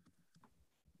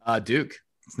 Duke.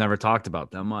 It's never talked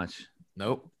about that much.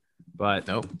 Nope. But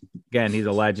again, he's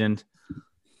a legend.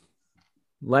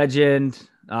 In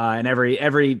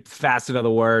every facet of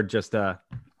the word, just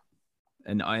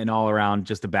an all around,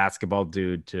 just a basketball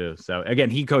dude too. So again,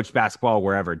 he coached basketball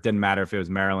wherever. It didn't matter if it was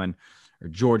Maryland or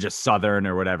Georgia Southern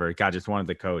or whatever. God just wanted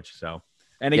to coach. So,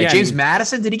 and again, James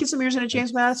Madison. Did he get some years in at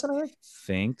James Madison? I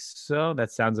think so.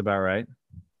 That sounds about right.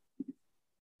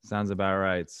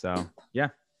 So yeah.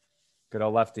 Good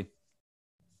old Lefty.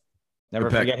 Never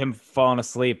forget him falling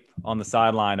asleep on the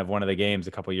sideline of one of the games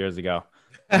a couple years ago.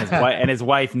 And his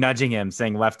wife nudging him,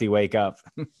 saying, "Lefty, wake up."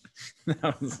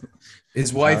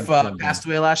 His wife passed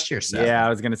away last year. So. Yeah, I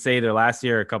was going to say either last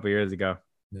year or a couple years ago.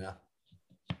 Yeah.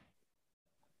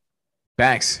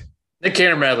 Thanks. Nik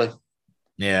Caner-Medley.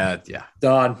 Yeah.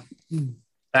 Done.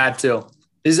 Had to.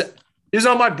 He was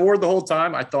on my board the whole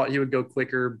time. I thought he would go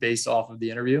quicker based off of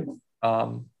the interview.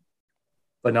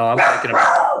 But no, I'm thinking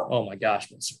about. Oh my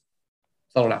gosh,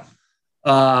 settle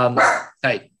down.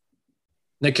 Hey,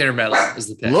 Nik Caner-Medley is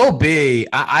the pick. Lil B,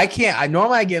 I can't. I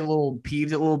normally get a little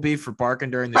peeved at Lil B for barking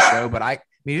during the show, but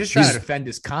he's just trying to defend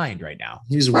his kind right now.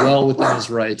 He's well within his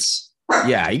rights.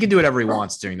 Yeah, he can do whatever he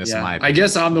wants during this. In my opinion. I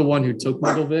guess I'm the one who took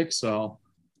Middle Vic, so.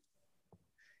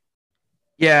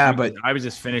 Yeah, but I was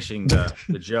just finishing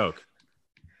the joke.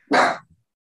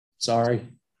 Sorry.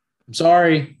 I'm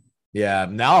sorry. Yeah,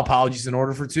 now apologies in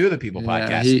order for two of the people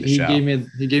podcasting the show.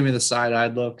 He gave me the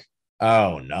side-eyed look.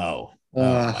 Oh no.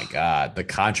 Oh my God, the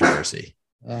controversy.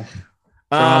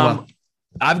 Drama.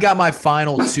 I've got my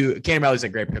final two. Caner-Medley's a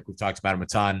great pick. We've talked about him a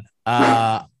ton.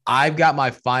 I've got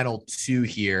my final two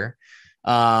here.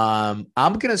 I'm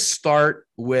going to start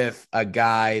with a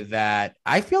guy that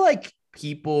I feel like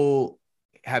people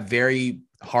have very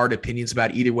hard opinions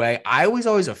about either way. I was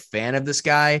always a fan of this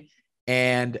guy,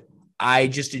 and I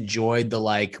just enjoyed the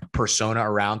like persona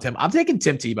around him. I'm taking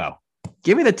Tim Tebow.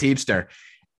 Give me the Teamster.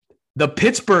 The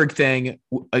Pittsburgh thing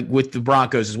with the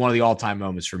Broncos is one of the all-time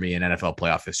moments for me in NFL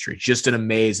playoff history. Just an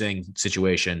amazing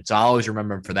situation. So I'll always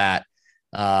remember him for that.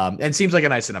 And seems like a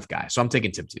nice enough guy. So I'm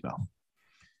taking Tim Tebow.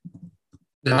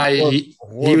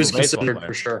 He was considered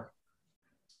for sure.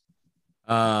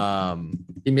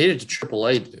 He made it to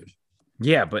AAA, dude.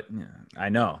 Yeah, but I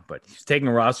know. But he's taking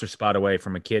a roster spot away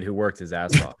from a kid who worked his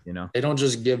ass off, you know? They don't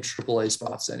just give AAA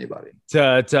spots to anybody.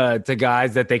 To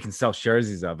guys that they can sell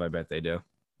jerseys of, I bet they do.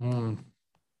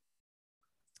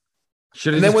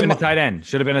 Should have been a tight end.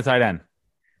 Should have been a tight end.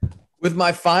 With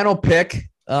my final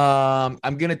pick, I'm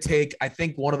going to take, I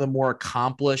think, one of the more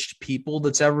accomplished people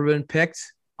that's ever been picked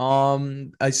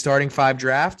a starting five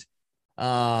draft.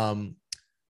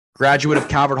 Graduate of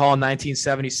Calvert Hall in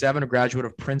 1977, a graduate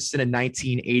of Princeton in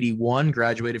 1981,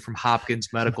 graduated from Hopkins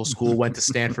Medical School, went to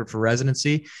Stanford for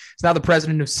residency. He's now the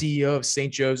president and CEO of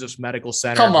St. Joseph's Medical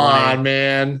Center. Come on,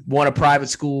 man. Won a private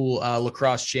school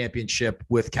lacrosse championship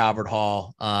with Calvert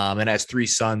Hall and has three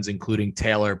sons, including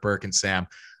Taylor, Burke, and Sam.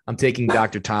 I'm taking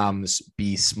Dr. Thomas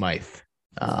B. Smythe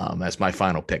as my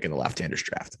final pick in the left-handers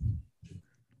draft.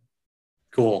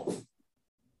 Cool.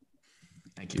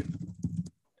 Thank you.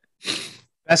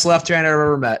 Best left-hander I've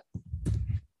ever met.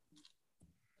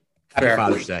 Happy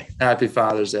Father's Day. Happy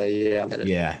Father's Day. Yeah.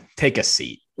 Yeah. Take a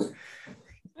seat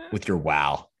with your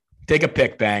wow. Take a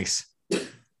pick, Banks.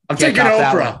 I'm taking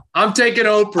Oprah. I'm taking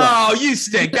Oprah. Oh, you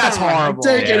stink. That's horrible.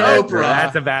 I'm taking Oprah.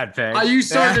 That's a bad pick. You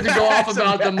started to go off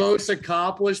about the most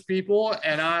accomplished people,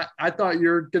 and I thought you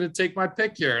were going to take my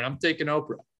pick here, and I'm taking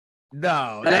Oprah.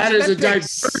 No. That is a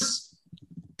diverse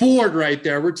board right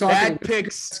there. We're talking that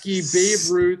pick Babe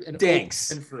Ruth, and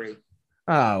stinks. Oprah Winfrey.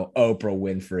 Oh, Oprah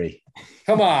Winfrey.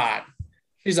 Come on.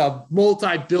 She's a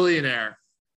multi-billionaire.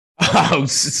 Oh,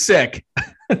 sick.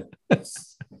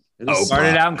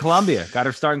 Started out in Columbia. Got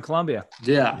her start in Columbia.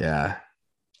 Yeah. Yeah.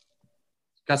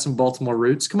 Got some Baltimore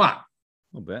roots. Come on. A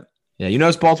little bit. Yeah, you know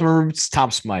his Baltimore roots? Tom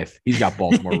Smythe. He's got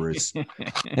Baltimore roots.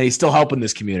 And he's still helping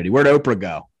this community. Where'd Oprah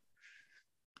go?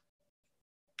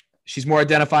 She's more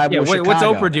identifiable with Chicago. What's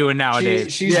Oprah doing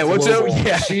nowadays? What's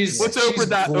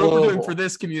Oprah doing for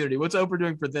this community? What's Oprah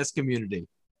doing for this community?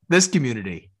 This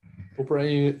community. Oprah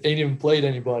ain't even played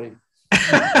anybody.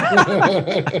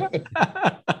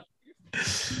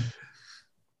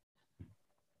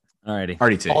 Alrighty.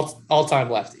 RDT. All-time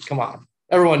lefty. Come on.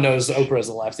 Everyone knows Oprah is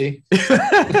a lefty.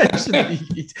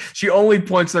 She only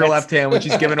points their left hand when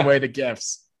she's giving away the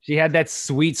gifts. She had that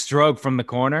sweet stroke from the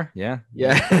corner. Yeah.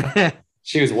 Yeah.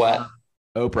 She was wet.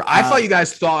 Oprah. I thought you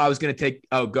guys thought I was going to take.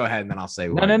 Oh, go ahead, and then I'll say.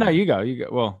 No. You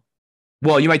go.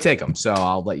 Well, you might take them, so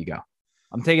I'll let you go.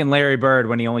 I'm taking Larry Bird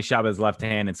when he only shot with his left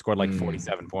hand and scored like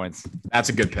 47 points. That's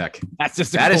a good pick. That's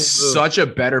just that is such a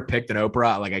better pick than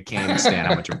Oprah. Like I can't even stand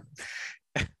how much.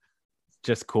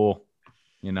 Just cool,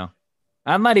 you know.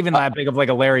 I'm not even that big of like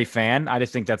a Larry fan. I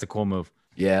just think that's a cool move.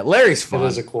 Yeah, Larry's fun. It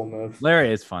is a cool move.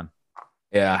 Larry is fun.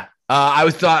 Yeah. I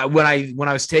thought when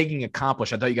I was taking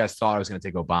accomplished, I thought you guys thought I was going to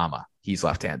take Obama. He's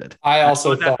left-handed. I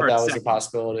also thought that was a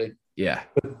possibility. Yeah.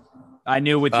 I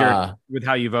knew with how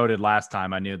you voted last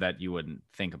time, I knew that you wouldn't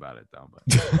think about it though.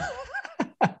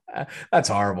 But that's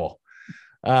horrible.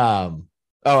 How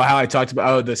I talked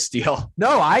about the steal.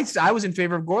 No, I was in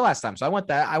favor of Gore last time, so I went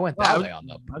that way on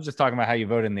them. I was just talking about how you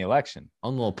voted in the election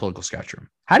on the little political spectrum.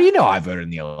 How do you know I voted in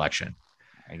the election?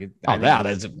 You can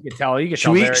tell.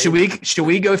 Should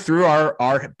we go through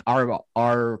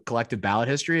our collective ballot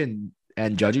history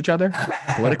and judge each other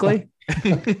politically?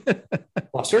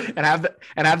 and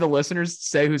have the listeners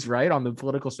say who's right on the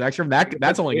political spectrum.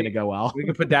 That's only going to go well. We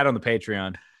can put that on the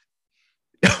Patreon.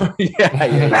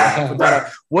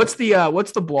 yeah. What's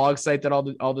the blog site that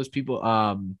all those people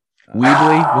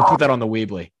Weebly? We'll put that on the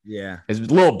Weebly. Yeah.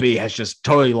 His little B has just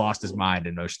totally lost his mind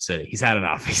in Ocean City. He's had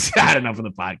enough. He's had enough of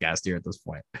the podcast here at this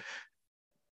point.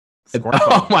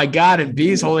 Oh my God. And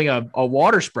B's holding a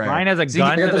water spray. Ryan has a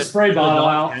gun. Get the spray bottle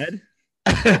out.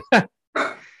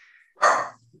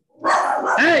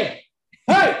 Hey.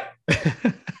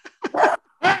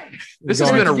 This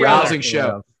has been a rousing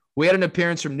show. We had an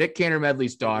appearance from Nik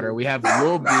Caner-Medley's daughter. We have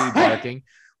Lil B barking.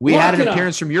 We had an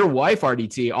appearance from your wife,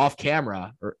 RDT, off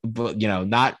camera, but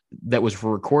not that was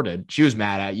recorded. She was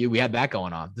mad at you. We had that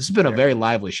going on. This has been a very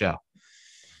lively show.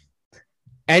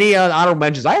 Any honorable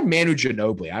mentions? I had Manu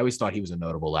Ginobili. I always thought he was a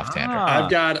notable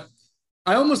left-hander.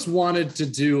 I almost wanted to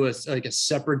do a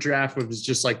separate draft, which was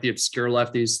just like the obscure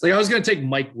lefties. Like I was going to take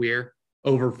Mike Weir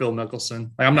over Phil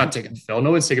Mickelson. Like I'm not taking Phil.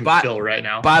 No one's taking Phil right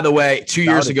now. By the way, 2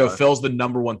 years ago, Phil's the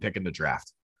number 1 pick in the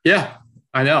draft. Yeah,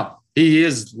 I know. He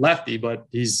is lefty, but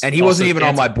he wasn't even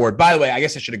on my board. By the way, I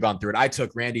guess I should have gone through it. I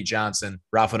took Randy Johnson,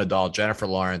 Rafa Nadal, Jennifer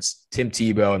Lawrence, Tim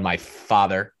Tebow, and my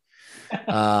father.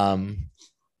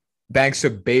 Banks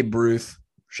took Babe Ruth.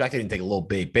 Shocked I didn't take a little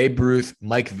Babe. Babe Ruth,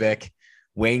 Mike Vick,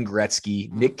 Wayne Gretzky,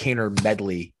 Nik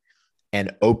Caner-Medley,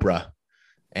 and Oprah.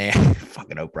 And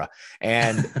fucking Oprah.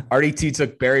 And RDT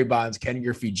took Barry Bonds, Ken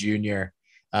Griffey Jr.,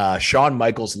 Shawn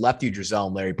Michaels, Lefty Drizel,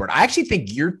 and Larry Bird. I actually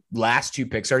think your last 2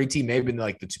 picks, RDT, may have been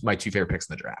like my 2 favorite picks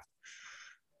in the draft.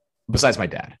 Besides my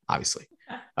dad, obviously.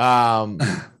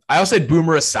 I also had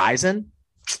Boomer Esiason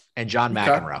and John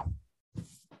McEnroe.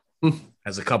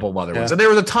 As a couple of other ones. And there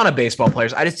was a ton of baseball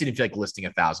players. I just didn't feel like listing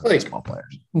 1,000 baseball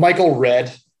players. Michael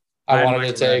Redd, I wanted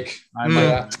to take.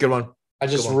 It's a good one. I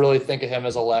just really think of him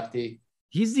as a lefty.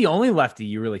 He's the only lefty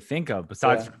you really think of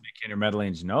besides Nik Caner-Medley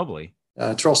and Ginobili.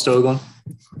 Charles Stoglin.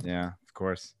 Yeah, of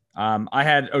course. I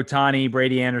had Ohtani,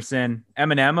 Brady Anderson.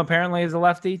 Eminem apparently is a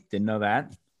lefty. Didn't know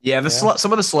that. Yeah,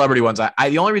 some of the celebrity ones.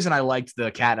 The only reason I liked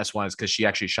the Katniss one is because she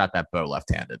actually shot that bow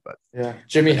left-handed. But yeah,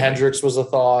 Jimi Hendrix was a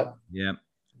thought. Yeah.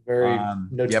 Very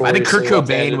yeah, I think Kurt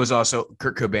Cobain was also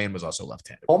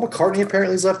left-handed. Paul McCartney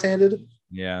apparently is left-handed.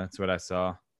 Yeah, that's what I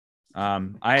saw. I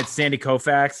had Sandy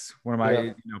Koufax, one of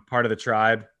my part of the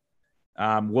tribe.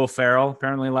 Will Ferrell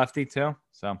apparently lefty too.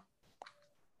 So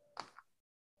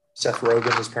Seth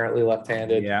Rogen is apparently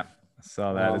left-handed. Yeah, I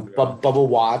saw that. As well. Bubba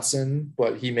Watson,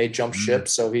 but he may jump ship,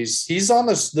 so he's on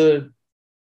the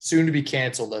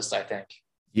soon-to-be-canceled list, I think.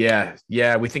 Yeah,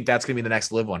 we think that's gonna be the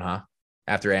next live one, huh?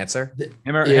 After Answer,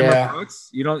 him or Brooks?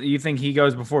 You think he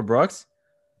goes before Brooks?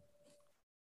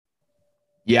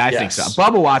 Yeah, I think so.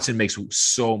 Bubba Watson makes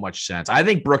so much sense. I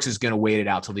think Brooks is going to wait it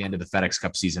out till the end of the FedEx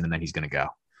Cup season, and then he's going to go.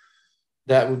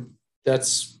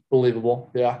 That's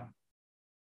believable. Yeah.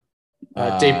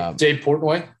 Dave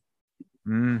Portnoy.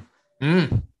 My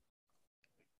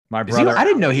brother. I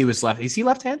didn't know he was left. Is he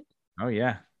left-handed? Oh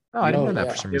yeah. Oh, I didn't know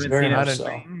that for some reason.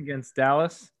 Against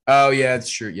Dallas. Oh yeah, it's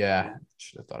true. Yeah,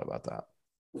 should have thought about that.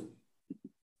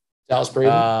 Dallas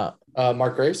Braden.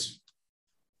 Mark Grace.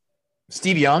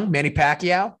 Steve Young, Manny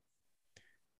Pacquiao.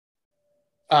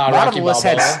 A lot of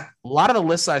the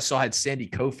lists I saw had Sandy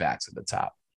Koufax at the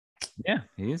top. Yeah,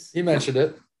 he mentioned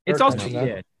it. It's also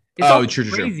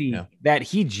crazy that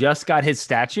he just got his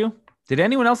statue. Did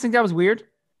anyone else think that was weird?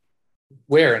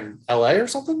 Where, in LA or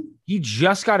something? He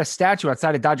just got a statue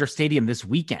outside of Dodger Stadium this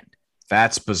weekend.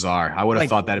 That's bizarre. I would have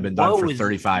thought that had been done for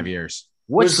 35 years.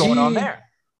 What's going on there?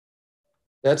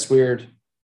 That's weird.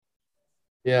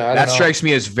 Yeah, that strikes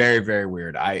me as very, very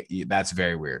weird. That's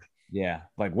very weird. Yeah,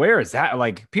 like where is that?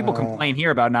 Like people complain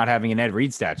here about not having an Ed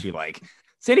Reed statue. Like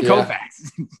Sandy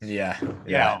Koufax. Yeah.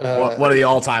 One of the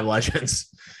all-time legends.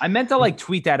 I meant to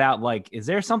tweet that out. Like, is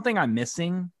there something I'm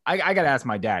missing? I got to ask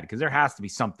my dad because there has to be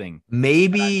something.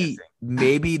 Maybe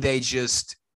they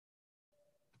just,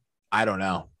 I don't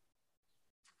know.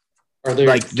 Are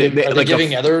they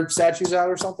giving other statues out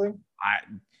or something?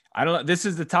 I don't know. This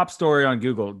is the top story on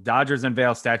Google. Dodgers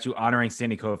unveil statue honoring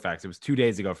Sandy Koufax. It was 2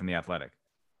 days ago from The Athletic.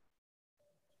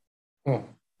 I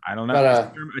don't know.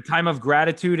 A time of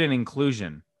gratitude and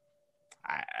inclusion.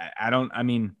 I don't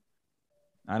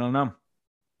know.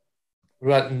 What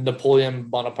about Napoleon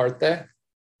Bonaparte?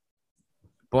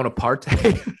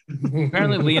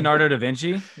 Apparently Leonardo da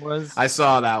Vinci was. I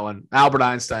saw that one. Albert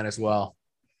Einstein as well.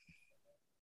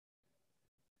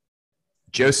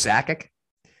 Joe Sakic.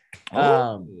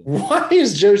 Why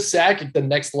is Joe Sakic the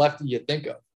next lefty you think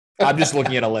of? I'm just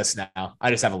looking at a list now.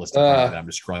 I just have a list of that I'm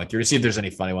just scrolling through to see if there's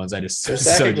any funny ones. Joe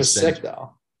Sakic was sick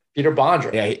though. Peter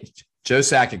Bondra. Yeah, Joe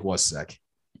Sakic was sick.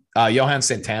 Johan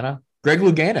Santana. Greg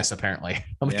Louganis, apparently.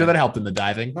 I'm sure that helped in the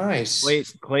diving. Nice.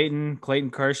 Clayton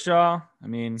Kershaw. I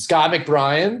mean, Scott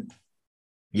McBrien.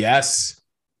 Yes.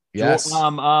 Wasn't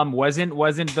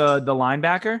the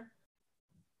linebacker?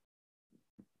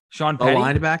 Sean Petty. The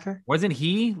linebacker? Wasn't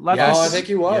he left? Yes. Oh, I think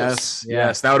he was.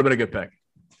 Yes. That would have been a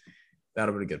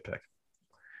good pick.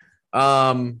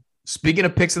 Speaking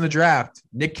of picks in the draft,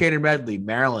 Nik Caner-Medley,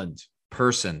 Maryland,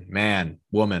 person, man,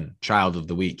 woman, child of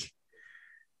the week.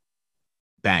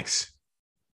 Thanks.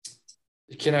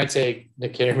 Can I take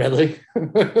Nik Caner-Medley? You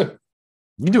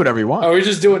can do whatever you want. Are we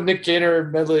just doing Nik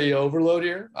Caner-Medley overload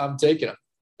here? I'm taking him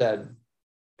then.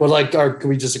 But can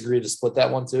we just agree to split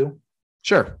that one too?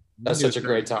 Sure. That's such a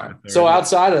great time. So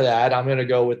outside of that, I'm going to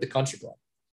go with the country club.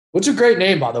 which is a great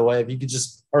name, by the way, if you could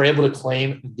just are able to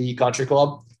claim the country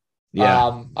club.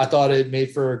 Yeah. I thought it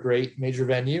made for a great major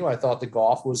venue. I thought the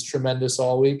golf was tremendous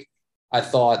all week. I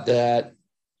thought that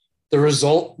the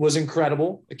result was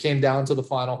incredible. It came down to the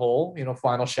final hole,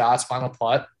 final shots, final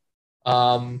putt.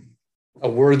 A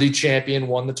worthy champion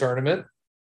won the tournament.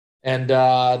 And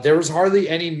there was hardly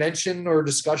any mention or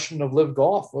discussion of live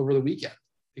golf over the weekend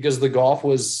because the golf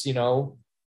was,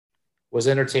 was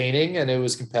entertaining and it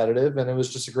was competitive and it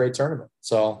was just a great tournament.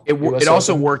 So it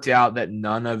also worked out that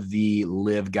none of the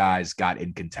live guys got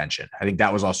in contention. I think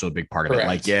that was also a big part of it.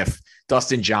 Like if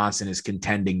Dustin Johnson is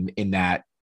contending in that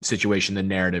situation, the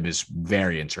narrative is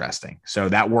very interesting. So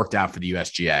that worked out for the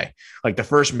USGA. Like the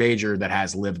first major that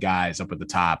has live guys up at the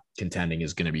top contending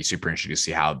is going to be super interesting to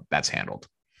see how that's handled.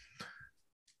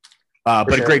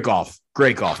 But great golf.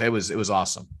 It was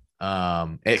awesome.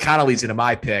 It kind of leads into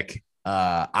my pick.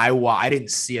 I didn't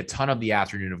see a ton of the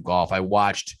afternoon of golf. I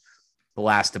watched the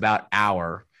last about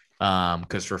hour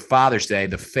because for Father's Day,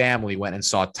 the family went and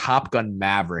saw Top Gun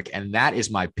Maverick, and that is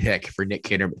my pick for Nik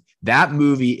Caner. That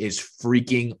movie is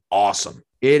freaking awesome.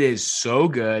 It is so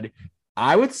good.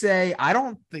 I would say I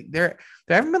don't think there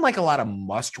haven't been like a lot of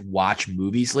must-watch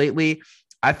movies lately.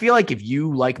 I feel like if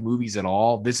you like movies at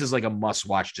all, this is like a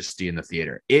must-watch to see in the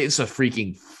theater. It's a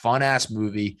freaking fun-ass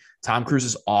movie. Tom Cruise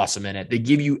is awesome in it. They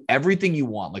give you everything you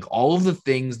want, like all of the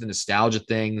things, the nostalgia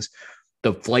things.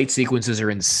 The flight sequences are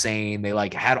insane. They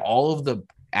like had all of the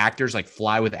actors like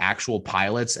fly with actual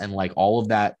pilots, and like all of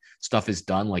that stuff is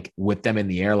done like with them in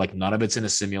the air. Like none of it's in a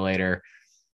simulator.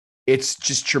 It's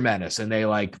just tremendous. And they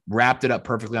like wrapped it up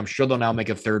perfectly. I'm sure they'll now make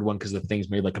a third one because the thing's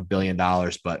made like $1 billion,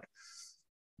 but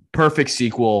perfect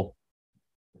sequel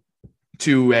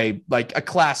to a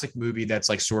classic movie that's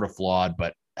like sort of flawed,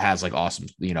 but has like awesome,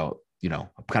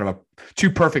 kind of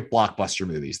two perfect blockbuster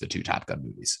movies, the two Top Gun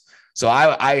movies. So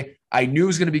I knew it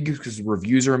was going to be good because the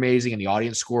reviews are amazing and the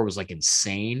audience score was like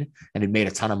insane and it made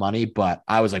a ton of money, but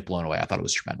I was like blown away. I thought it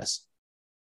was tremendous.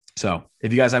 So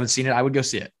if you guys haven't seen it, I would go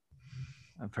see it.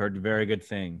 I've heard very good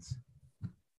things.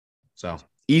 So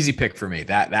easy pick for me.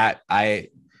 That I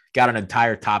got an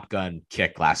entire Top Gun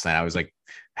kick last night. I was like,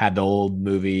 had the old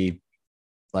movie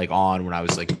like on when I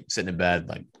was like sitting in bed,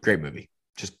 like great movie,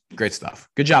 just great stuff.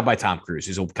 Good job by Tom Cruise.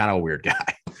 He's kind of a weird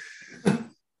guy.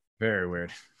 Very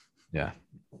weird. Yeah.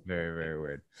 Very, very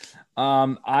weird.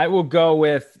 I will go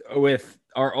with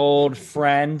our old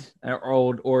friend, our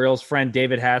old Orioles friend,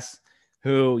 David Hess,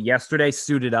 who yesterday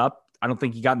suited up. I don't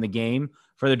think he got in the game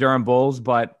for the Durham Bulls,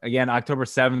 but again, October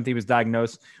 7th, he was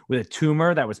diagnosed with a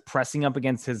tumor that was pressing up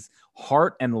against his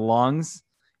heart and lungs.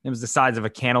 It was the size of a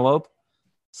cantaloupe.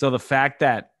 So the fact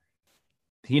that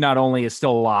he not only is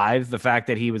still alive, the fact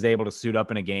that he was able to suit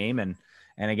up in a game and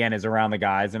again is around the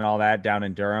guys and all that down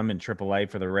in Durham and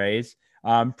AAA for the Rays,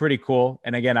 pretty cool.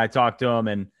 And again, I talked to him,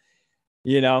 and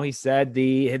he said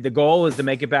the goal is to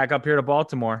make it back up here to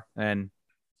Baltimore and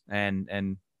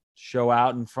show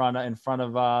out in front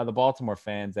of the Baltimore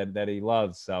fans that he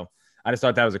loves. So I just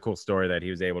thought that was a cool story that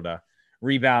he was able to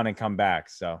rebound and come back.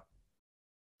 So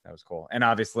that was cool. And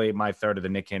obviously my third of the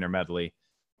Nik Caner-Medley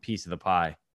piece of the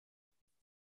pie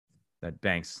that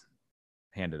Banks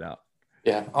handed out.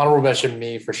 Yeah. Honorable mention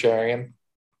me for sharing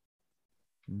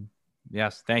him.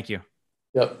 Yes. Thank you.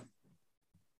 Yep.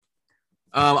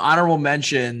 Honorable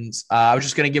mentions. I was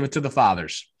just going to give it to the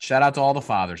fathers. Shout out to all the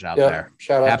fathers out there.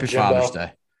 Shout out Happy to Jimbo. Father's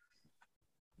Day.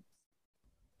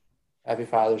 Happy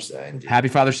Father's Day. Indeed. Happy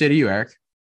Father's Day to you, Eric.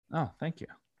 Oh, thank you.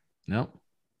 Nope.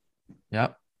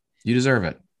 Yep. You deserve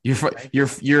it. Your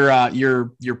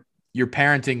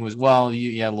parenting was, well, a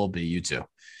little bit of you too.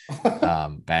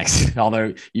 Banks.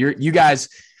 Although you guys,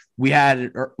 we've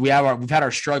had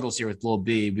our struggles here with Lil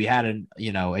B. We had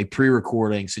a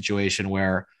pre-recording situation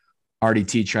where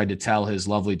RDT tried to tell his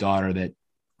lovely daughter that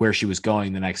where she was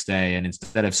going the next day, and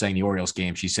instead of saying the Orioles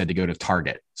game, she said to go to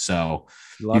Target. So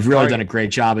you've really done a great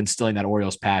job instilling that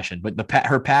Orioles passion, but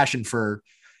her passion for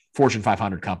Fortune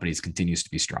 500 companies continues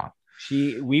to be strong.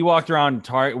 We walked around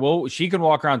Target. Well, she can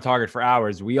walk around Target for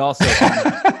hours. We also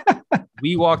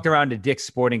we walked around to Dick's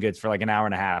Sporting Goods for like an hour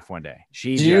and a half one day.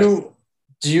 Do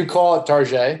you call it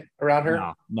Target around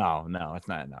her? No, it's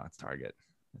not. No, it's Target.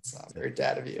 It's not very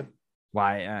dad of you.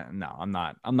 Why? No, I'm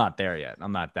not there yet.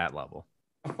 I'm not that level.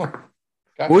 Okay.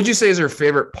 What would you say is her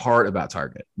favorite part about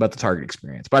the Target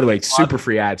experience? By the way, super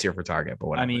free ads here for Target, but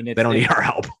whatever. I mean, they don't need our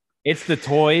help. It's the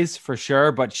toys for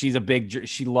sure, but she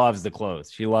loves the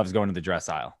clothes. She loves going to the dress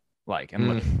aisle, and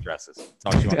looking at dresses. That's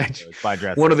all she wants to do is buy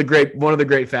dresses. One of the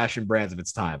great fashion brands of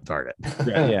its time, Target.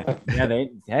 Yeah.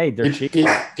 They're cheap.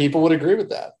 People would agree with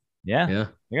that. Yeah.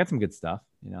 They got some good stuff.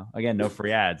 Again, no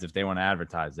free ads. If they want to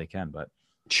advertise, they can, but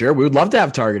Sure. We would love to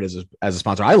have Target as a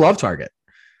sponsor. I love Target.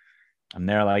 I'm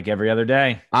there like every other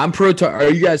day. I'm pro. Are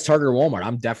you guys Target or Walmart?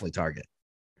 I'm definitely Target.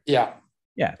 Yeah.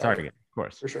 Yeah, Target, of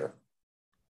course. For sure.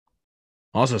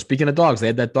 Also, speaking of dogs, they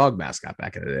had that dog mascot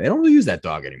back in the day. They don't really use that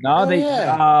dog anymore.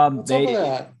 No, What's up with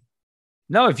that?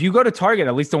 No, if you go to Target,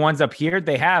 at least the ones up here,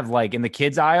 they have like in the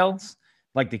kids aisles,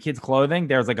 like the kids clothing,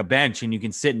 there's like a bench and you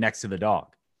can sit next to the dog.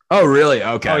 Oh, really?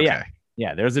 Okay. Oh, okay. yeah.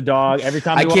 Yeah, there's a dog. Every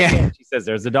time I walk can't- in, she says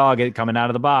there's a dog coming out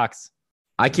of the box.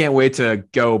 I can't wait to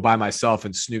go by myself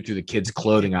and snoop through the kids'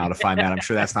 clothing aisle to find that. I'm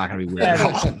sure that's not going to be weird at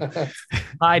all.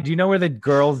 Hi, do you know where the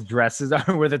girls' dresses are?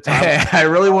 Where the top? Hey, I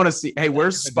really want to see. Hey,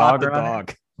 where's The Spot dog the around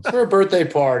dog? It's for a birthday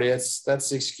party. That's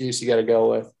the excuse you got to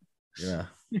go with. Yeah.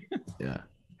 Yeah.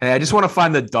 Hey, I just want to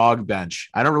find the dog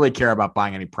bench. I don't really care about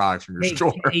buying any products from your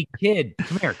store. Hey, kid,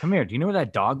 come here. Do you know where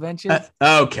that dog bench is?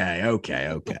 Okay.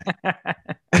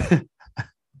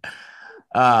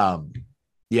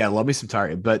 Yeah, love me some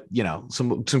Target, but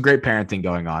some great parenting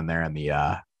going on there, and the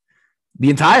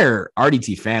entire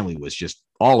RDT family was just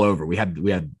all over. We had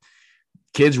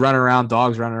kids running around,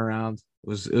 dogs running around. It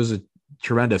was a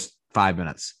tremendous 5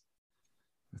 minutes.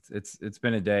 It's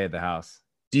been a day at the house.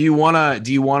 Do you wanna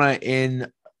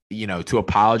to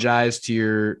apologize to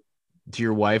your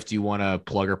wife? Do you want to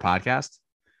plug her podcast?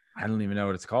 I don't even know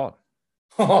what it's called.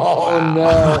 Oh Wow.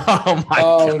 no! Oh my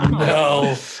God.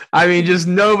 No! I mean, just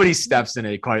nobody steps in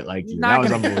it quite like you. That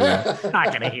was unbelievable.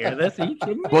 Not gonna hear this. Are you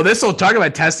kidding me? Well, this will talk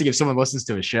about testing if someone listens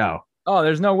to a show. Oh,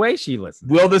 there's no way she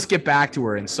listens. Will this get back to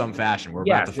her in some fashion? We're about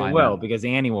Yes, to it find will, out. because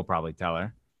Annie will probably tell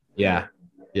her. Yeah.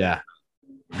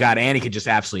 God, Annie could just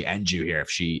absolutely end you here if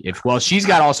she's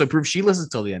got also proof she listens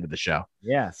till the end of the show.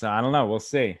 Yeah, so I don't know. We'll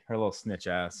see. Her little snitch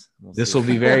ass. This will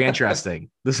be very interesting.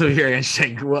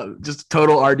 Well, just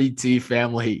total RDT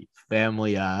family.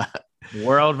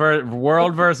 World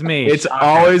versus me. It's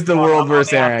always the world I'm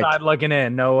versus on the Eric. outside looking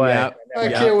in. No way. Yep. I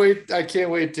can't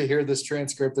wait to hear this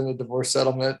transcript in the divorce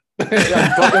settlement.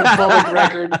 Public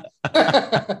record.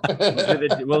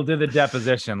 We'll do the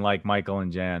deposition like Michael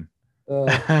and Jan.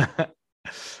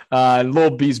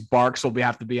 Little B's barks will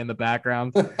have to be in the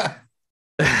background.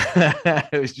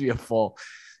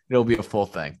 It'll be a full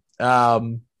thing.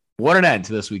 What an end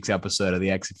to this week's episode of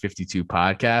the Exit 52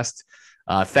 podcast.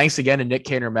 Thanks again to Nik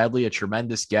Caner-Medley, a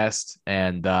tremendous guest,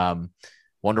 and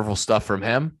wonderful stuff from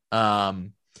him.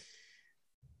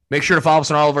 Make sure to follow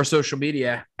us on all of our social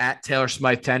media at Taylor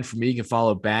Smythe 10. For me, you can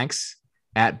follow Banks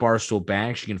at Barstool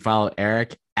Banks. You can follow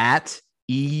Eric at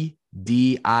EDITTI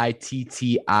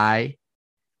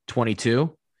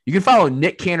 22. You can follow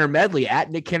Nik Caner-Medley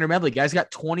at Nik Caner-Medley. Guys got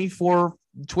 24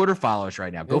 Twitter followers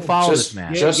right now. Go follow this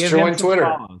man. Just join Twitter.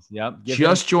 Yep.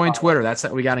 Just join Twitter. That's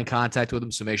how we got in contact with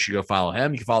him. So make sure you go follow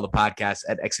him. You can follow the podcast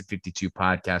at Exit 52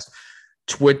 Podcast,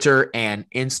 Twitter and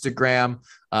Instagram.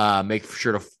 Make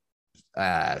sure to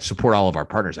support all of our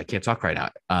partners. I can't talk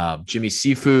right now. Jimmy's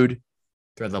Seafood,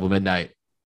 Thread Level Midnight.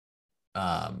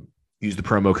 Use the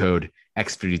promo code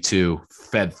X52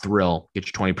 Fed Thrill. Get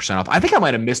your 20% off. I think I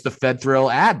might have missed the Fed Thrill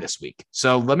ad this week.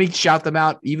 So let me shout them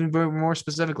out even more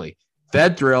specifically.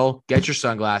 Fed Thrill, get your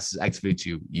sunglasses,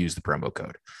 X52, use the promo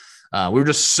code. We were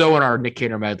just so in our Nik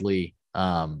Caner-Medley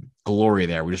glory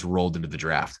there. We just rolled into the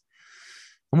draft.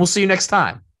 And we'll see you next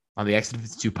time on the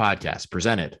X52 podcast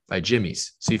presented by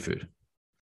Jimmy's Seafood.